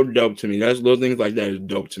 It's so dope to me. That's little things like that is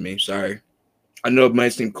dope to me. Sorry. I know it might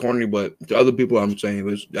seem corny, but to other people, I'm saying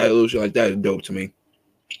that little shit like that is dope to me.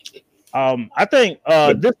 I think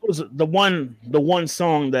this was the one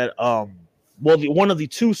song that one of the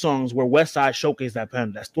 2 songs where Westside showcased that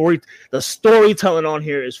pen. The storytelling on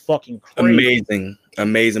here is fucking crazy.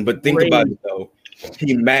 Amazing. But think about it though.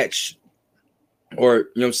 He matched, or you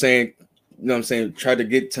know what I'm saying, tried to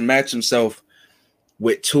get to match himself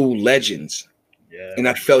with 2 legends. Yeah. And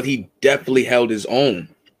I felt he definitely held his own.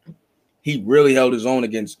 He really held his own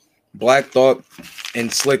against Black Thought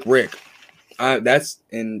and Slick Rick. That's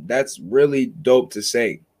really dope to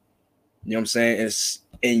say. You know what I'm saying?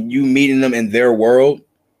 And you meeting them in their world.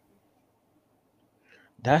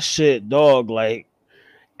 That shit, dog. Like,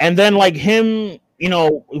 and then like him, you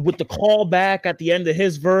know, with the call back at the end of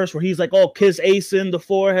his verse where he's like, "Oh, kiss Ace in the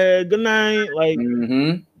forehead, good night." Like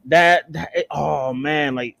that. Oh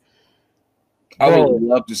man, like I would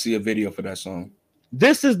love to see a video for that song.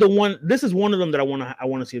 This is the one. This is one of them that I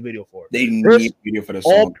want to see a video for. They need a video for the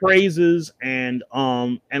song. All praises and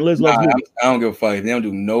Liz Loves You. I don't give a fuck. If they don't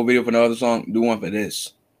do no video for the other song, do one for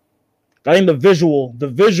this. I think the visual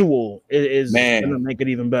is gonna make it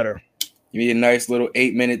even better. You need a nice little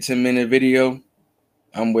 8-minute, 10-minute video.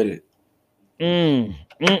 I'm with it. Come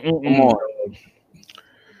on.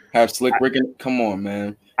 Have Slick Rick. Come on,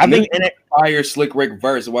 man. I think fire Slick Rick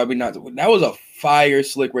verse. Why we not? That was a fire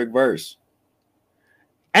Slick Rick verse.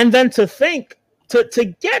 And then to think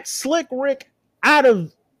to get Slick Rick out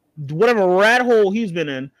of whatever rat hole he's been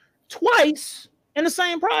in twice in the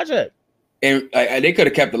same project. And they could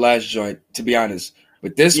have kept the last joint, to be honest.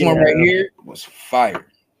 But this one right here was fire.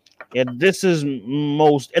 Yeah, this is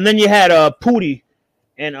most. And then you had Pootie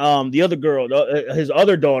and the other girl, his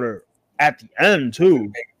other daughter at the end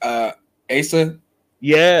too. Asa.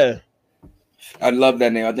 Yeah, I love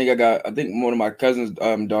that name. I think one of my cousin's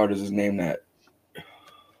daughters is named that.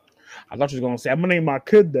 I thought you was gonna say I'm gonna name my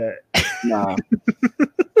kid that. Nah.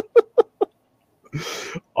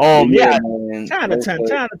 Yeah, man. 10 out of 10.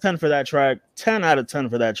 10 out of 10 for that track. 10 out of 10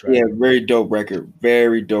 for that track. Yeah, very dope record.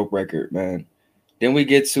 Very dope record, man. Then we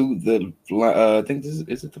get to the I think is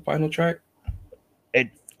it the final track? It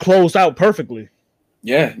closed out perfectly.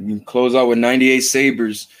 Yeah, you close out with 98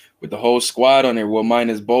 Sabres with the whole squad on there. Well,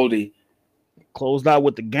 minus Boldy. Closed out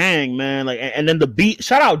with the gang, man. Like, and then the beat.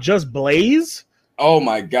 Shout out Just Blaze. Oh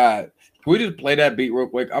my God. Can we just play that beat real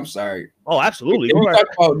quick? I'm sorry. Oh, absolutely. If you talk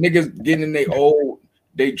about niggas getting in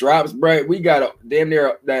they drops, bro. We got a damn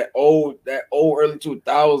near that old early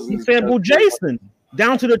 2000s. He sampled Jason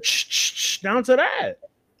down to the down to that.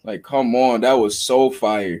 Like, come on, that was so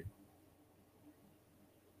fire.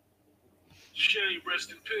 Shay,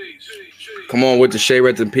 rest in peace. Come on with the Shay,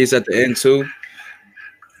 rest in peace at the end too.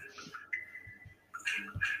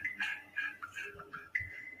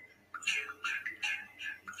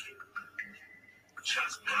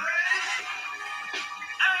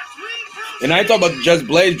 And I ain't talking about Just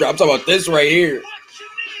Blaze drop. I'm talking about this right here.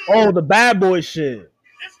 Oh, the bad boy shit.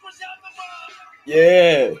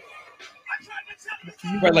 Yeah.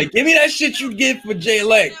 Right, like, give me that shit you get for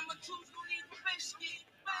J-Leg.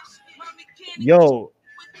 Yo,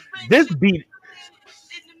 this beat.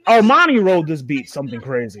 Armani wrote this beat something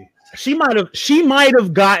crazy. She might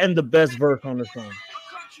have gotten the best verse on the song.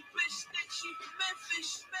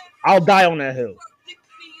 I'll die on that hill.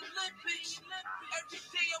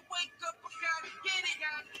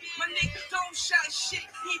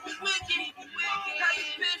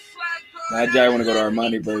 I just want to go to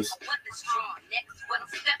Armani verse.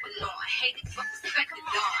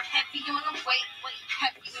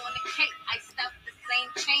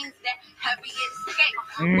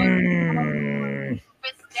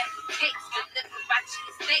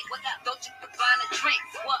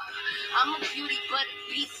 I'm a beauty, but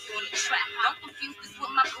a beast on the track. Don't confuse this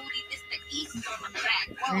with my booty. This the east on the back.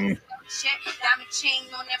 Check, diamond chain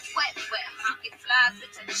on that wet. You get flies,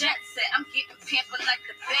 bitch, a jet set. I'm getting pampered like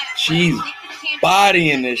the best. She's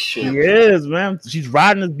bodying this shit. She is, man. She's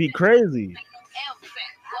riding this beat crazy.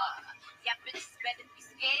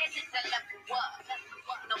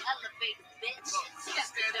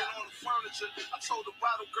 I told the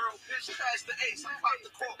bottle girl, bitch, pass the ace. I popped the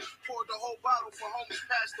cork, poured the whole bottle for homies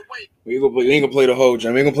passed away. We ain't gonna play the whole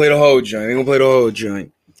joint. We ain't gonna play the whole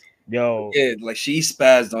joint. Yo. Yeah, like she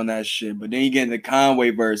spazzed on that shit. But then you get in the Conway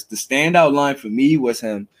verse. The standout line for me was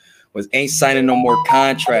ain't signing no more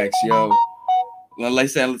contracts, yo. Like I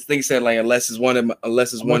said, like unless it's one of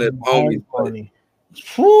homies. Money.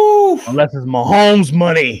 Unless it's Mahomes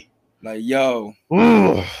money. Like, yo.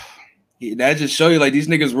 That just show you like these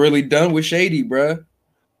niggas really done with Shady, bruh.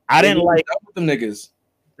 I didn't like them niggas.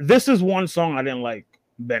 This is one song I didn't like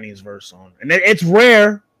Benny's verse on, and it's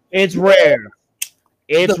rare. It's rare.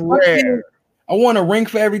 It's rare. I want a ring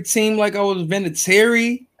for every team like I was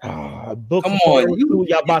Vinatieri. Come on,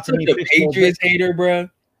 y'all about to meet the Patriots hater, bruh.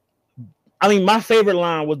 I mean, my favorite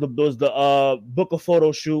line was the book a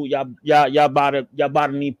photo shoot. Y'all about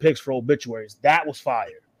to need pics for obituaries. That was fire.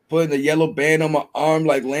 Putting the yellow band on my arm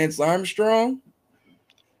like Lance Armstrong.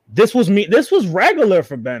 This was regular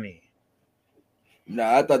for Benny.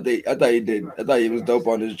 Nah, I thought he did. I thought he was dope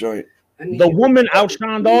on this joint. The woman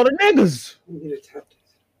outshined all the niggas.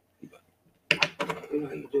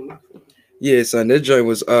 Yeah, son, this joint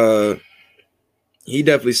was he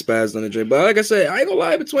definitely spazzed on the joint. But like I said, I ain't gonna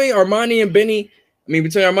lie, between Armani and Benny,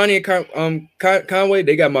 between Armani and Conway,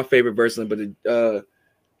 they got my favorite verse in, but the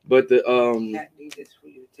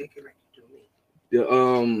take it like you do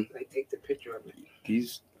me. Like take the picture of it.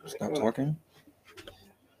 Stop talking.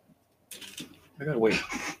 I gotta wait.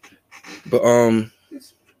 But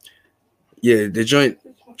yeah, the joint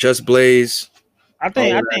Just Blaze. I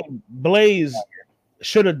think Blaze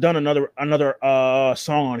should have done another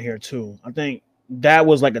song on here too. I think that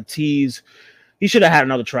was like a tease. He should have had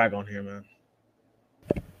another track on here, man.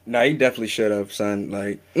 Nah, he definitely should have, son.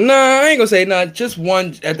 Like, nah, I ain't gonna say nah. Just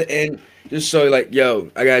one at the end, just show you like, yo,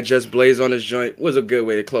 I got Just Blaze on this joint. Was a good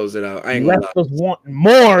way to close it out. I ain't gonna lie. Left us wanting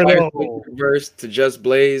more though. Verse to Just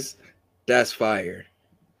Blaze, that's fire.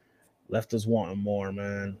 Left us wanting more,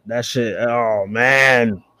 man. That shit. Oh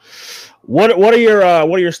man. What are your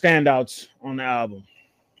standouts on the album?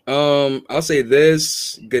 I'll say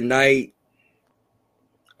this. Good night.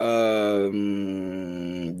 There's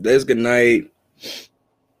Good Night.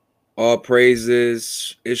 All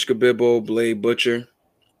Praises, Ishkabibble, Blade Butcher.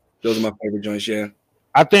 Those are my favorite joints, yeah.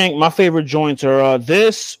 I think my favorite joints are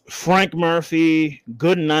this, Frank Murphy,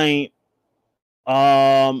 Good Night,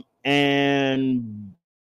 and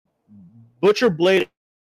Butcher, Blade,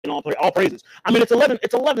 and All Praises. I mean, it's 11.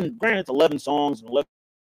 Granted, it's 11 songs, 11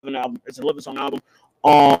 album. It's an 11-song album.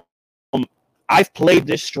 I've played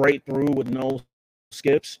this straight through with no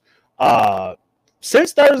skips.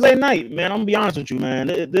 Since Thursday night, man, I'm gonna be honest with you,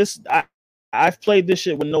 man. I've played this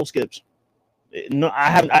shit with no skips. No,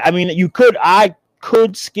 I haven't. I mean, I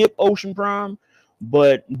could skip Ocean Prime,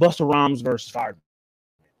 but Busta Rhymes versus Fire.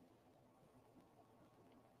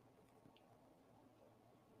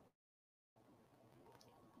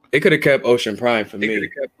 They could have kept Ocean Prime for me.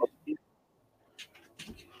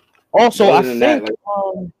 Also,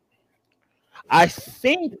 I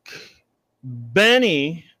think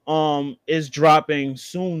Benny is dropping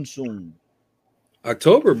soon.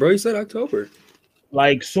 October, bro. You said October.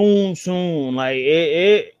 Like soon. Like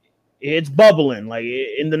it's bubbling. Like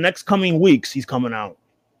in the next coming weeks, he's coming out.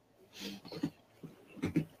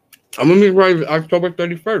 I'm gonna be right October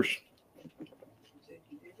 31st.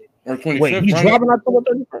 Or 25th. Wait, he's dropping October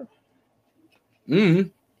 31st? Mm-hmm.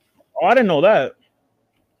 Oh, I didn't know that.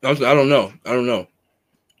 I don't know.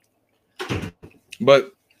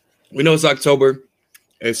 But we know it's October.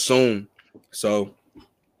 It's soon. So,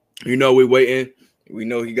 we're waiting. We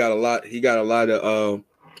know he got a lot of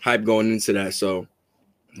hype going into that. So,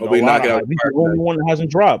 we knock it out. He's the only one that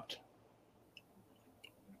hasn't dropped.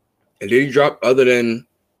 And did he drop other than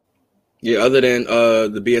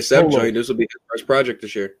the BSF joint? This will be his first project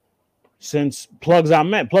this year. Since Plugs I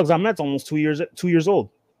Met's almost 2 years old.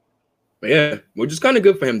 Yeah, which is kind of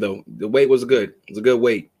good for him though. The wait was good. It was a good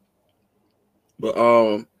wait. But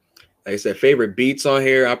like I said, favorite beats on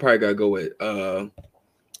here, I probably gotta go with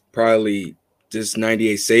probably this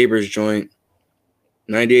 98 Sabres joint.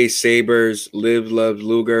 98 Sabres, Live Love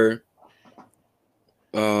Luger.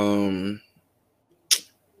 All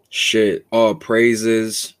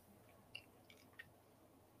Praises.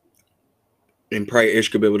 And probably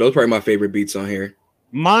Ishkabibble. Those are probably my favorite beats on here.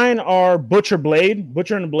 Mine are Butcher and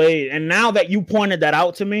the Blade. And now that you pointed that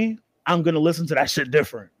out to me, I'm gonna listen to that shit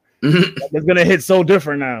different. It's gonna hit so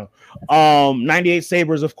different now. 98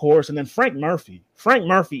 Sabres, of course, and then Frank Murphy. Frank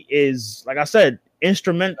Murphy is, like I said,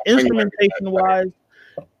 instrumentation wise,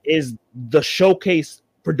 is the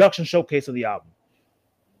production showcase of the album.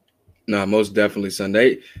 Nah, most definitely, son.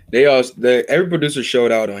 Every producer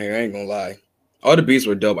showed out on here. I ain't gonna lie. All the beats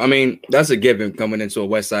were dope. I mean, that's a given coming into a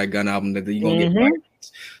West Side Gun album that you're gonna get.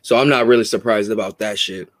 So I'm not really surprised about that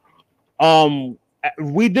shit.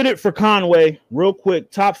 We did it for Conway real quick.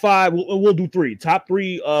 Top 5. We'll do 3. Top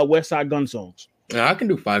 3 West Side Gun songs. Yeah, I can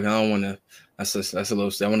do 5. I don't want to. That's a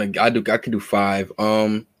little. I can do 5. Let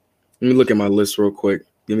me look at my list real quick.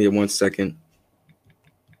 Give me 1 second.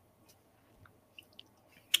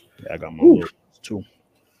 Yeah, I got my list too.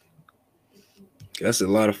 That's a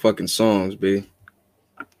lot of fucking songs, B.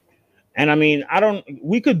 And I mean,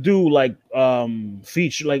 we could do like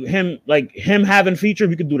feature, like him having feature.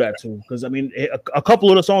 We could do that too, because I mean, a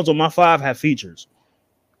couple of the songs on my 5 have features.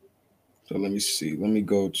 So let me see. Let me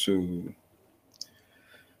go to.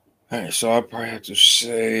 All right, so I probably have to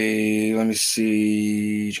say. Let me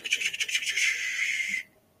see.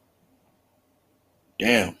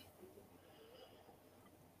 Damn.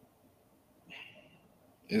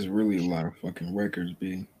 It's really a lot of fucking records,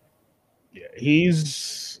 B. Yeah,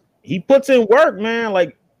 he puts in work, man.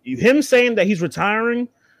 Like him saying that he's retiring,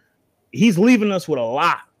 he's leaving us with a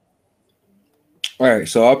lot. All right,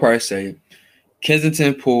 so I'll probably say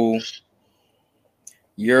Kensington Pool,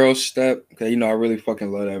 Eurostep, because I really fucking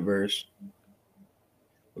love that verse.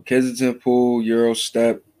 Kensington Pool,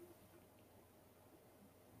 Eurostep,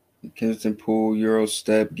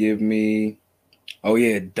 give me. Oh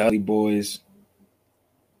yeah, Dudley Boys.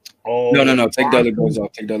 Oh no! Take Dudley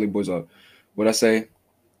Boys off. What'd I say?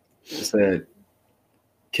 I said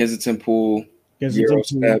Kensington Pool, Kensington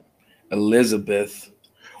Eurostep, Elizabeth.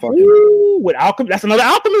 Ooh, with Alchemist. That's another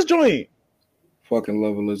Alchemist joint. Fucking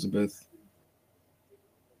love Elizabeth.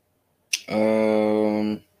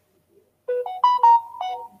 Let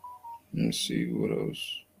me see what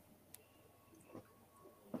else.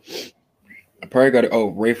 I probably got it.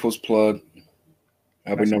 Oh, Rayful's Plug.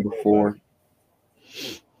 That'll be number 4.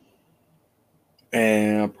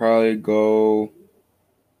 And I'll probably go.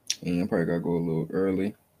 I probably gotta go a little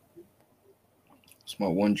early. It's my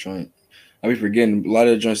one joint. I be forgetting a lot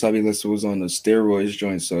of the joints I be listening was on the steroids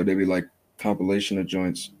joints, so they be like compilation of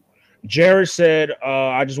joints. Jared said,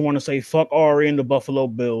 I just want to say fuck Ari and the Buffalo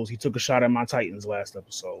Bills. He took a shot at my Titans last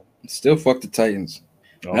episode. Still fuck the Titans.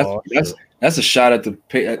 Oh, that's a shot at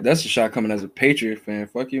that's a shot coming as a Patriot fan.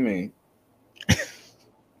 Fuck you, mean.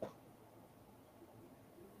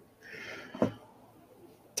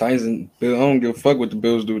 Titans and Bills. I don't give a fuck what the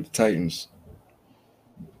Bills do with the Titans.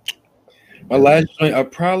 My last joint, I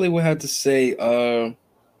probably would have to say,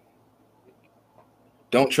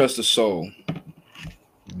 Don't Trust the Soul.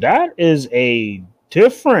 That is a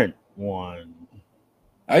different one.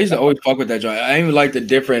 I used to always fuck with that joint. I even like the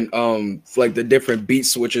different the different beat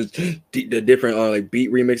switches, the different like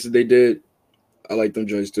beat remixes they did. I like them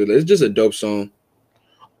joints too. It's just a dope song.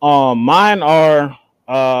 Mine are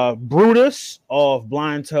Brutus of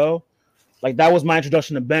Blind Toe. Like that was my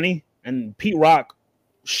introduction to Benny, and Pete Rock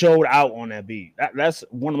showed out on that beat. That's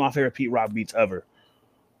one of my favorite Pete Rock beats ever.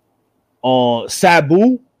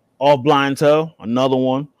 Sabu of Blind Toe, another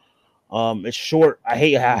one. It's short. I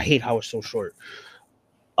hate how it's so short.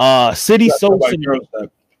 City Sosa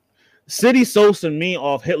and Me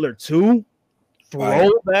off Hitler 2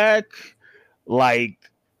 throwback. Like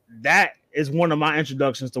that is one of my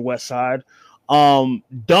introductions to West Side.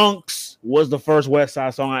 Dunks was the first West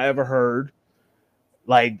Side song I ever heard.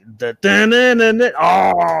 Like the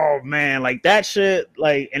oh man, like that shit.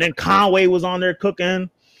 Like, and then Conway was on there cooking.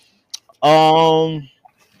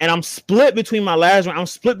 And I'm split between my last one. I'm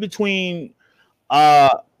split between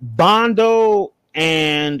Bondo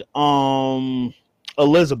and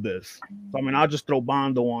Elizabeth. So, I mean, I'll just throw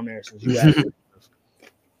Bondo on there since you asked.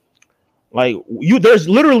 Like there's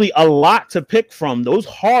literally a lot to pick from. Those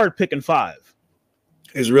hard picking 5.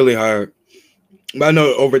 It's really hard. But I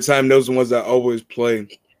know over time those are the ones that I always play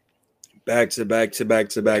back to back to back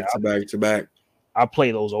to back to back to back. I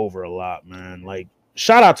play those over a lot, man. Like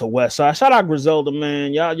shout out to Westside, shout out Griselda,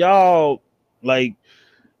 man. Y'all like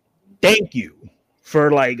thank you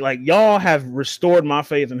for like y'all have restored my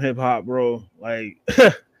faith in hip hop, bro. Like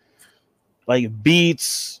like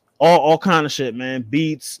beats, all kind of shit, man.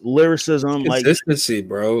 Beats, lyricism, consistency,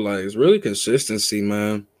 bro. Like it's really consistency,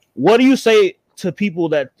 man. What do you say to people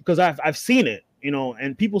that, because I've seen it, you know,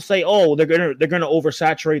 and people say, oh, they're gonna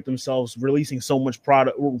oversaturate themselves releasing so much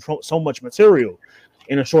product, so much material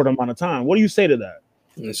in a short amount of time. What do you say to that?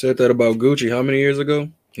 I said that about Gucci how many years ago?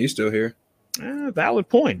 He's still here. Valid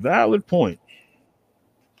point.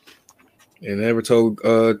 And never told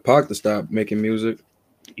Pac to stop making music.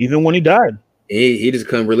 Even when he died. He just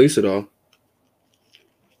couldn't release it all.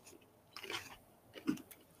 You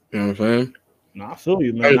know what I'm saying? No, I feel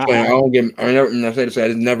you, man. I'm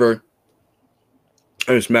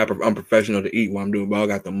unprofessional to eat while I'm doing, but I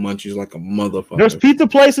got the munchies like a motherfucker. There's pizza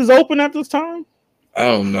places open at this time? I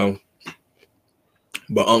don't know.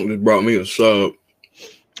 But Uncle just brought me a sub.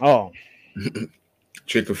 Oh.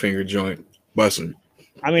 Chicken finger joint. Bussin'.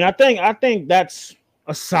 I mean, I think that's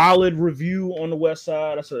a solid review on the West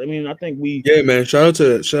Side. I think we man. Shout out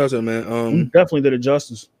to man. We definitely did it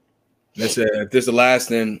justice. That's it. If this is the last,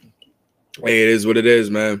 then hey, it is what it is,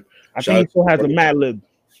 man. I think he still has the Mad Lib.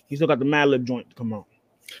 He still got the Mad Lib joint to come out.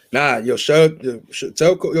 Nah, yo,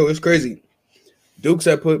 it's crazy. Dukes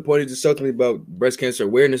had pointed to something about breast cancer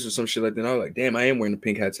awareness or some shit like that. And I was like, damn, I am wearing the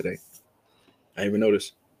pink hat today. I didn't even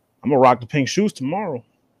notice. I'm gonna rock the pink shoes tomorrow.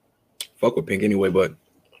 Fuck with pink anyway, but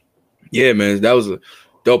yeah, man, that was a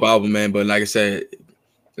dope album, man. But like I said,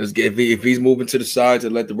 if he's moving to the side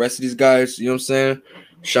to let the rest of these guys, you know what I'm saying,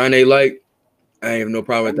 shine a light, I ain't have no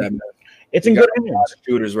problem with that, man. It's in good hands.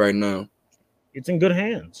 Shooters right now. It's in good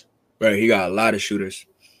hands. Right, he got a lot of shooters.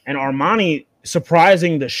 And Armani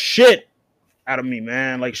surprising the shit out of me,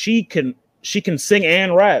 man. Like she can sing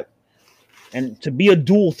and rap, and to be a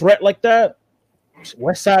dual threat like that,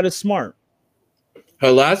 West Side is smart.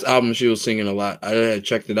 Her last album, she was singing a lot. I had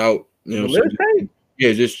checked it out. You know,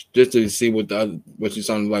 yeah, just to see what she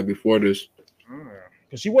sounded like before this.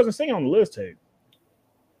 Because she wasn't singing on the Liz tape.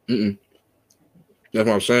 That's what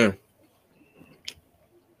I'm saying.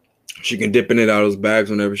 She can dip in it out of those bags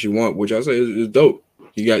whenever she wants, which I say is dope.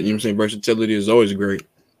 You got, you know what I'm saying, versatility is always great.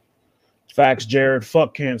 Facts, Jared.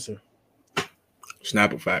 Fuck cancer.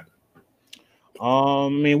 Snapple fact. I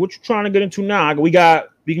mean, what you trying to get into now? We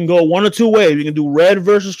can go one or two ways. We can do Red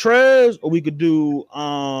versus Trez, or we could do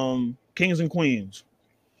Kings and Queens.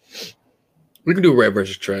 We can do Red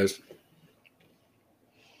versus Trez.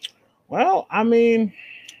 Well, I mean,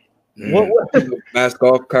 what mask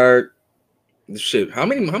off card? Shit, how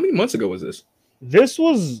many months ago was this? This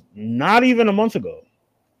was not even a month ago.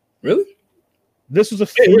 Really? This was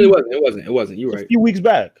it really wasn't. It wasn't. You're right. A few weeks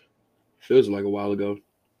back. Feels like a while ago.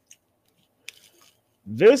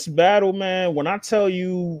 This battle, man, when I tell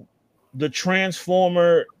you the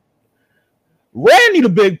Transformer, Red need a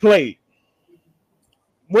big plate.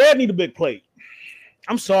 Red need a big plate.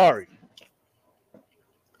 I'm sorry.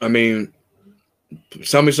 I mean,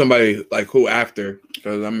 tell me somebody like who after,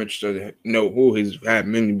 because I'm interested to know who he's had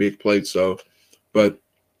many big plates. So, but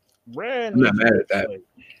Red, I'm not mad at that.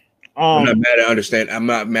 I'm not mad at understand. I'm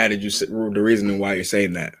not mad at you. The reasoning why you're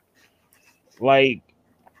saying that. Like,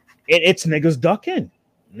 it's niggas ducking.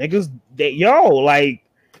 Niggas,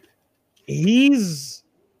 he's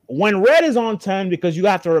when Red is on 10, because you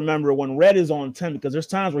have to remember when Red is on 10, because there's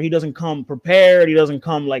times where he doesn't come prepared. He doesn't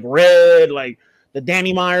come like Red, like the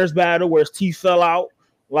Danny Myers battle where his teeth fell out.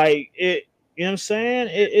 Like it, you know what I'm saying?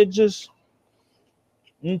 It just,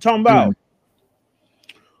 I'm talking about.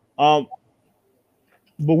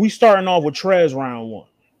 But we starting off with Trez round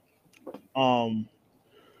one.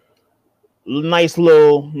 Nice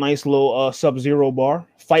little Sub-Zero bar.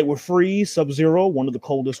 Fight with Freeze, Sub-Zero, one of the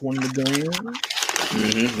coldest one in the game.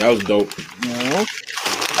 That was dope.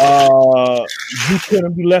 You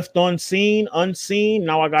couldn't be left unseen.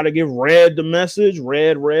 Now I gotta give Red the message.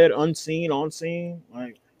 Red, unseen.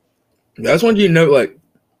 Like that's when you know, like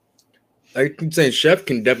I'm saying, Chef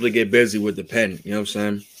can definitely get busy with the pen. You know what I'm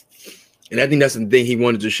saying? And I think that's the thing he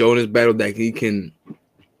wanted to show in this battle, that he can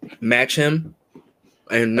match him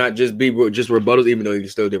and not just be just rebuttals, even though he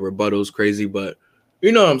still did rebuttals crazy. But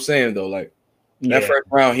you know what I'm saying, though? Like, that first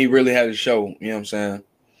round, he really had to show, you know what I'm saying?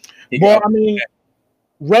 I mean,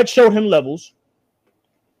 Red showed him levels.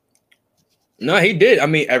 No, he did. I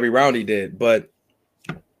mean, every round he did. But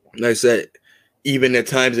like I said, even at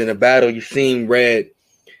times in the battle, you seen Red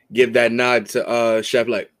give that nod to Chef,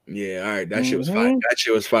 like, yeah, all right, that shit was fire. That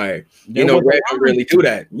shit was fire. You know, Red don't really do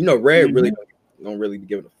that. You know, Red really don't really be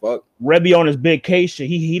giving a fuck. Red be on his big case shit.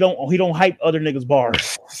 He don't hype other niggas'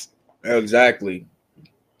 bars. Exactly.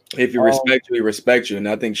 If you respect you, he respect you. And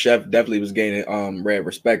I think Chef definitely was gaining Red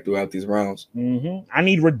respect throughout these rounds. I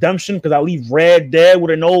need redemption because I leave Red dead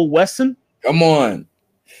with an old Wesson. Come on.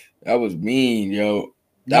 That was mean, yo.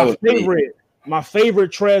 That was favorite. My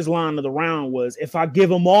favorite Trez line of the round was, if I give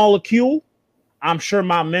them all a Q, I'm sure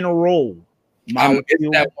my men will roll. I kept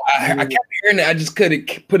hearing that. I just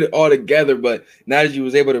couldn't put it all together. But now that you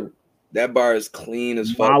was able to, that bar is clean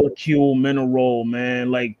as fuck. Molecule mineral, man.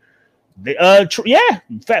 Like,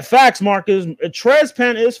 facts, Marcus. Trez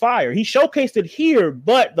pen is fire. He showcased it here,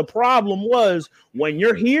 but the problem was when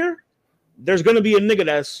you're here, there's gonna be a nigga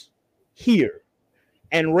that's here,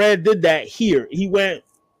 and Red did that here. He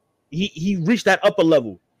reached that upper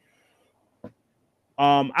level.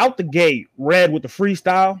 Out the gate, Red with the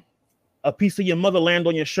freestyle. A piece of your motherland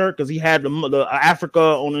on your shirt, because he had the Africa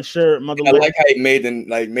on his shirt. Motherland. I like how he made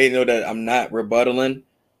know that I'm not rebuttaling,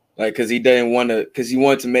 like, because he didn't want to, because he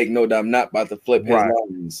wanted to make note that I'm not about to flip his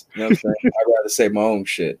lines. You know what I'm saying? I'd rather say my own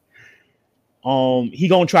shit. He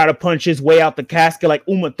gonna try to punch his way out the casket like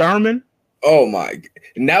Uma Thurman. Oh my!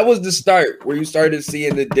 And that was the start where you started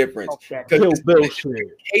seeing the difference. Because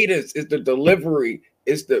the cadence, is the delivery,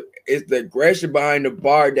 it's the aggression behind the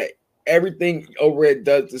bar, that everything over it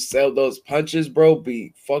does to sell those punches, bro,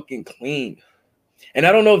 be fucking clean. And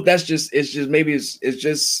I don't know if that's just it's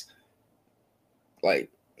just like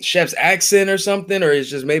Chef's accent or something, or it's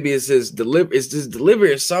just his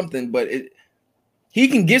delivery or something. But he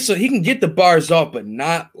can get the bars off, but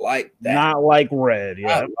not like that. Not like Red,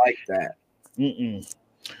 yeah, not like that. And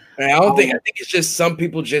I think it's just some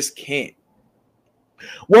people just can't.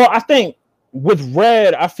 Well, I think with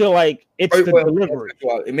Red, I feel like it's the delivery.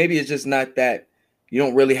 Maybe it's just not that you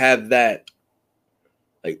don't really have that,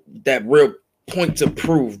 like, that real point to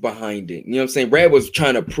prove behind it. You know what I'm saying? Red was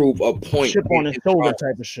trying to prove a point. Chip on his shoulder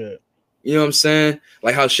type of shit. You know what I'm saying?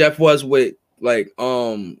 Like how Chef was with like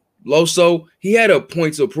Loso. He had a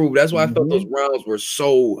point to prove. That's why I felt those rounds were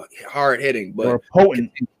so hard hitting, but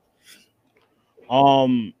potent.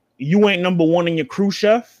 You ain't number one in your crew,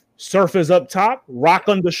 Chef. Surf is up top. Rock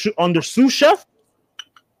under sous chef.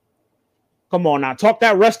 Come on now. Talk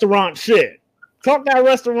that restaurant shit. Talk that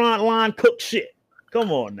restaurant line cook shit.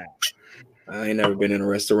 Come on now. I ain't never been in a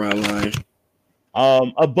restaurant line.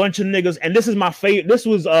 A bunch of niggas, and this is my favorite. This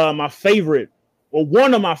was my favorite, well,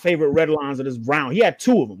 one of my favorite red lines of this round. He had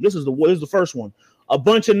two of them. This is the first one. A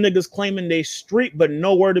bunch of niggas claiming they street, but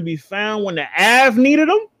nowhere to be found when the Av needed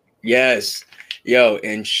them. Yes. Yo,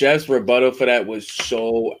 and Chef's rebuttal for that was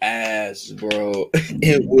so ass, bro.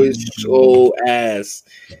 It was so ass.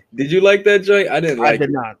 Did you like that joint? I didn't like it.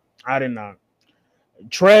 I did not.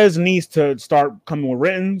 Trez needs to start coming with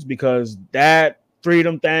writtens because that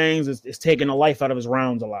freedom things is taking the life out of his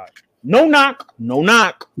rounds a lot. No knock,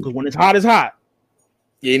 because when it's hot, it's hot.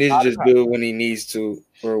 Yeah, he needs to just do it when he needs to,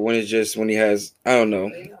 or when it's just when he has, I don't know.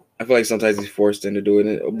 I feel like sometimes he's forced into doing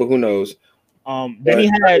it, but who knows? Then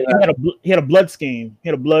he had a blood scheme. He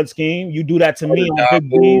had a blood scheme. You do that to me on Big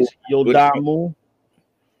B's, you'll die move.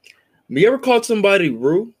 You ever called somebody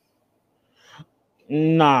Rue?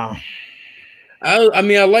 Nah. I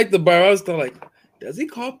mean, I like the bar. I was like, does he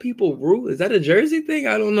call people Rue? Is that a Jersey thing?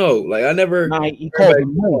 I don't know. Like, I never. Nah, he called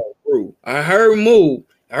him Rue. I heard Moo.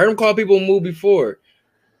 I heard him call people Moo before,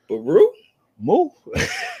 but Rue? Moo?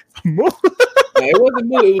 Moo? Nah, it wasn't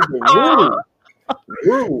Moo. It was Rue.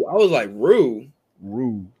 Rue. I was like Rue,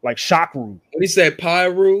 like shock Rue. When he said pie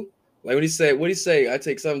Rue, like when he said, what do he say? I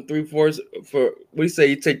take something 3/4 for. What do you say?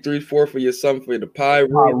 You take 3/4 for your something for the pie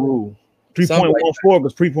Rue. 3.14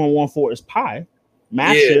 because 3.14 is pi.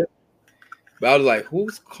 Math shit. But I was like,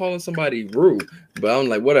 who's calling somebody Rue? But I'm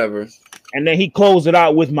like, whatever. And then he closed it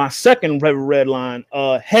out with my second red line.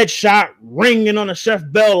 Headshot ringing on the chef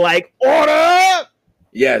bell like order.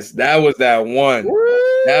 Yes, that was that one.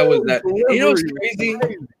 That was that. You know what's crazy?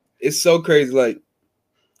 It's so crazy. Like,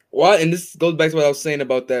 why? And this goes back to what I was saying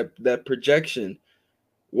about that projection.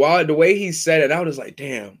 Why the way he said it, I was like,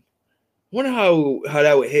 damn. Wonder how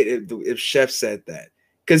that would hit if Chef said that.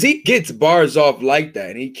 Because he gets bars off like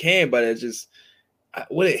that, and he can, but it's just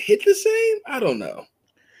would it hit the same? I don't know.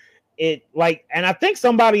 It like, and I think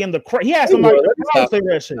somebody in the crowd. He had somebody in the crowd say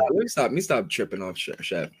that shit. Let me stop tripping off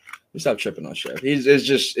Chef. We stop tripping on Chef. It's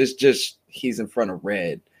just he's in front of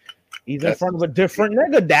Red. He's in front of a different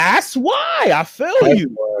nigga. That's why I feel you.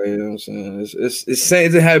 Why, you know what I'm saying? It's the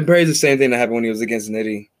same thing that happened when he was against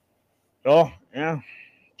Nitty. Oh yeah,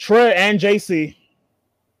 Trey and JC.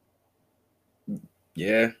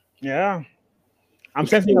 Yeah. I'm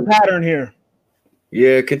sensing a pattern here.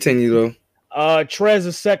 Yeah, continue though.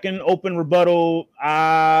 Trez's second open rebuttal.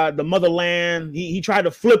 The motherland. He tried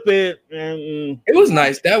to flip it, and it was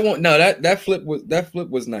nice. That one, no, that flip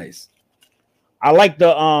was nice. I like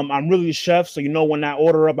the I'm really a chef, so you know when I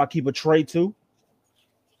order up, I keep a tray too.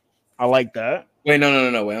 I like that. Wait,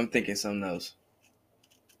 no. Wait, I'm thinking something else.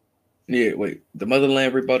 Yeah, wait. The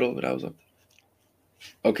motherland rebuttal that was up.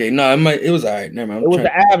 Okay, no, it was all right. Never mind. It was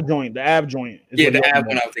the Av joint. The Av joint. Yeah, the Av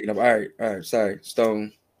one I was thinking of. All right. Sorry,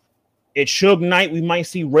 Stone. It's Suge Knight. We might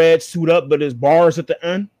see Red suit up, but his bars at the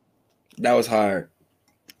end. That was hard.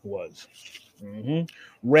 Was. Mm-hmm.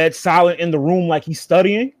 Red silent in the room like he's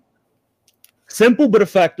studying. Simple but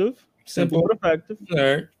effective. Simple but effective. All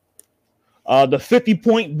right. The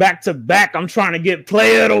 50-point back-to-back. I'm trying to get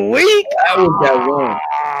player of the week. That was that one.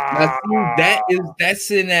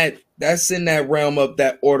 Now, that's in that realm of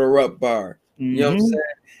that order up bar. You know what I'm saying?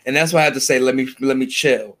 And that's why I had to say, let me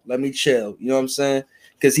chill. You know what I'm saying?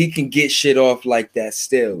 Because he can get shit off like that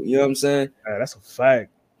still. You know what I'm saying? Yeah, that's a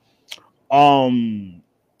fact. One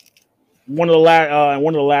of the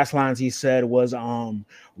last lines he said was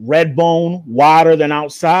red bone wider than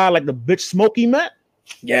outside, like the bitch Smokey met.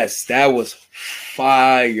 Yes, that was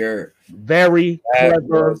fire. Very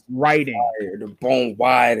clever writing. Fire. The bone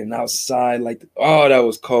wide and outside, like that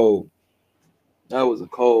was cold. That was a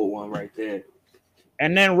cold one right there.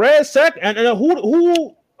 And then Red second. And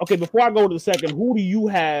who? Okay, before I go to the second, who do you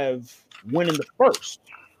have winning the first?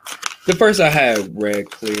 The first I had Red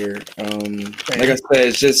clear. Like I said,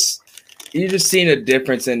 it's just you just seen a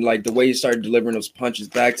difference in like the way you started delivering those punches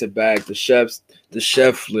back to back. The chef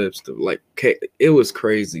flips. It was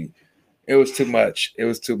crazy. It was too much.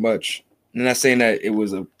 I'm not saying that it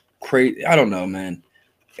was a crazy. I don't know, man.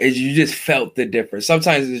 You just felt the difference.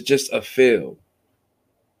 Sometimes it's just a feel.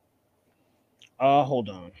 Hold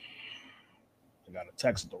on. I got a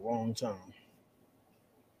text at the wrong time.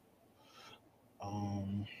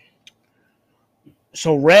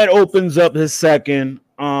 So Red opens up his second.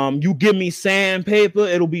 You give me sandpaper,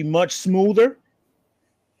 it'll be much smoother.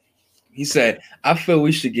 He said, I feel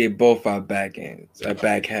we should get both our back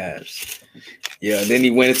halves. Yeah, then he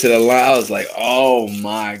went into the line. I was like, oh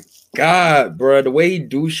my God, bro. The way he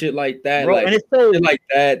do shit like that, bro, and it's so, shit like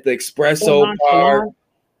that, the espresso bar,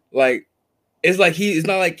 like it's like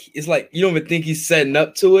it's like you don't even think he's setting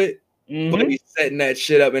up to it, but he's setting that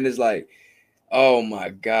shit up, and it's like, Oh my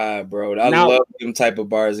God, bro. I love them type of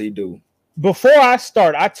bars he do. Before I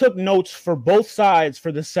start, I took notes for both sides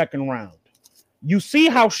for the second round. You see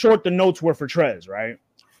how short the notes were for Trez, right?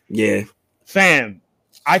 Yeah. Fam,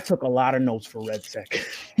 I took a lot of notes for Red second.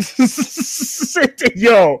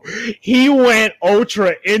 Yo, he went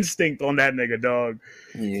ultra instinct on that nigga, dog.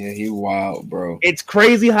 Yeah, he wild, bro. It's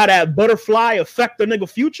crazy how that butterfly affect the nigga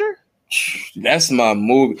future. That's my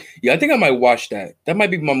movie. Yeah, I think I might watch that. That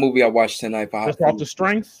might be my movie I watch tonight. Just off the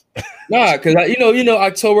strength. Nah, because you know,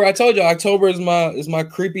 October. I told you, October is my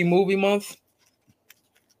creepy movie month.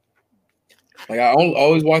 Like I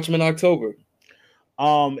always watch them in October.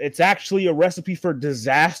 It's actually a recipe for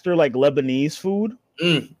disaster, like Lebanese food.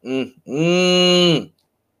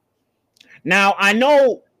 Now I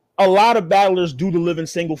know a lot of battlers do the living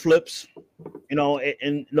single flips. You know,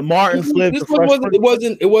 and the Martin flip. It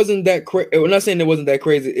wasn't that crazy. We're not saying it wasn't that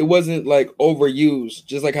crazy. It wasn't like overused.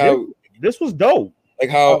 Just like how this was dope. Like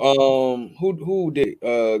how who did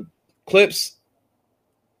Clips?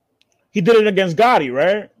 He did it against Gotti,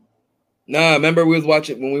 right? Nah, remember we was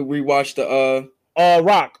watching when we rewatched the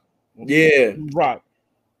Rock. Yeah, Rock.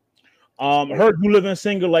 Heard you living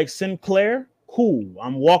single like Sinclair. Cool.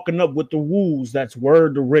 I'm walking up with the woos. That's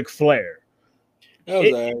word to Ric Flair. That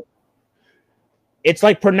was all right. It's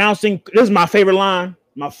like pronouncing. This is my favorite line.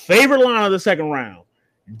 My favorite line of the second round.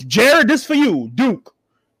 Jared, this for you, Duke.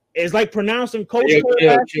 It's like pronouncing Coach.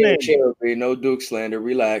 Chill, no Duke slander.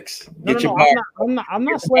 Relax. Get your bar. I'm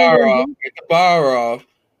not slandering. Get the bar off,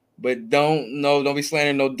 but don't be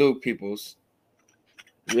slandering no Duke peoples.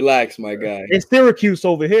 Relax, my guy. It's Syracuse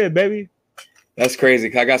over here, baby. That's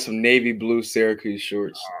crazy. I got some navy blue Syracuse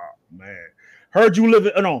shorts. Oh man, heard you live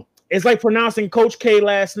it. No. It's like pronouncing Coach K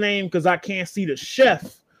last name because I can't see the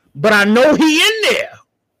chef, but I know he in there.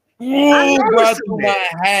 Ooh, I threw my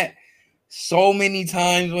hat so many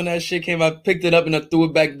times when that shit came. I picked it up and I threw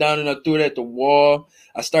it back down and I threw it at the wall.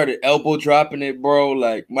 I started elbow dropping it, bro.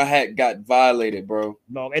 Like my hat got violated, bro.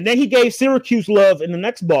 No, and then he gave Syracuse love in the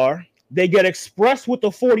next bar. They get expressed with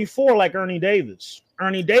the 44 like Ernie Davis.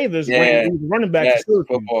 Ernie Davis, running back to Syracuse.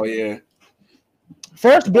 Football, yeah.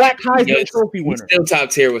 First Black Heisman Trophy winner. Still top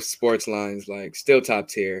tier with sports lines, like still top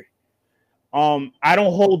tier. I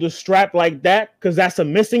don't hold the strap like that because that's a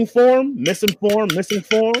missing form.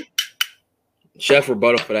 Chef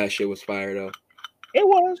rebuttal for that shit was fire though. It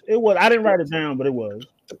was. I didn't write it down, but it was.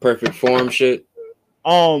 The perfect form shit.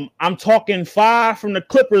 I'm talking 5 from the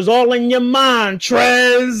Clippers, all in your mind,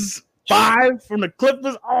 Trez. 5 from the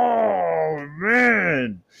Clippers. Oh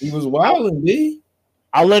man. He was wilding, B.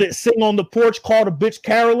 I let it sing on the porch, called a bitch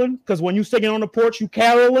Carolyn, because when you singing on the porch, you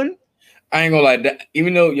Carolyn. I ain't gonna lie, that,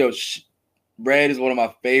 even though Red is one of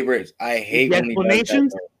my favorites. I hate when he does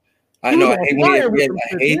that. I know, I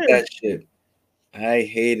hate that shit. I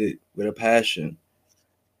hate it with a passion.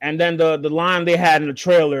 And then the line they had in the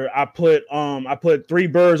trailer, I put 3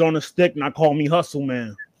 birds on a stick, and I call me Hustle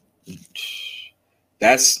Man.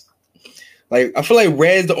 That's like I feel like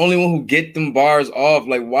Red's the only one who get them bars off.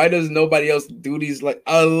 Like, why does nobody else do these? Like,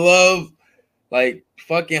 I love like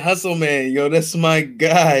fucking Hustle Man, yo. That's my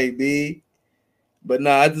guy, B. But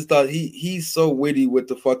nah, I just thought he's so witty with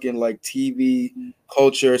the fucking like TV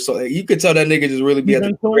culture. So like, you could tell that nigga just really be at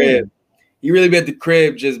the crib. He really be at the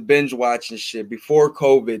crib just binge watching shit before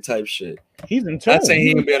COVID type shit. He's in tune. Not saying he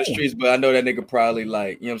ain't be on the streets, but I know that nigga probably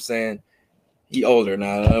like, you know what I'm saying? He older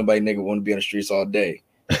now. Nobody nigga want to be on the streets all day.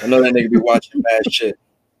 I know that nigga be watching bad shit.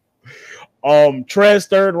 Trez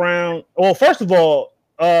third round. Well, first of all,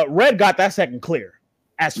 Red got that second clear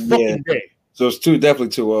as fucking day. So it's definitely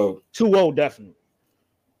 2-0. 2-0 definitely.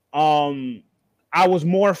 I was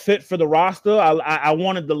more fit for the roster. I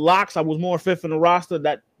wanted the locks. I was more fit for the roster.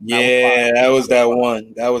 That was that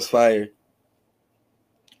one. That was fire.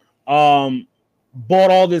 Bought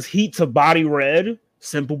all this heat to body Red.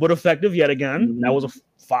 Simple but effective yet again. Mm-hmm. That was a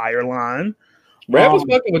fire line. Red was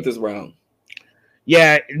fucking with this round.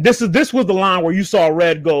 Yeah, this was the line where you saw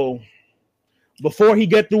Red go before he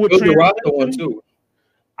get through with the roster one too.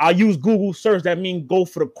 I'll use Google search. That means go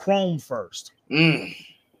for the Chrome first. Dumb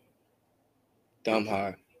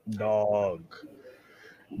high. Dog.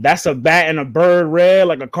 That's a bat and a bird red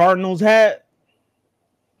like a Cardinals hat.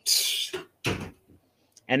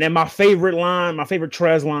 And then my favorite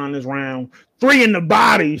Trez line is round 3 in the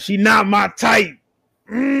body. She not my type.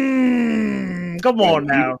 Come on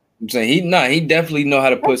now. I'm saying he definitely know how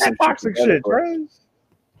to put some toxic shit, Trez.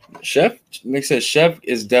 Chef makes sense. Chef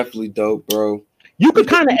is definitely dope, bro. You could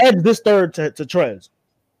kind of edge this third to Trez.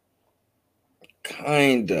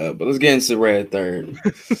 Kinda, but let's get into Red third.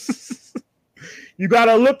 You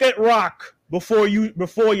gotta look at Rock before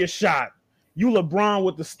you shot. You LeBron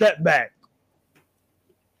with the step back.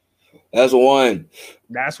 That's one.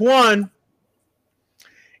 That's one.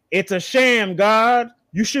 It's a sham, God.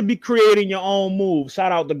 You should be creating your own moves.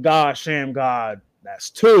 Shout out to God, Sham God. That's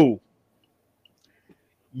two.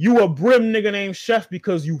 You a brim nigga named Chef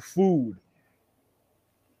because you food.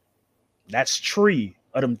 That's three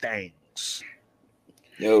of them things.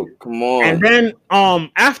 Yo, come on. And then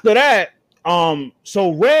after that,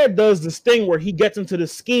 so Red does this thing where he gets into the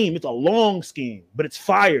scheme. It's a long scheme, but it's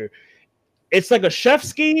fire. It's like a chef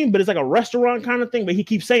scheme, but it's like a restaurant kind of thing. But he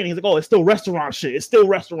keeps saying, he's like, oh, it's still restaurant shit. It's still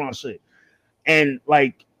restaurant shit. And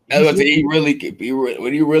like, when he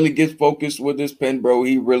really gets focused with this pen, bro,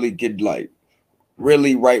 he really get like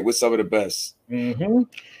really right with some of the best. Mm-hmm.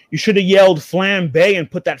 You should have yelled flambe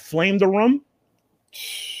and put that flame to rum.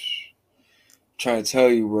 Trying to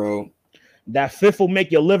tell you, bro. That 5th will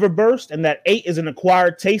make your liver burst, and that 8 is an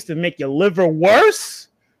acquired taste and make your liver worse.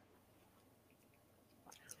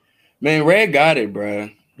 Man, Red got it, bro.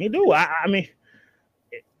 He do. I mean,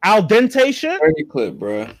 al dente shit. Dirty clip,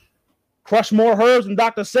 bro. Crush more herbs than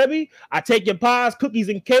Dr. Sebi. I take your pies, cookies,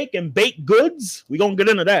 and cake and baked goods. We gonna get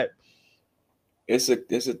into that. It's a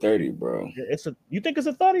 30, bro. You think it's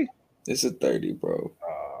a 30? It's a 30, bro.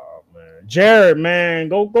 Oh man, Jared, man,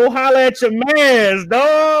 go holler at your mans,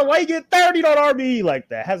 dog. Why you get 30 on RBE like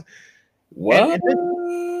that? What?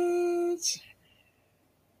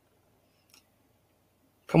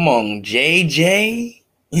 Come on, JJ.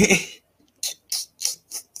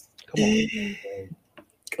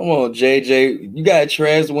 Come on, JJ. You got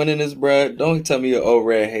Trez winning this, bro. Don't tell me you're an old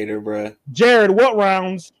Red hater, bro. Jared, what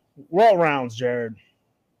rounds? What rounds, Jared?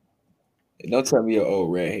 Don't tell me you're an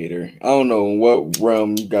old Red hater. I don't know what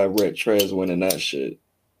realm you got Red Trez winning that shit.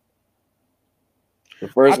 The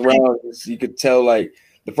first round, you could tell, like,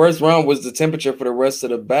 the first round was the temperature for the rest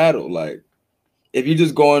of the battle. Like, if you're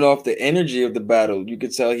just going off the energy of the battle, you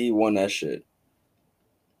could tell he won that shit.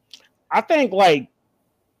 I think, like,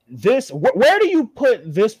 this, where do you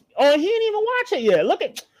put this? Oh, he didn't even watch it yet. Look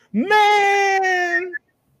at, man.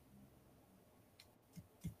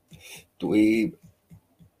 Dweeb.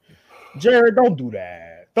 Jared, don't do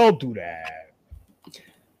that. Don't do that.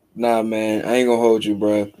 Nah, man, I ain't gonna hold you,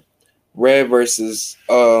 bro. Red versus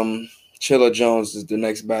Chilla Jones is the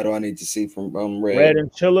next battle I need to see from Red. Red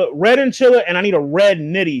and Chilla, and I need a Red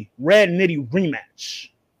Nitty rematch.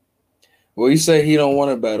 Well, you say he don't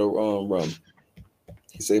want to battle Rum.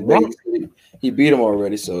 He said he beat him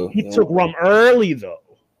already, so he took Rum early though.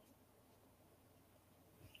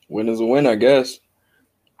 Win is a win, I guess.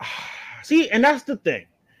 See, and that's the thing.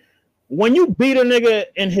 When you beat a nigga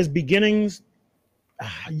in his beginnings,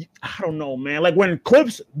 I don't know, man. Like when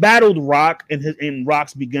Clips battled Rock in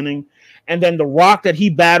Rock's beginning, and then the Rock that he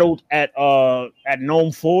battled at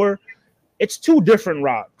Gnome 4, it's two different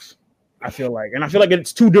Rocks. I feel like, and I feel like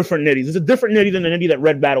it's two different Nitties. It's a different Nitty than the Nitty that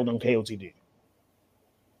Red battled on KOTD.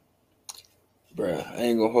 Bruh, I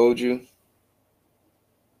ain't gonna hold you.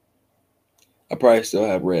 I probably still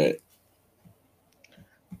have Red.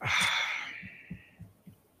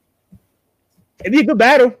 It'd be a good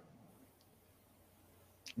battle.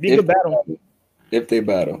 If they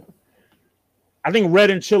battle. I think Red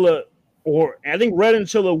and Chilla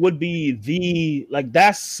would be the, like,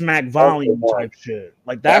 that's smack volume type shit.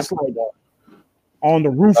 Like that's like on the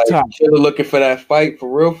rooftop. Like, Chilla looking for that fight for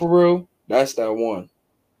real. That's that one.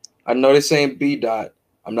 I know this ain't B dot.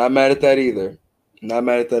 I'm not mad at that either. I'm not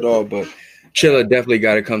mad at that at all, but Chilla definitely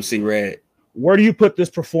got to come see Red. Where do you put this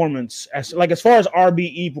performance as far as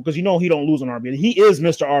RBE? Because you know he don't lose on RBE. He is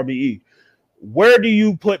Mr. RBE. Where do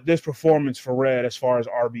you put this performance for Red as far as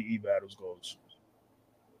RBE battles goes?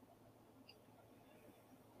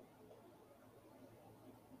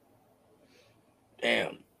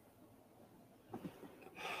 Damn.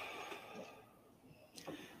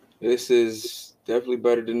 This is definitely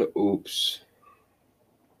better than the Oops.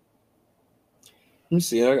 Let me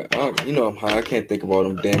see. You know I'm high. I can't think of all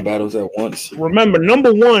them damn battles at once. Remember,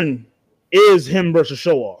 number one is him versus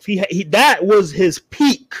Show Off. He that was his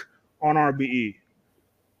peak on RBE.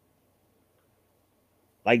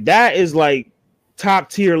 Like that is like top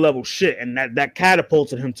tier level shit, and that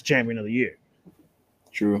catapulted him to champion of the year.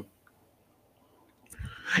 True.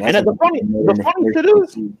 And the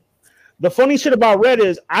funny shit about Red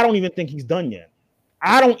is I don't even think he's done yet.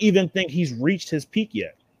 I don't even think he's reached his peak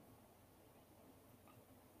yet.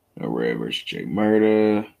 Red versus Jay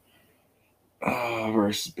Murda.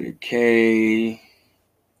 Versus Big K.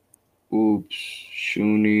 Oops.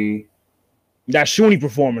 Shuni. That Shuni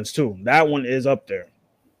performance too. That one is up there.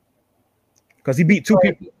 Because he beat two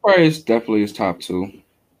people. It's definitely his top two.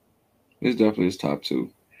 It's definitely his top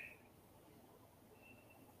two.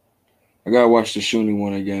 I gotta watch the Shuni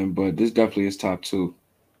one again, but this definitely is top two.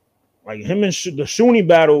 Like him and the Shuni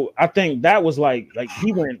battle, I think that was like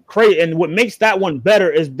he went crazy. And what makes that one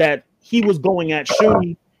better is that he was going at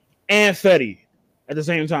Shuni and Fetty at the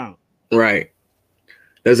same time. Right.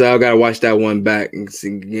 That's how I gotta watch that one back and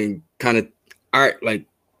see, kind of like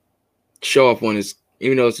show off on his,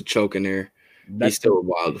 even though it's a choke in there, he's still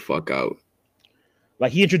wild the fuck out.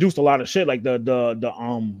 Like he introduced a lot of shit, like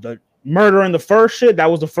the murder in the first shit.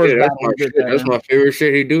 That was the first. Yeah, that's my favorite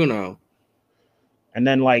shit he do now. And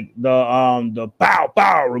then like the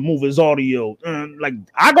bow remove his audio. Like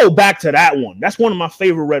I go back to that one. That's one of my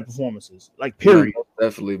favorite Red performances. Like period. Yeah,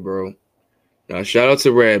 definitely, bro. Now, shout out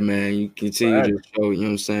to Red, man. You continue to show. You know what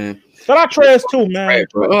I'm saying? Shout out Trez too, man. Right,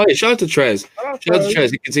 bro. Oh, yeah, shout out to Trez. Shout out to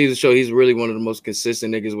Trez. He continues to show he's really one of the most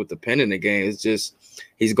consistent niggas with the pen in the game. It's just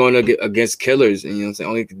he's going to get against killers, and you know what I'm saying.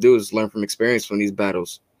 All he can do is learn from experience from these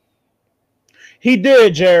battles. He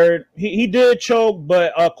did, Jared. He did choke,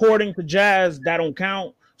 but according to Jazz, that don't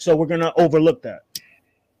count. So we're gonna overlook that.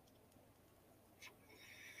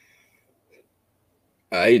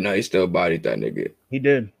 He still bodied that nigga. He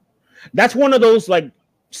did. That's one of those like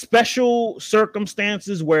special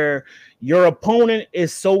circumstances where your opponent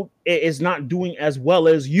is not doing as well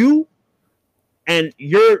as you, and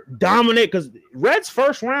you're dominant. Because Red's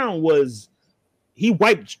first round was he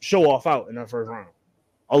wiped Show Off out in that first round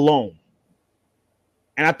alone.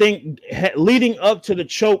 And I think leading up to the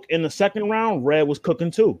choke in the second round, Red was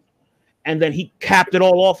cooking too. And then he capped it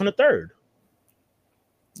all off in the third.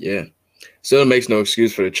 Yeah. Still makes no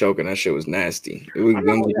excuse for the choke, and that shit was nasty.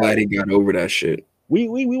 I'm glad he got over that shit. We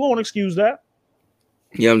won't excuse that.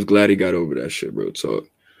 Yeah, I'm glad he got over that shit, bro. Talk.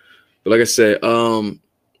 But like I said,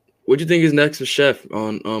 what do you think is next for Chef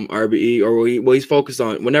on RBE? Or he's focused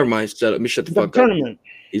on, well, never mind. Let me shut the fuck tournament. Up.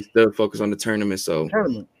 He's still focused on the tournament, so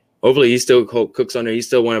tournament. Hopefully he still cooks on there. He's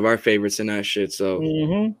still one of our favorites in that shit. So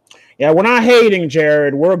yeah, we're not hating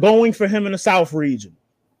Jared. We're going for him in the South region.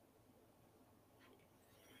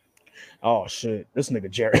 Oh shit, this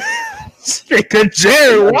nigga Jared.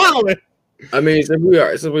 Jared Wallen. I mean, since we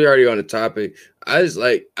already on the topic, I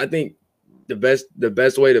think the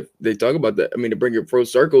best way they talk about that, I mean, to bring it full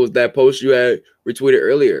circle is that post you had retweeted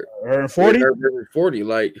earlier. 40?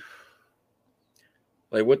 Like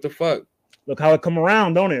what the fuck? Look how it come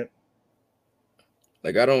around, don't it?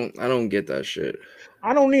 Like I don't get that shit.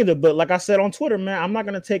 I don't either, but like I said on Twitter, man, I'm not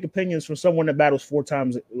gonna take opinions from someone that battles 4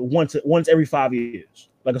 times once every 5 years,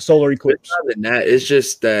 like a solar eclipse. It's not than that. It's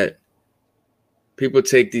just that people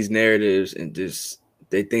take these narratives and just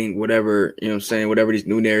they think whatever, you know what I'm saying, whatever these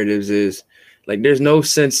new narratives is, like there's no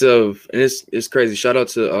sense of, and it's crazy. Shout out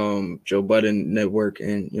to Joe Budden Network and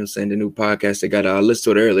you know what I'm saying, the new podcast they got. I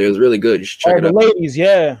listened to it earlier. It was really good. You should check it out. Ladies,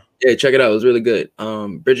 yeah. Yeah, check it out. It was really good.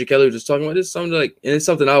 Bridget Kelly was just talking about this. Something like, and it's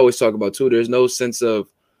something I always talk about too. There's no sense of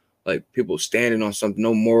like people standing on something,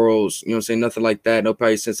 no morals, you know what I'm saying, nothing like that. No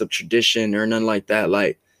probably sense of tradition or nothing like that.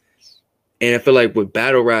 Like, and I feel like with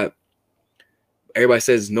battle rap, everybody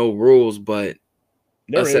says no rules, but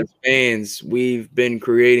us as fans, we've been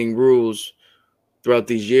creating rules throughout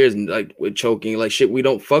these years, and like with choking, like shit we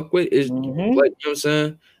don't fuck with is like, you know what I'm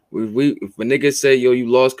saying? If a nigga say, yo, you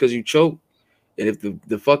lost because you choked. And if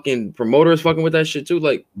the fucking promoter is fucking with that shit too,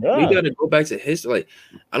 like we gotta go back to history. Like,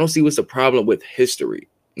 I don't see what's the problem with history.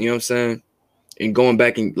 You know what I'm saying? And going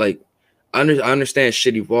back and like, I understand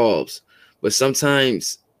shit evolves, but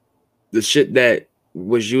sometimes the shit that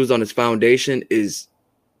was used on its foundation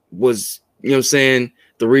was, you know what I'm saying,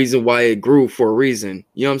 the reason why it grew for a reason.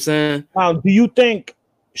 You know what I'm saying? Do you think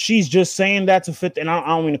she's just saying that to fit? And I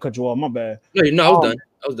don't mean to cut you off. My bad. No, I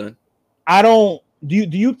was done. I don't. Do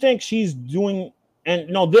you think she's doing? And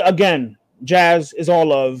no, again, Jazz is all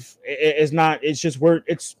love. It's not. It's just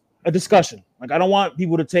it's a discussion. Like I don't want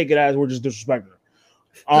people to take it as we're just disrespecting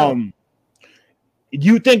her. Do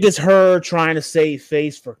you think it's her trying to save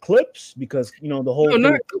face for clips? Because you know the whole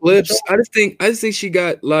not clips. I just think she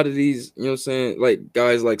got a lot of these. You know what I'm saying? Like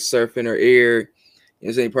guys like Surf in her ear. You know what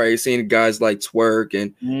I'm saying? Probably seen guys like Twerk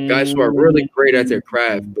and guys who are really great at their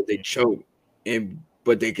craft, but they choke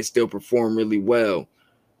but they can still perform really well.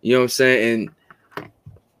 You know what I'm saying? And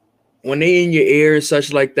when they in your ear and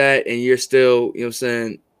such like that, and you're still, you know what I'm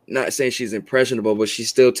saying, not saying she's impressionable, but she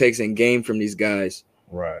still takes in game from these guys.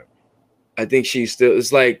 Right. I think she's still,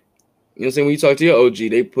 it's like, you know what I'm saying, when you talk to your OG,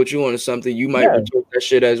 they put you on something, you might retort that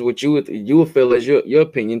shit as what you will feel as your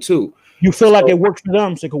opinion too. You feel like it works for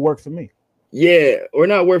them, so it could work for me. Yeah, or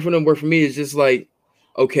not work for them, work for me. It's just like,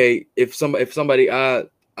 okay, if somebody I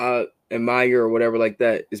admire or whatever like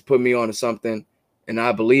that is putting me on to something and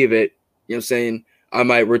I believe it, you know what I'm saying, I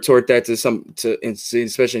might retort that especially in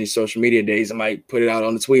these social media days. I might put it out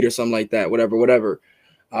on the tweet or something like that, whatever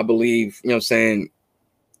I believe, you know what I'm saying,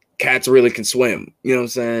 cats really can swim. You know what I'm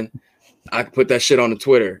saying? I could put that shit on the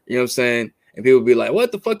Twitter. You know what I'm saying? And people be like,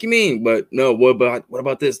 what the fuck you mean? But no, what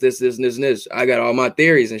about this, and this? I got all my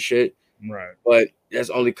theories and shit. Right. But that's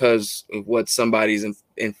only because of what somebody's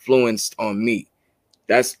influenced on me.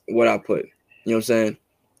 That's what I put. You know what I'm saying?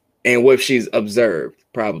 And what she's observed,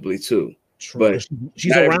 probably too. True. But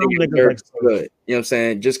she's around niggas like good. You know what I'm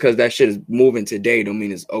saying? Just because that shit is moving today don't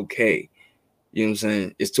mean it's okay. You know what I'm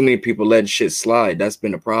saying? It's too many people letting shit slide. That's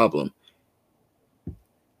been a problem.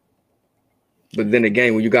 But then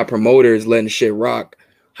again, when you got promoters letting shit rock,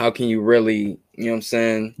 how can you really, you know what I'm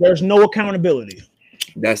saying? There's no accountability.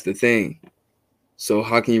 That's the thing. So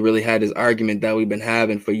how can you really have this argument that we've been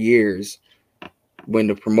having for years when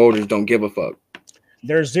the promoters don't give a fuck?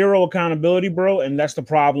 There's zero accountability, bro, and that's the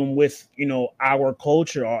problem with, you know, our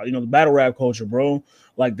culture, or, you know, the battle rap culture, bro.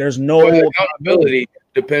 Like, there's no accountability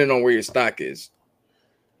depending on where your stock is.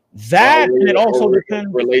 That and it also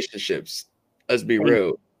depends relationships. Let's be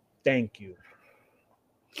real. Thank you.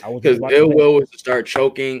 Because Ill Will was to start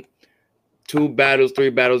choking 2 battles, 3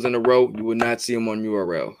 battles in a row, you would not see him on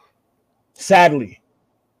URL. Sadly.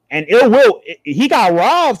 And Ill Will, he got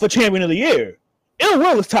robbed for champion of the year. Ill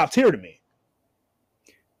Will is top tier to me.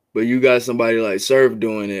 But you got somebody like Surf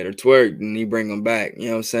doing it or Twerk, and you bring them back. You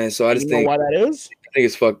know what I'm saying? So I just think why that is. I think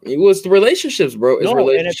it's fucking. Well, it's the relationships, bro. It's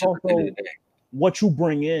relationships. And it's also what you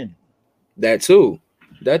bring in. That too.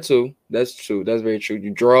 That's true. That's very true.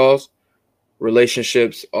 You draws,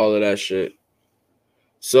 relationships, all of that shit.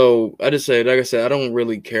 So I just say, like I said, I don't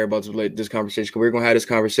really care about this conversation because we're gonna have this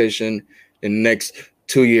conversation in the next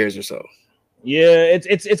 2 years or so. Yeah,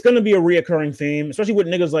 it's gonna be a reoccurring theme, especially with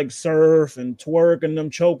niggas like Surf and Twerk and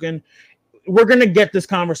them choking. We're gonna get this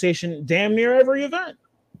conversation damn near every event.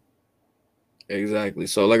 Exactly.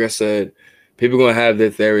 So, like I said, people gonna have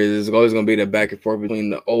their theories. There's always gonna be that back and forth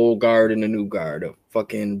between the old guard and the new guard of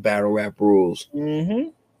fucking battle rap rules. Mm-hmm.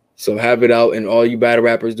 So have it out, and all you battle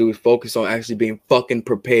rappers do is focus on actually being fucking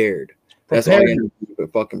prepared. That's all you need to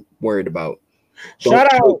be fucking worried about.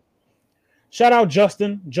 Shout out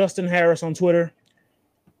Justin Harris on Twitter.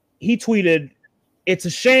 He tweeted, "It's a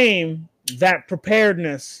shame that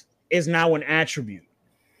preparedness is now an attribute."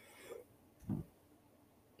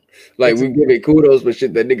 Like, we give it kudos for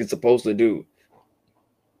shit that nigga's supposed to do.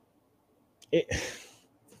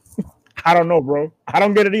 I don't know, bro. I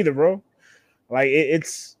don't get it either, bro. Like,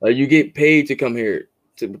 it's like you get paid to come here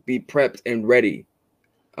to be prepped and ready.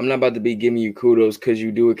 I'm not about to be giving you kudos because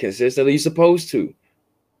you do it consistently. You're supposed to. You know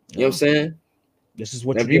what I'm saying? This is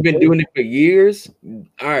what now, if you've been doing it for years,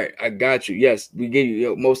 all right, I got you. Yes, we give you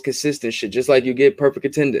your most consistent shit, just like you get perfect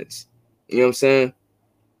attendance. You know what I'm saying?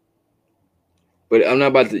 But I'm not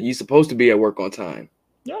about to. You're supposed to be at work on time.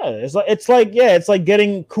 Yeah, it's like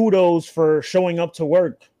getting kudos for showing up to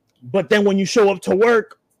work. But then when you show up to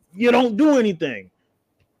work, you don't do anything.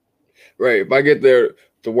 Right. If I get there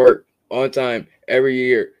to work on time every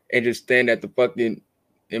year and just stand at the fucking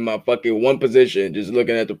in my fucking one position, just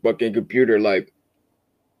looking at the fucking computer like,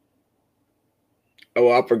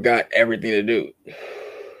 oh, I forgot everything to do.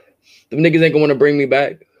 Them niggas ain't gonna want to bring me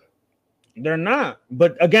back. They're not.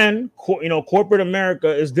 But again, corporate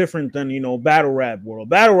America is different than, battle rap world.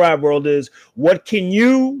 Battle rap world is what can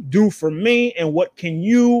you do for me and what can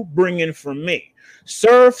you bring in for me?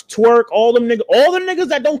 Surf, Twerk, all the niggas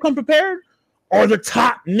that don't come prepared are the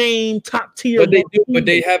top tier. But they do, but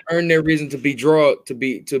they have earned their reason to be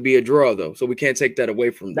a draw though. So we can't take that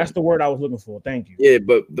away from them. That's the word I was looking for. Thank you. Yeah,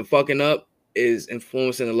 but the fucking up is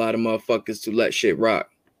influencing a lot of motherfuckers to let shit rock.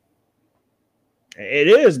 It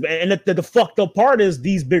is, and the fucked up part is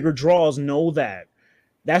these bigger draws know that.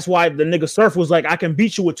 That's why the nigga Surf was like, I can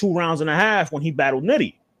beat you with 2.5 rounds when he battled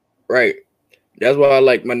Nitty. Right. That's why I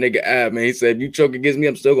like my nigga Av, man. He said, if you choke against me,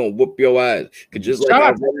 I'm still gonna whoop your ass. Cause just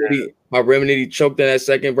like my Remedy choked in that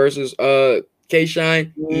second versus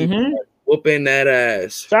K-Shine, whooping that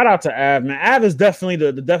ass. Shout out to Av, man. Av is definitely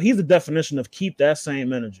he's the definition of keep that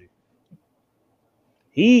same energy.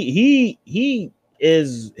 He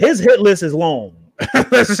is, his hit list is long.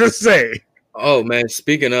 Let's just say. Oh man,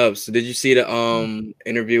 speaking of, so did you see the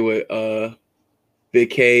interview with Big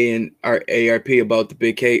K and our ARP about the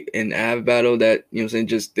Big K and Av battle that, you know what I'm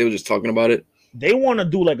saying, they were just talking about it? They want to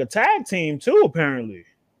do like a tag team too, apparently.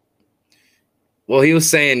 Well, he was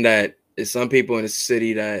saying that there's some people in the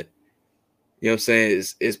city that, you know what I'm saying,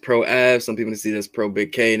 is pro Av, some people in the city that's pro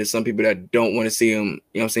Big K, and there's some people that don't want to see him, you know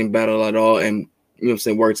what I'm saying, battle at all and, you know what I'm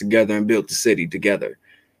saying, work together and build the city together.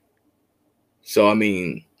 So, I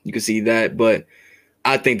mean, you can see that, but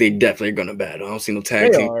I think they definitely are gonna battle. I don't see no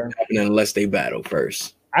tag team happening unless they battle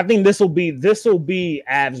first. I think this will be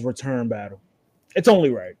Av's return battle. It's only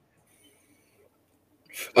right.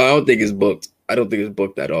 I don't think it's booked. I don't think it's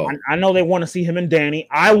booked at all. I know they want to see him and Danny.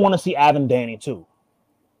 I want to see Av and Danny too.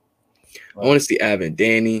 I want to see Av and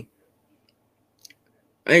Danny.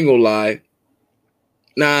 I ain't gonna lie.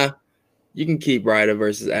 Nah, you can keep Ryder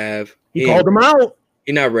versus Av. He called him out.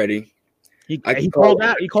 He's not ready. He called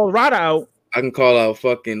Ryder out. I can call out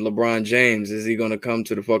fucking LeBron James. Is he gonna come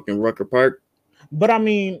to the fucking Rucker Park? But I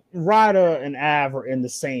mean, Ryder and Av are in the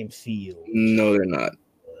same field. No, they're not.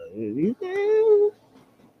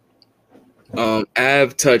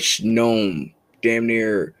 Av touched Gnome damn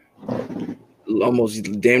near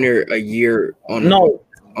a year on. No,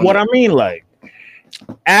 what I mean, like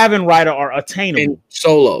Av and Ryder are attainable in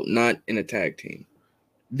solo, not in a tag team.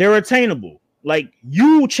 They're attainable. Like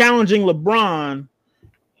you challenging LeBron,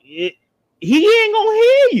 he ain't gonna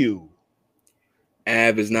hear you.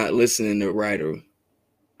 Av is not listening to Ryder.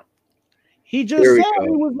 He just said he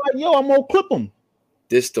was like, "Yo, I'm gonna clip him."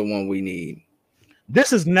 This the one we need.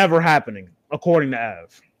 This is never happening, according to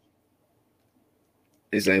Av.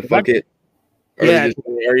 He's saying, "Fuck it." Or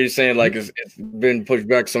are you saying like it's been pushed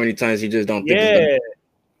back so many times? He just don't think. Yeah.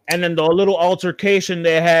 And then the little altercation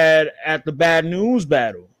they had at the Bad News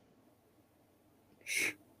battle.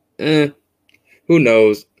 Who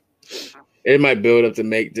knows? It might build up to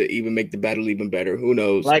make the battle even better. Who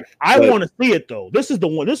knows? Like I want to see it though. This is the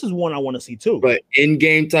one. This is one I want to see too. But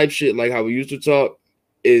in-game type shit, like how we used to talk,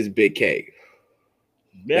 is Big K.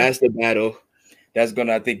 Yeah. That's the battle. That's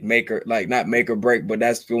gonna, I think, not make or break, but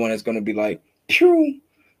that's the one that's gonna be like, pew,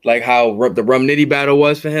 like how the Rum Nitty battle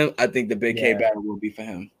was for him. I think the Big K battle will be for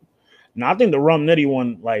him. No, I think the Rum Nitty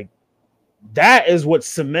one, like, that is what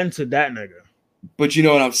cemented that nigga. But you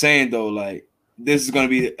know what I'm saying though, like this is gonna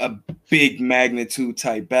be a big magnitude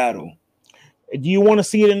type battle. Do you want to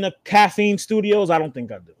see it in the Caffeine Studios? I don't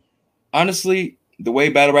think I do. Honestly, the way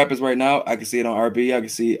battle rap is right now, I can see it on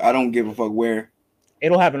RB. I don't give a fuck where.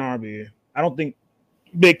 It'll happen on RBE. I don't think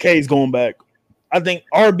Big K's going back. I think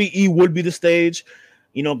RBE would be the stage,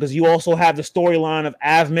 because you also have the storyline of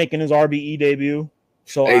Av making his RBE debut.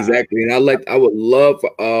 So exactly, and I would love for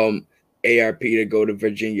ARP to go to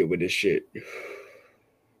Virginia with this shit.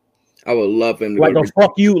 I would love him to like a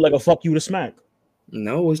fuck you to Smack.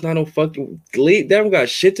 No, it's not no fuck you. They don't got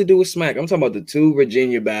shit to do with Smack. I'm talking about the two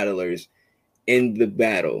Virginia battlers in the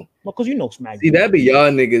battle. Well, because Smack. See, that'd be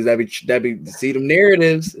y'all niggas. That'd be see them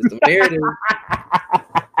narratives. It's the narrative.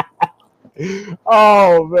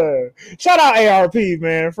 Oh man. Shout out ARP,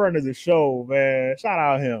 man. Friend of the show, man. Shout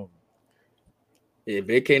out him. Yeah,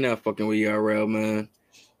 Big K not fucking with URL, man.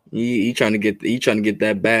 He trying to get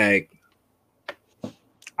that bag.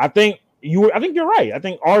 I think you're right. I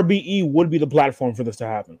think RBE would be the platform for this to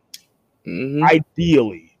happen. Mm-hmm.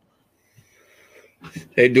 Ideally.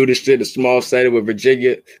 They do this shit a small setting with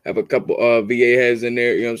Virginia, have a couple VA heads in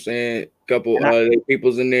there, you know what I'm saying? Couple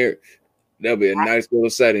people's in there. That'll be a nice little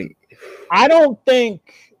setting. I don't think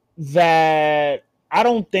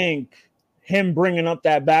him bringing up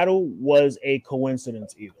that battle was a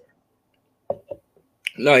coincidence either.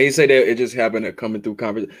 No, he said that it just happened to coming through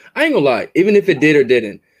conversation. I ain't gonna lie, even if it did or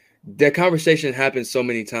didn't, that conversation happened so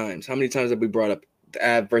many times. How many times have we brought up the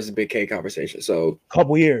Av versus Big K conversation? So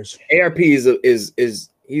couple years. ARP is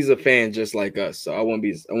he's a fan just like us. So I wouldn't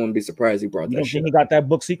be surprised he brought that shit. Think he got that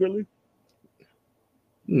book secretly?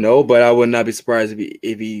 No, but I would not be surprised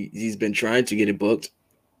if he's been trying to get it booked.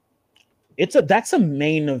 That's a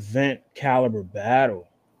main event caliber battle.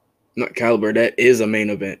 Not caliber, that is a main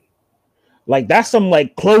event. Like that's some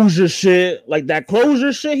like closure shit. Like that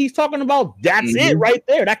closure shit he's talking about. That's it right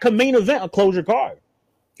there. That could main event a closure card.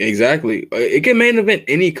 Exactly. It can main event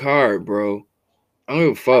any card, bro. I don't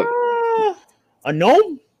give a fuck. A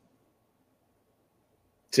gnome?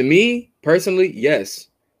 To me, personally, yes.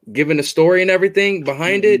 Given the story and everything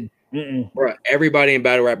behind it, bro, everybody in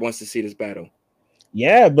battle rap wants to see this battle.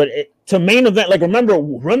 Yeah, but to main event, like remember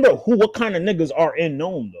what kind of niggas are in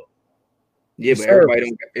gnome though. Yeah, but everybody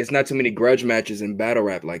don't. It's not too many grudge matches in battle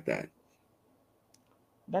rap like that.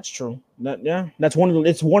 That's true. It's one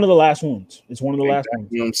of the last ones. It's one of the last ones.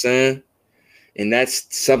 You know what I'm saying? And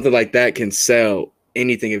that's something like that can sell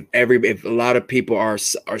anything if a lot of people are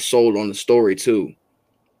sold on the story too.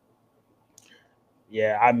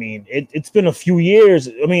 Yeah, I mean it's been a few years.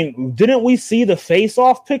 I mean, didn't we see the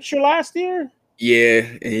face-off picture last year? Yeah,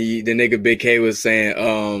 and the nigga Big K was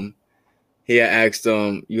saying he had asked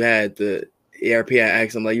you had the ARP had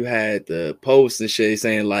asked him like you had the post and shit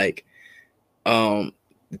saying like the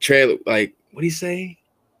trailer, like what did he say?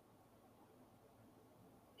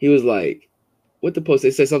 He was like, what the post?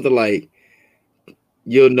 They said something like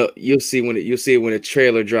you'll see it when the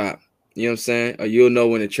trailer drop. You know what I'm saying? Or you'll know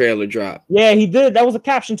when the trailer dropped. Yeah, he did. That was a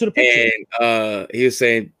caption to the picture. And he was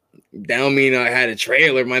saying, that don't mean I had a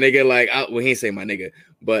trailer, my nigga. Like, well, he didn't say my nigga,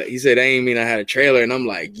 but he said, that ain't mean I had a trailer. And I'm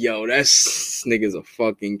like, yo, this nigga's a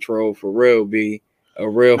fucking troll for real, B. A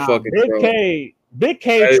real fucking troll. Big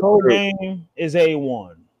K troll game is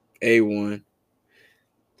A1. A1.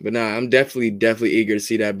 But nah, I'm definitely eager to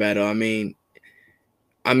see that battle. I mean,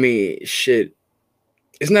 shit.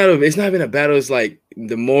 It's not even a battle. It's like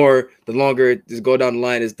the longer it just go down the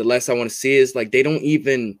line is the less I want to see. It's like they don't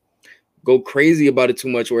even go crazy about it too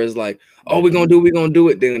much. Where it's like, oh, we're gonna do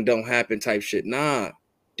it, then it don't happen type shit. Nah,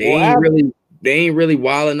 they ain't really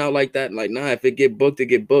wilding out like that. Like, nah, if it get booked, it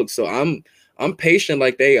get booked. So I'm patient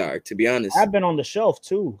like they are, to be honest. I've been on the shelf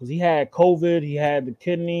too because he had COVID, he had the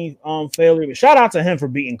kidney failure. Shout out to him for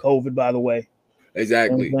beating COVID, by the way.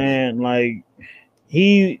 Exactly. Man, like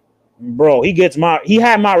he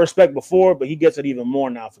had my respect before, but he gets it even more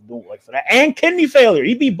now for doing for that. And kidney failure.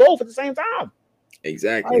 He beat both at the same time.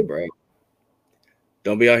 Exactly, bro.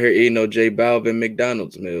 Don't be out here eating no J Balvin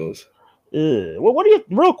McDonald's meals. Well, what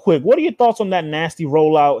are your thoughts on that nasty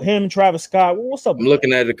rollout? Him, Travis Scott. What's up? I'm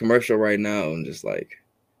looking at the commercial right now and just like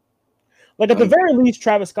at the very least,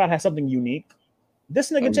 Travis Scott has something unique. This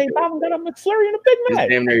nigga J Balvin got a McFlurry and a Big Mac.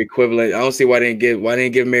 Damn near equivalent. I don't see why they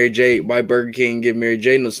didn't give Mary J. Why Burger King give Mary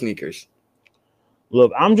J. no sneakers.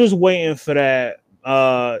 Look, I'm just waiting for that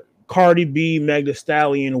Cardi B, Meg Thee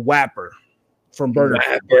Stallion Whopper from Burger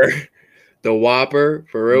King. The Whopper,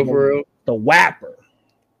 for real. The Whopper.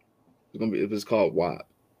 It's called Whop.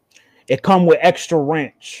 It come with extra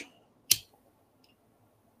ranch.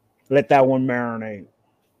 Let that one marinate.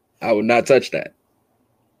 I would not touch that.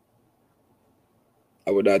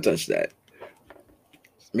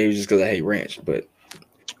 Maybe just because I hate ranch, but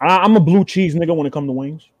I'm a blue cheese nigga when it comes to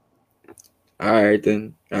wings. All right,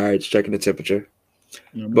 then. All right, checking the temperature.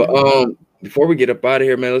 But before we get up out of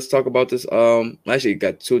here, man, let's talk about this. Actually,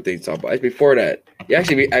 got two things to talk about. Before that,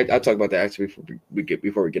 I'll talk about that actually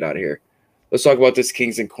before we get out of here. Let's talk about this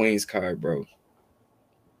Kings and Queens card, bro.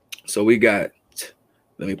 So we got.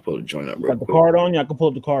 Let me pull the joint up. Got the card on you. I can pull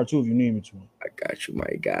up the card too if you need me to. I got you, my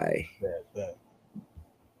guy. Yeah.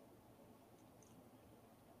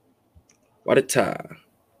 What a tie.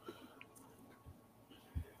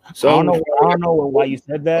 So I don't know why you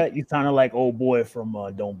said that. You sounded like old boy from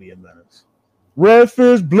Don't Be a Menace. Red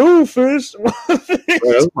fish, blue fish. Bro,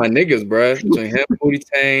 those my niggas, bro. Between him, Booty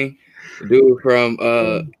Tang, the dude from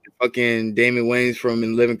fucking Damon Wayans from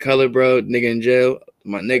In Living Color, bro. Nigga in jail.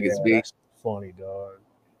 My niggas, B. That's funny, dog.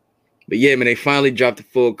 But yeah, man, they finally dropped the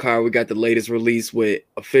full card. We got the latest release with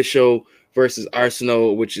Official versus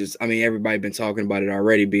Arsenal, which is, I mean, everybody been talking about it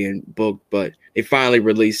already being booked, but they finally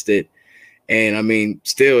released it. And I mean,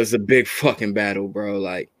 still, it's a big fucking battle, bro.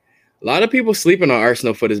 Like, a lot of people sleeping on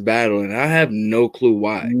Arsenal for this battle, and I have no clue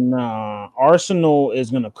why. Nah, Arsenal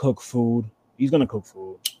is gonna cook food. He's gonna cook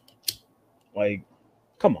food. Like,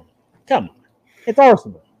 come on. It's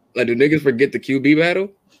Arsenal. Like, do niggas forget the QB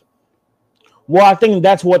battle? Well, I think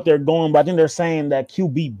that's what they're going, but I think they're saying that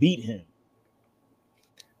QB beat him.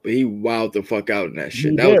 But he wowed the fuck out in that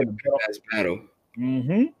shit. That was a good ass battle.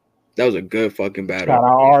 Mm-hmm. That was a good fucking battle. Shout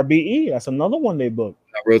out RBE. That's another one they booked.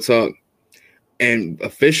 Real talk. And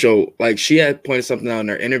Official, like, she had pointed something out in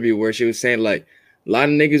her interview where she was saying, like, a lot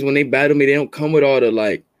of niggas, when they battle me, they don't come with all the,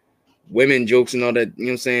 like, women jokes and all that, you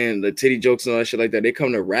know what I'm saying? The titty jokes and all that shit like that. They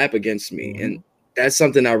come to rap against me. Mm-hmm. And that's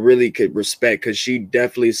something I really could respect because she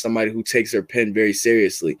definitely is somebody who takes her pen very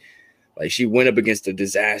seriously. Like, she went up against the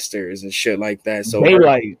Disasters and shit like that. So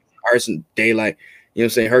Daylight, you know what I'm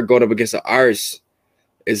saying? Her going up against the Ars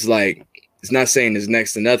is like, it's not saying it's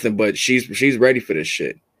next to nothing, but she's ready for this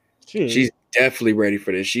shit. She's definitely ready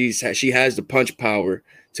for this. She has the punch power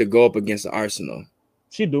to go up against the Arsenal.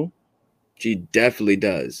 She definitely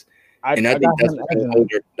does. I think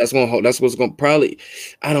that's what's going to probably,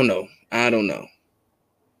 I don't know.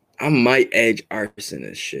 I might edge Arsenal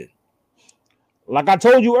this shit. Like I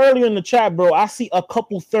told you earlier in the chat, bro, I see a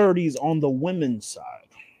couple 30s on the women's side.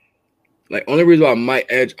 Like, only reason why I might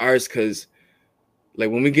edge Ars because, like,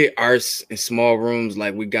 when we get Ars in small rooms,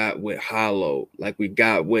 like we got with Hollow, like we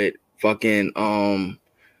got with what's his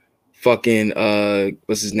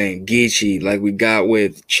name, Geechee, like we got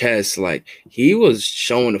with Chess, like he was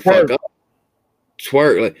showing the fuck up.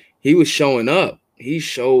 Twerk, like he was showing up. He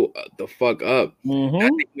showed the fuck up. Mm-hmm. I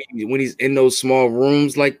think when he's in those small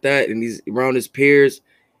rooms like that and he's around his peers,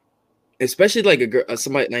 especially like a girl,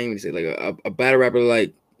 somebody, not even say like a battle rapper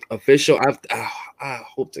like Official. I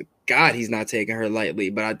hope to God he's not taking her lightly,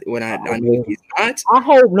 but I know he's not. I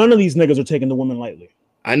hope none of these niggas are taking the women lightly.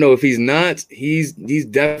 I know if he's not, he's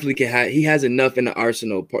definitely can have. He has enough in the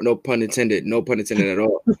arsenal. No pun intended at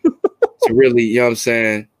all. To really, you know what I'm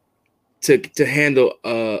saying, to handle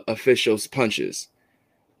officials' punches.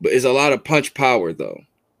 But it's a lot of punch power though.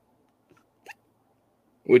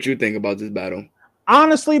 What you think about this battle?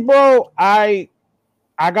 Honestly, bro, I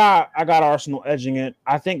got Arsenal edging it.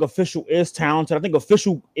 I think Official is talented. I think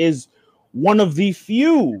Official is one of the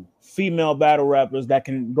few female battle rappers that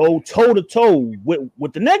can go toe to toe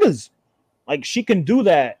with the niggas. Like she can do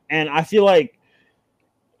that, and I feel like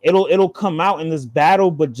it'll come out in this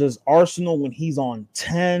battle. But just Arsenal when he's on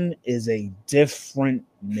 10 is a different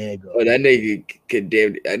nigga. Oh, that nigga can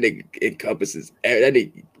damn. That nigga encompasses that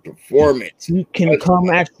nigga performance. He can come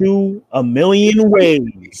at you a million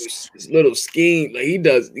ways. His little scheme, like he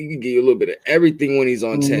does. He can give you a little bit of everything when he's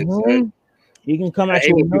on 10. Son. He can come at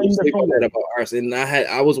you a million different ways. About Arsenal. And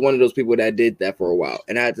I was one of those people that did that for a while,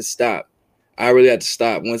 and I had to stop. I really had to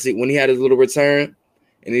stop when he had his little return,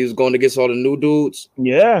 and he was going against all the new dudes.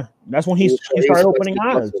 Yeah, that's when he started opening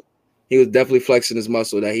eyes. He was definitely flexing his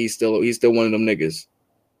muscle that he's still one of them niggas.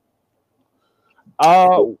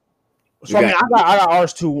 So I got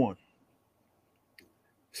ours 2-1.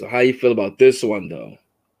 So how you feel about this one though?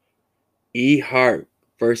 E Hart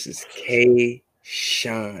versus K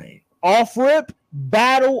Shine. Off rip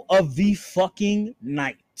battle of the fucking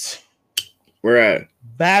night. Where at?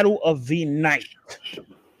 Battle of the night.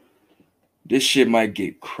 This shit might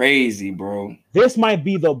get crazy, bro. This might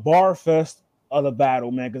be the bar fest of the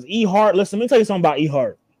battle, man. Because E Hart, listen, let me tell you something about E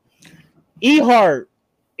Hart. E Hart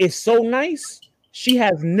is so nice. She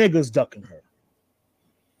has niggas ducking her.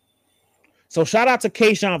 So shout out to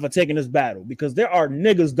K-Shine for taking this battle because there are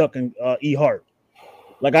niggas ducking E Hart.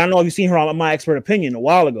 Like I know you've seen her on My Expert Opinion a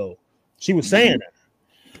while ago. She was saying that.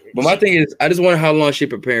 But my thing is, I just wonder how long she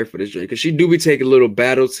prepared for this joint because she do be taking little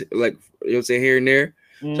battles, like you know what I'm saying, here and there.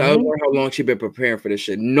 Mm-hmm. So I wonder how long she been preparing for this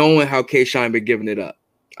shit, knowing how K-Shine been giving it up.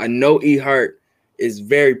 I know E Hart is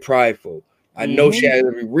very prideful. I know she has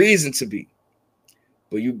every reason to be.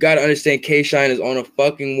 But you gotta understand, K-Shine is on a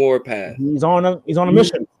fucking warpath. He's on a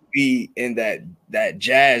mission. Be in that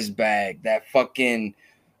jazz bag, that fucking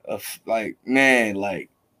like man, like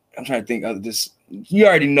I'm trying to think of this. You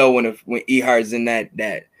already know when E Hart's in that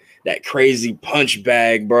crazy punch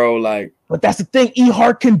bag, bro. Like, but that's the thing. E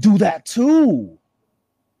Hart can do that too.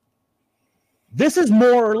 This is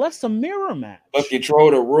more or less a mirror match. But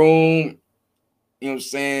control the room. You know what I'm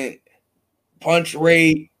saying? Punch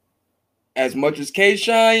rate. As much as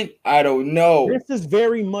K-Shine, I don't know. This is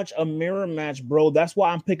very much a mirror match, bro. That's why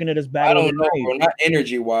I'm picking it as battle. I don't know, bro. Not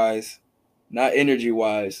energy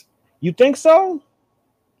wise. You think so?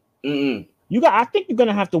 I think you're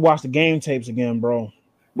gonna have to watch the game tapes again, bro.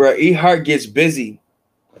 Bro, E Hart gets busy,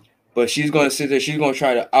 but she's gonna sit there. She's gonna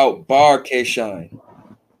try to outbar K-Shine,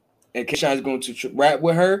 and K-Shine is going to rap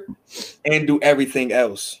with her and do everything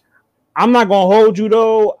else. I'm not gonna hold you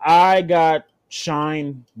though. I got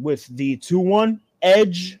Shine with the 2-1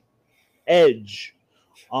 edge. Yeah,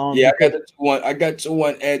 I got the 2-1. I got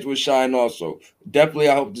 2-1 edge with Shine also. Definitely,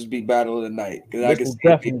 I hope this be battle of the night because I can see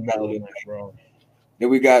definitely battle of the night, bro. Then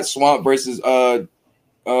we got Swamp versus Janissa.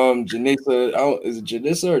 Is it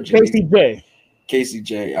Janissa or KCJ?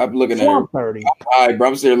 KCJ. I'm looking Swamp at her. 30. All right, bro.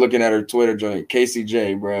 I'm still looking at her Twitter joint.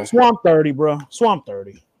 KCJ, bro. Swamp 30, bro. Swamp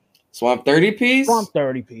 30. Swamp 30 piece. Swamp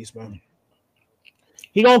 30 piece, man.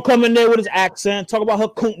 He gonna come in there with his accent, talk about her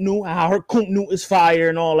Kuntnu, how her Kuntnu is fire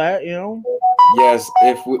and all that, you know. Yes.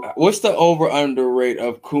 What's the over/under rate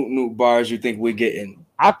of Kuntnu bars you think we're getting?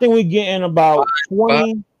 I think we're getting about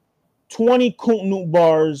 20 Kuntnu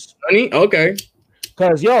bars. 20? Okay.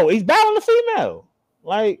 Cause he's battling a female.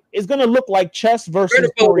 Like it's gonna look like chess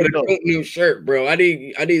versus Tori Doe. Kuntnu shirt, bro. I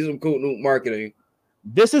need some Kuntnu marketing.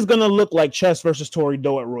 This is gonna look like chess versus Tori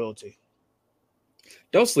Doe at Royalty.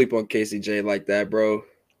 Don't sleep on KCJ like that, bro.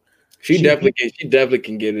 She definitely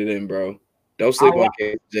can get it in, bro. Don't sleep on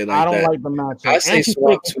KCJ like that. I don't like the matchup. I say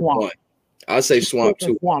Swamp 2-1. I say Swamp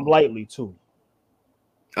 2. Swamp lightly too.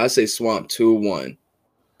 I say Swamp 2-1.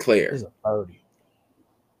 Clear. It's a 30.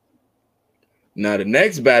 Now the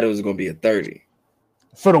next battle is gonna be a 30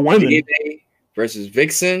 for the women. DNA versus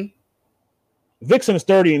Vixen. Vixen is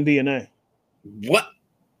 30 in DNA. What?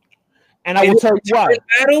 And I will tell you why.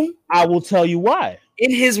 I will tell you why. In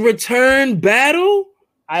his return battle?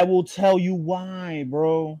 I will tell you why,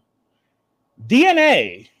 bro.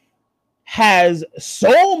 DNA has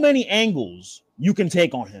so many angles you can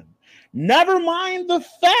take on him. Never mind the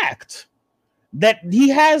fact that he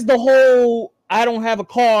has the whole I don't have a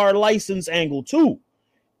car license angle too.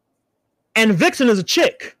 And Vixen is a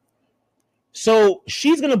chick. So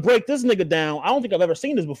she's going to break this nigga down. I don't think I've ever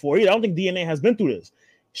seen this before either. I don't think DNA has been through this.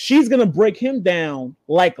 she's gonna break him down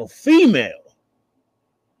like a female.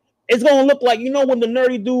 It's gonna look like, you know, when the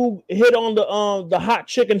nerdy dude hit on the hot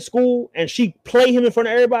chick in school and she play him in front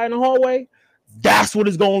of everybody in the hallway. That's what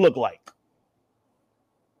it's gonna look like.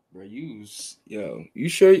 Bro, you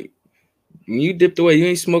sure when you dipped away, you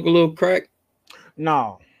ain't smoke a little crack?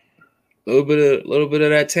 No. A little bit of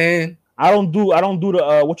that tan. I don't do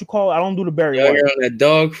the what you call it? I don't do the berry. You're on that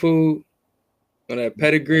dog food, on that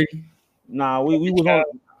pedigree. Nah, we was on.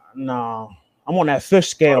 Nah, I'm on that fish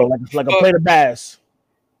scale, like a plate of bass.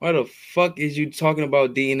 Why the fuck is you talking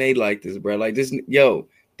about DNA like this, bro? Like this,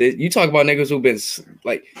 you talk about niggas who've been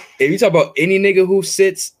like, if you talk about any nigga who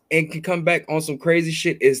sits and can come back on some crazy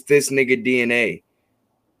shit, it's this nigga DNA.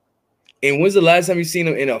 And when's the last time you seen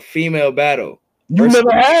him in a female battle? You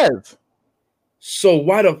never have. So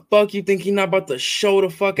why the fuck you think he not about to show the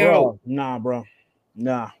fuck out? Nah, bro.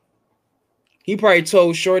 Nah. He probably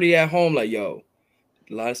told Shorty at home, like, yo,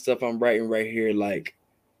 a lot of stuff I'm writing right here, like,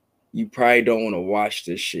 you probably don't want to watch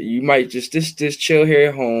this shit. You might just chill here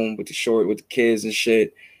at home with the kids and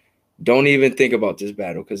shit. Don't even think about this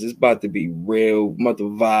battle because it's about to be real. I'm about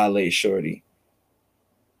to violate Shorty.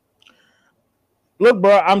 Look,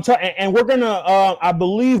 bro, and we're gonna. I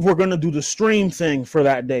believe we're gonna do the stream thing for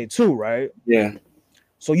that day too, right? Yeah.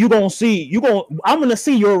 So I'm gonna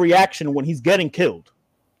see your reaction when he's getting killed.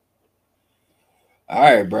 All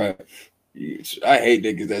right, bro. I hate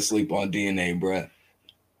niggas that sleep on DNA, bro.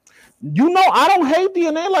 You know, I don't hate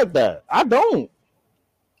DNA like that. I don't.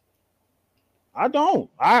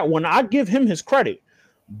 When I give him his credit,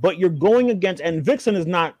 but you're going against, and Vixen is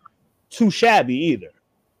not too shabby either.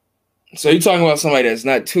 So you're talking about somebody that's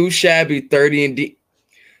not too shabby, 30 and deep,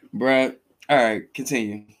 bruh. All right,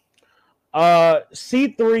 continue.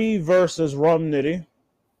 C3 versus Rum Nitty.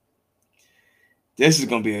 This is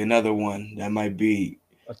gonna be another one that might be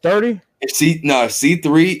a 30. If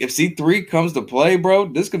C3 comes to play, bro,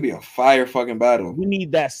 this could be a fire fucking battle. We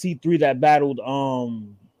need that C3 that battled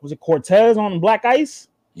was it Cortez on Black Ice?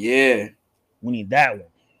 Yeah. We need that one.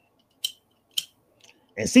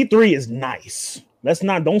 And C3 is nice.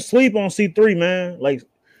 Don't sleep on C3, man. Like,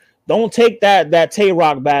 don't take that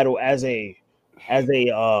Tay-Rock battle as a way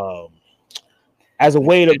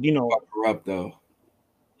to, you know, fuck her up though.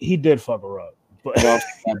 He did fuck her up. But that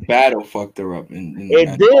battle fucked her up.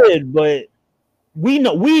 It did, but we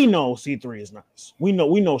know C3 is nice. We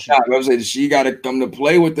know she got to come to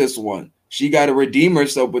play with this one. She got to redeem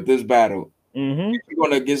herself with this battle. Mm-hmm. She's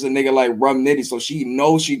going against a nigga like Rum Nitty, so she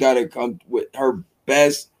knows she got to come with her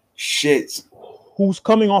best shits. Who's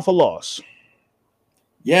coming off a loss?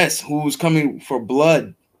 Yes, who's coming for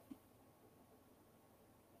blood?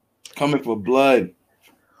 Coming for blood.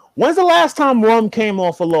 When's the last time Rum came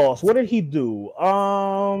off a loss? What did he do?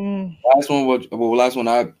 Last one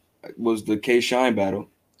was the K Shine battle.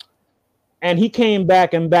 And he came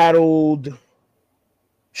back and battled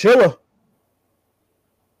Chilla.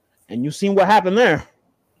 And you seen what happened there.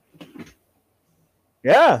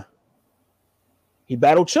 Yeah. He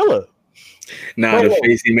battled Chilla. Nah, the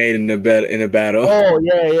face he made in the battle. Oh,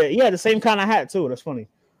 yeah. He had the same kind of hat too. That's funny.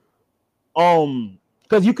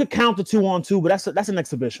 Because you could count the 2-on-2, but that's an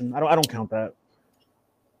exhibition. I don't count that.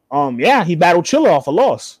 Yeah, he battled Chilla off a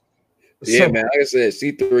loss. Yeah, man. Like I said,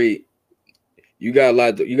 C3, you got a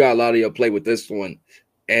lot of your play with this one,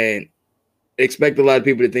 and expect a lot of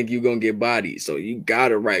people to think you're gonna get bodied. So you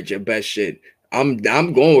gotta write your best shit. I'm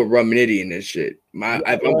going with Rum Nitty in this shit. I'm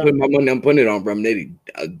putting my money. I'm putting it on Rum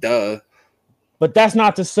Nitty. Duh. But that's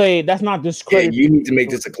not discredit. Yeah, you need to make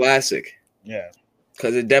this a classic. Yeah.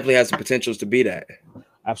 Because it definitely has the potentials to be that.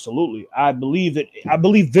 Absolutely. I believe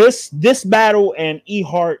this battle and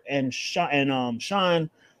Ehart and Shine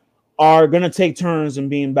are gonna take turns in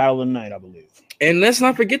being battle of the night, I believe. And let's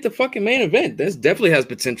not forget the fucking main event. This definitely has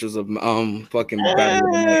potentials of fucking battle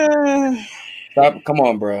of the night. Stop, come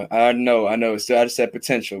on, bro. I know. So I just said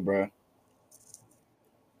potential, bro.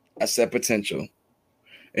 I said potential.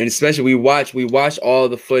 And especially we watch all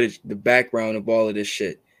the footage, the background of all of this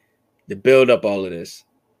shit. The build up all of this.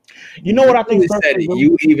 You know what I think?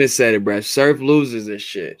 You even said it, bro. Surf loses this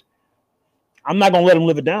shit. I'm not gonna let him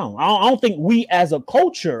live it down. I don't think we as a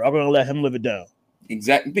culture are gonna let him live it down.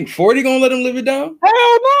 Exactly. You think 40 gonna let him live it down?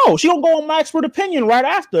 Hell no. She gonna go on my expert opinion right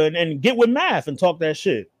after and get with Math and talk that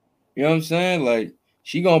shit. You know what I'm saying? Like,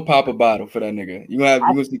 she gonna pop a bottle for that nigga. You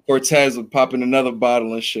gonna see Cortez popping another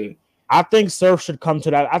bottle and shit. I think Surf should come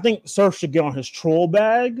to that. I think Surf should get on his troll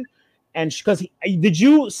bag. And because did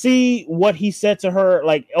you see what he said to her?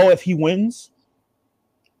 Like, oh, if he wins,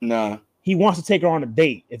 nah, he wants to take her on a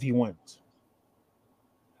date if he wins.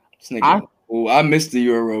 This nigga Oh, I missed the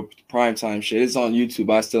Euro primetime shit. It's on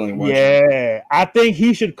YouTube. I still ain't watching. Yeah, I think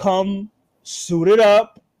he should come suited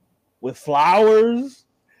up with flowers.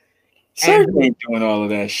 Surf ain't doing all of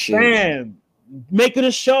that shit. Man, make it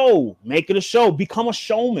a show. Make it a show. Become a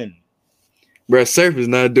showman. Bruh, Surf is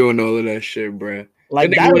not doing all of that shit, bruh. Like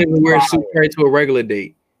that nigga wouldn't even wear a suit to a regular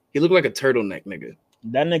date. He looked like a turtleneck, nigga.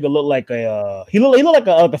 That nigga looked like he looked like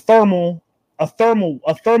a thermal in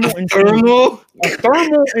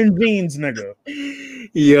jeans, nigga.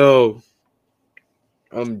 Yo,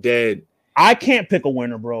 I'm dead. I can't pick a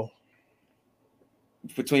winner, bro.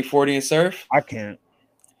 Between 40 and Surf? I can't.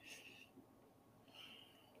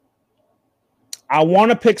 I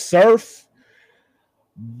want to pick Surf,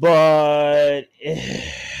 but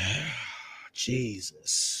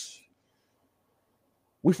Jesus,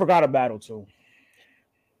 we forgot a battle too.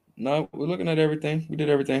 No, we're looking at everything. We did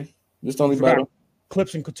everything. This the only battle.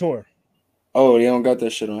 Clips and Couture. Oh, they don't got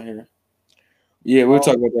that shit on here. Yeah, we'll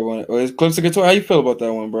talk about that one. Oh, it's Clips and Couture. How you feel about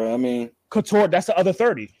that one, bro? I mean, Couture, that's the other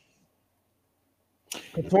 30.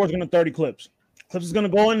 Couture's gonna 30 Clips. Clips is gonna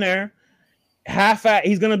go in there.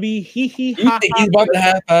 He's gonna be You think he's about to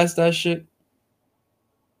half-ass that shit?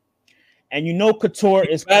 And you know Couture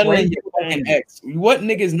is battling an ex. What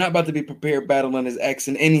nigga is not about to be prepared battling his ex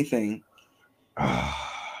in anything?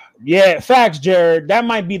 Yeah, facts, Jared. That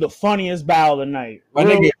might be the funniest battle of the night. My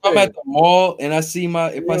nigga, if I'm at the mall and I see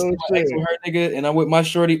my ex with her nigga and I'm with my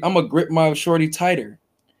shorty, I'm gonna grip my shorty tighter.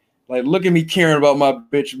 Like, look at me caring about my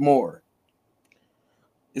bitch more.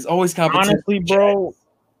 It's always competition. Honestly, bro.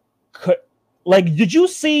 Like, did you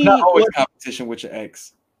see? Not always competition with your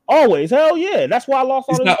ex. Always, hell yeah. That's why I lost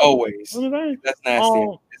all this. It's not always. That's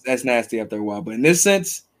nasty. That's nasty after a while. But in this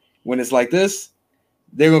sense, when it's like this,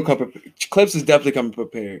 they're gonna come prepared. Clips is definitely coming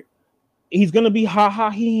prepared. He's gonna be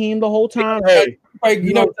he the whole time. Hey,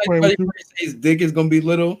 you know, his dick is gonna be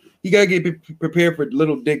little. You gotta get prepared for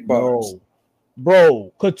little dick bars.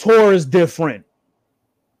 Bro, Couture is different.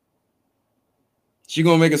 She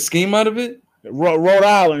gonna make a scheme out of it? Rhode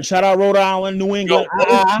Island, shout out Rhode Island, New England.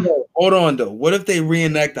 Hold on though. What if they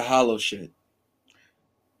reenact the Hollow shit?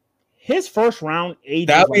 His first round,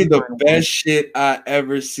 that'd be the best shit I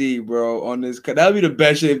ever see, bro. On this, that'd be the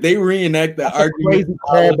best shit if they reenact the argument. Crazy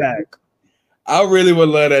callback. I really would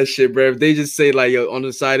love that shit, bro. If they just say like, yo, on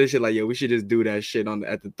the side of shit, like, yo, we should just do that shit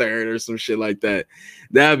at the third or some shit like that.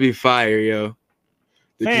 That'd be fire, yo.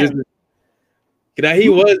 I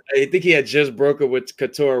think he had just broke up with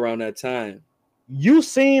Couture around that time. You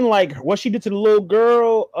seen like what she did to the little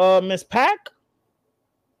girl, Miss Pack?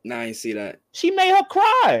 Nah, I ain't see that. She made her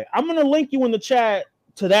cry. I'm gonna link you in the chat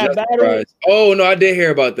to that battle. Surprised. Oh no, I did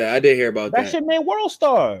hear about that. That shit made World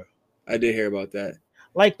Star. I did hear about that.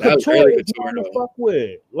 Like Couture really is to fuck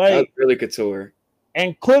with. Like that was really Couture.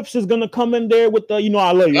 And Clips is gonna come in there with the,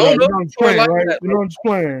 I love you. I don't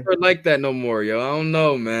like that no more, yo. I don't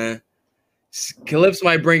know, man. Clips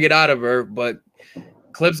might bring it out of her, but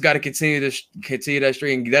Clips got to continue that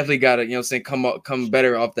streak and definitely got to, come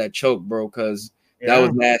better off that choke, bro, because that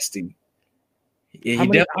was nasty. Yeah, I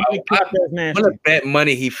want to bet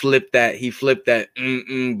money he flipped that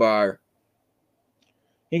bar.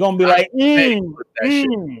 He gonna be like,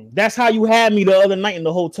 that's how you had me the other night in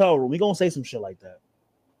the hotel room. We gonna say some shit like that.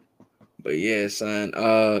 But yeah, son,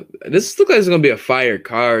 this looks like it's gonna be a fire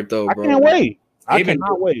card though, bro. I can't wait. I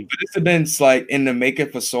cannot wait. But this has been like in the making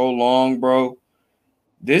for so long, bro.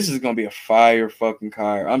 This is gonna be a fire fucking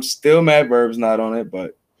card. I'm still mad Verb's not on it,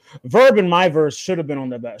 but Verb and my verse should have been on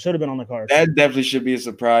that. Should have been on the card. That definitely should be a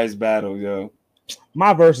surprise battle, yo.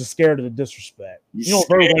 My verse is scared of the disrespect. Verb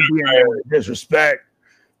gonna be in there with disrespect.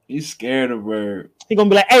 He's scared of Verb. He gonna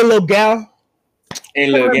be like, "Hey, little gal." Hey,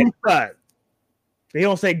 little gal. He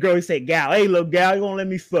don't say girl. He say gal. Hey, little gal. You gonna let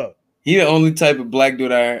me fuck? He the only type of black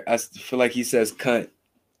dude I feel like he says cunt.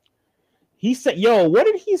 He said, "Yo, what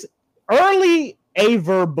did he?" Early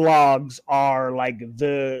Averb blogs are like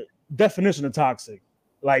the definition of toxic.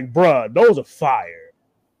 Like, bruh, those are fire.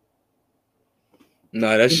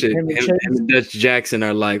 No, that shit. Him and Dutch Jackson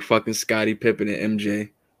are like fucking Scottie Pippen and MJ.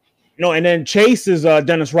 No, and then Chase is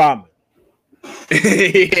Dennis Rodman.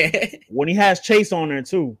 Yeah. When he has Chase on there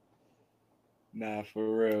too. Nah, for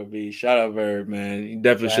real, B. Shout out Verb, man. You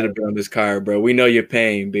definitely should have been on this card, bro. We know your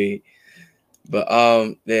pain, B. But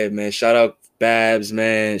yeah, man. Shout out Babs,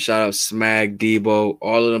 man. Shout out Smack, Debo.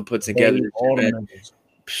 All of them put together.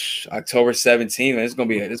 October 17th, man. It's gonna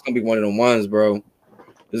be one of the ones, bro.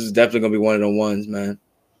 This is definitely gonna be one of the ones, man.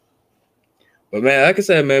 But man, like I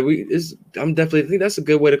said, man, I think that's a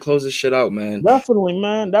good way to close this shit out, man. Definitely,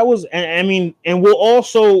 man. That was, and I mean, and we'll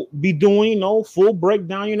also be doing, full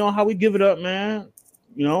breakdown. How we give it up, man.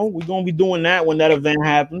 We're gonna be doing that when that event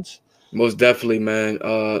happens. Most definitely, man.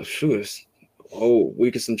 Shoot,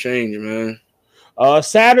 week of some change, man.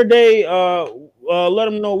 Saturday, let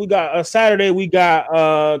them know we got Saturday. We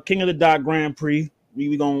got King of the Dot Grand Prix.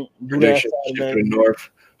 We gonna do that Saturday. To the north.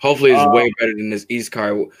 Hopefully, it's way better than this East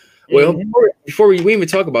card. Well, before we even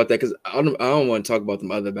talk about that, because I don't want to talk about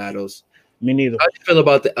them other battles. Me neither. How do you feel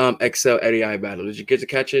about the XL Eddie I battle? Did you get to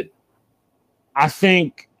catch it? I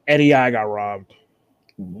think Eddie I got robbed.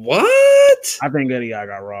 What? I think Eddie I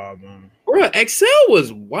got robbed, man. Bro, XL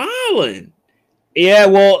was wilding. Yeah,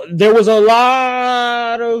 well, there was a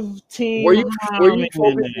lot of teams. Were you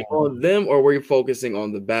focusing on them or were you focusing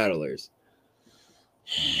on the battlers?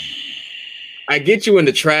 I get you in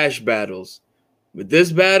the trash battles, but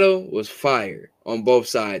this battle was fire on both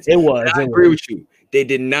sides. It was. I agree with you. They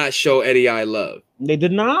did not show Eddie I love. They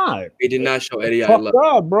did not. They did not show Eddie I love.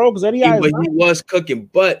 Up, bro, because Eddie I was cooking,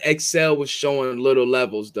 but XL was showing little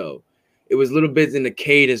levels though. It was little bits in the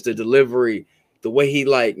cadence, the delivery, the way he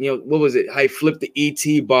what was it? How he flipped the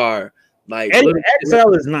ET bar. Like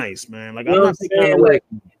XL is nice, man. Like, I'm not saying like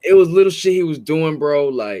it was little shit he was doing, bro.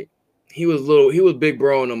 Like he was big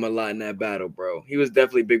bro on him a lot in that battle, bro. He was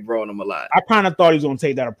definitely big bro on him a lot. I kind of thought he was gonna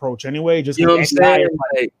take that approach anyway. Just, you know what I'm saying?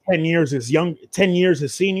 Like 10 years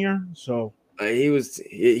his senior. So he was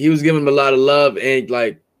giving him a lot of love and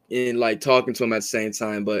talking to him at the same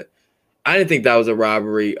time. But I didn't think that was a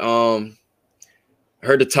robbery.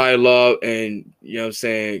 Heard the title law, and you know what I'm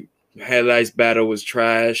saying, Head Ice battle was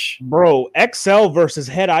trash. Bro, XL versus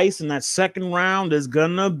Head Ice in that second round is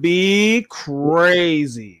gonna be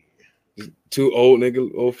crazy. Two old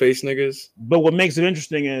face niggas. But what makes it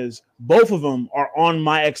interesting is both of them are on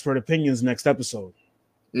my expert opinions next episode.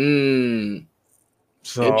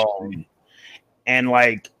 So, and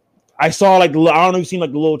like I saw I don't know if you've seen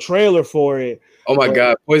like the little trailer for it. Oh my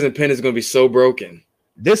god, Poison Pen is gonna be so broken.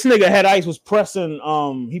 This nigga Head Ice was pressing,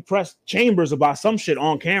 he pressed Chambers about some shit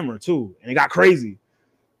on camera too, and it got crazy.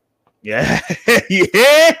 Yeah,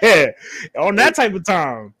 yeah, on that type of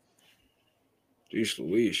time. Jeez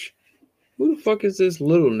Louise. Who the fuck is this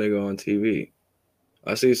little nigga on TV?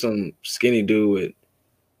 I see some skinny dude with,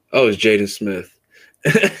 it's Jaden Smith.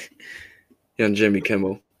 Young Jimmy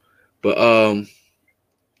Kimmel. But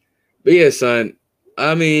yeah, son,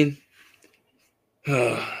 I mean,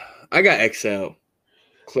 I got XL.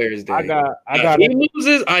 Clear as day. I got if he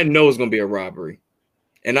loses, I know it's gonna be a robbery.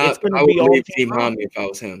 And I would believe Team Homie if I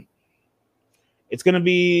was him. It's gonna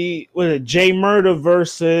be Jay Murda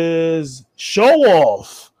versus Show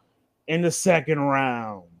Off in the second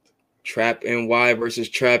round. Trap NY versus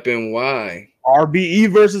Trap NY.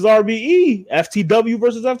 RBE versus RBE. FTW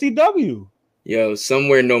versus FTW. Yo,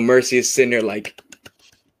 somewhere No Mercy is sitting there like.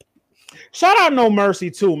 Shout out No Mercy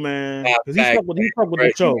too, man. Because he stuck with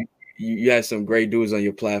the show. You had some great dudes on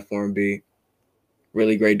your platform, B.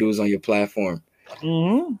 Really great dudes on your platform.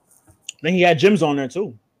 Mm-hmm. Then he had Jims on there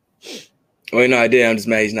too. Oh no, I did. I'm just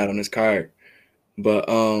mad he's not on this card. But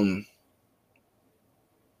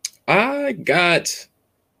I got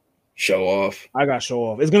Show Off.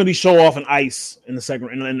 It's gonna be Show Off and Ice in the second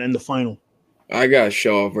in the final. I got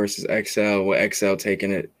Show Off versus XL with XL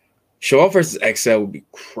taking it. Show Off versus XL would be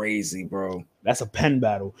crazy, bro. That's a pen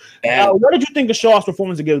battle. What did you think of Show Off's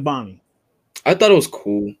performance against Bonnie? I thought it was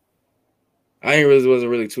cool. I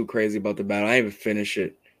wasn't really too crazy about the battle. I didn't even finish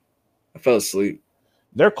it. I fell asleep.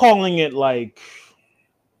 They're calling it like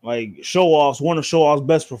Show Off's one of Show Off's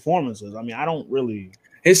best performances. I mean, I don't really.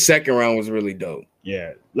 His second round was really dope.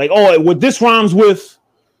 Yeah, with this rhymes with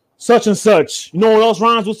such and such. You know what else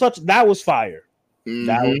rhymes with such? That was fire. Mm-hmm.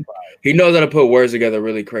 That was fire. He knows how to put words together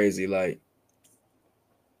really crazy. Like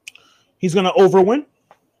he's gonna overwin.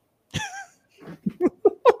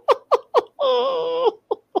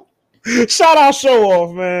 Shout out Show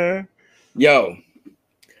Off, man. Yo,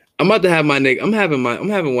 I'm about to have my nigga. I'm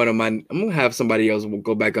gonna have somebody else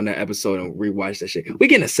go back on that episode and rewatch that shit. We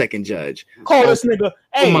getting a second judge. Call this nigga.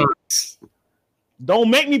 Hey, don't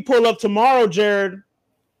make me pull up tomorrow, Jared.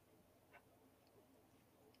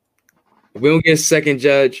 If we don't get a second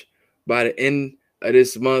judge by the end of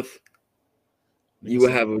this month, you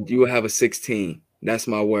will have a 16. That's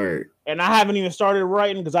my word. And I haven't even started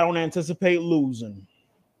writing because I don't anticipate losing.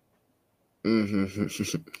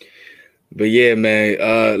 Mm-hmm. But yeah,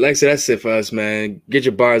 man. Like I said, that's it for us, man. Get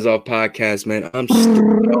your bars off podcast, man. I'm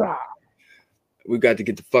stupid. We got to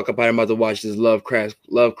get the fuck up out. I'm about to watch this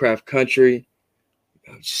Lovecraft Country.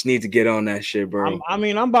 I just need to get on that shit, bro. I'm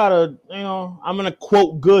about to, I'm gonna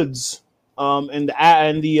quote goods on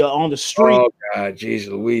the street. Oh god, jeez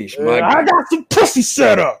Louise. I got some pussy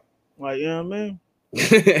set up. Like, you know what I mean?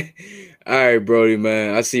 All right, Brody,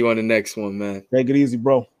 man. I'll see you on the next one, man. Take it easy,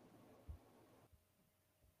 bro.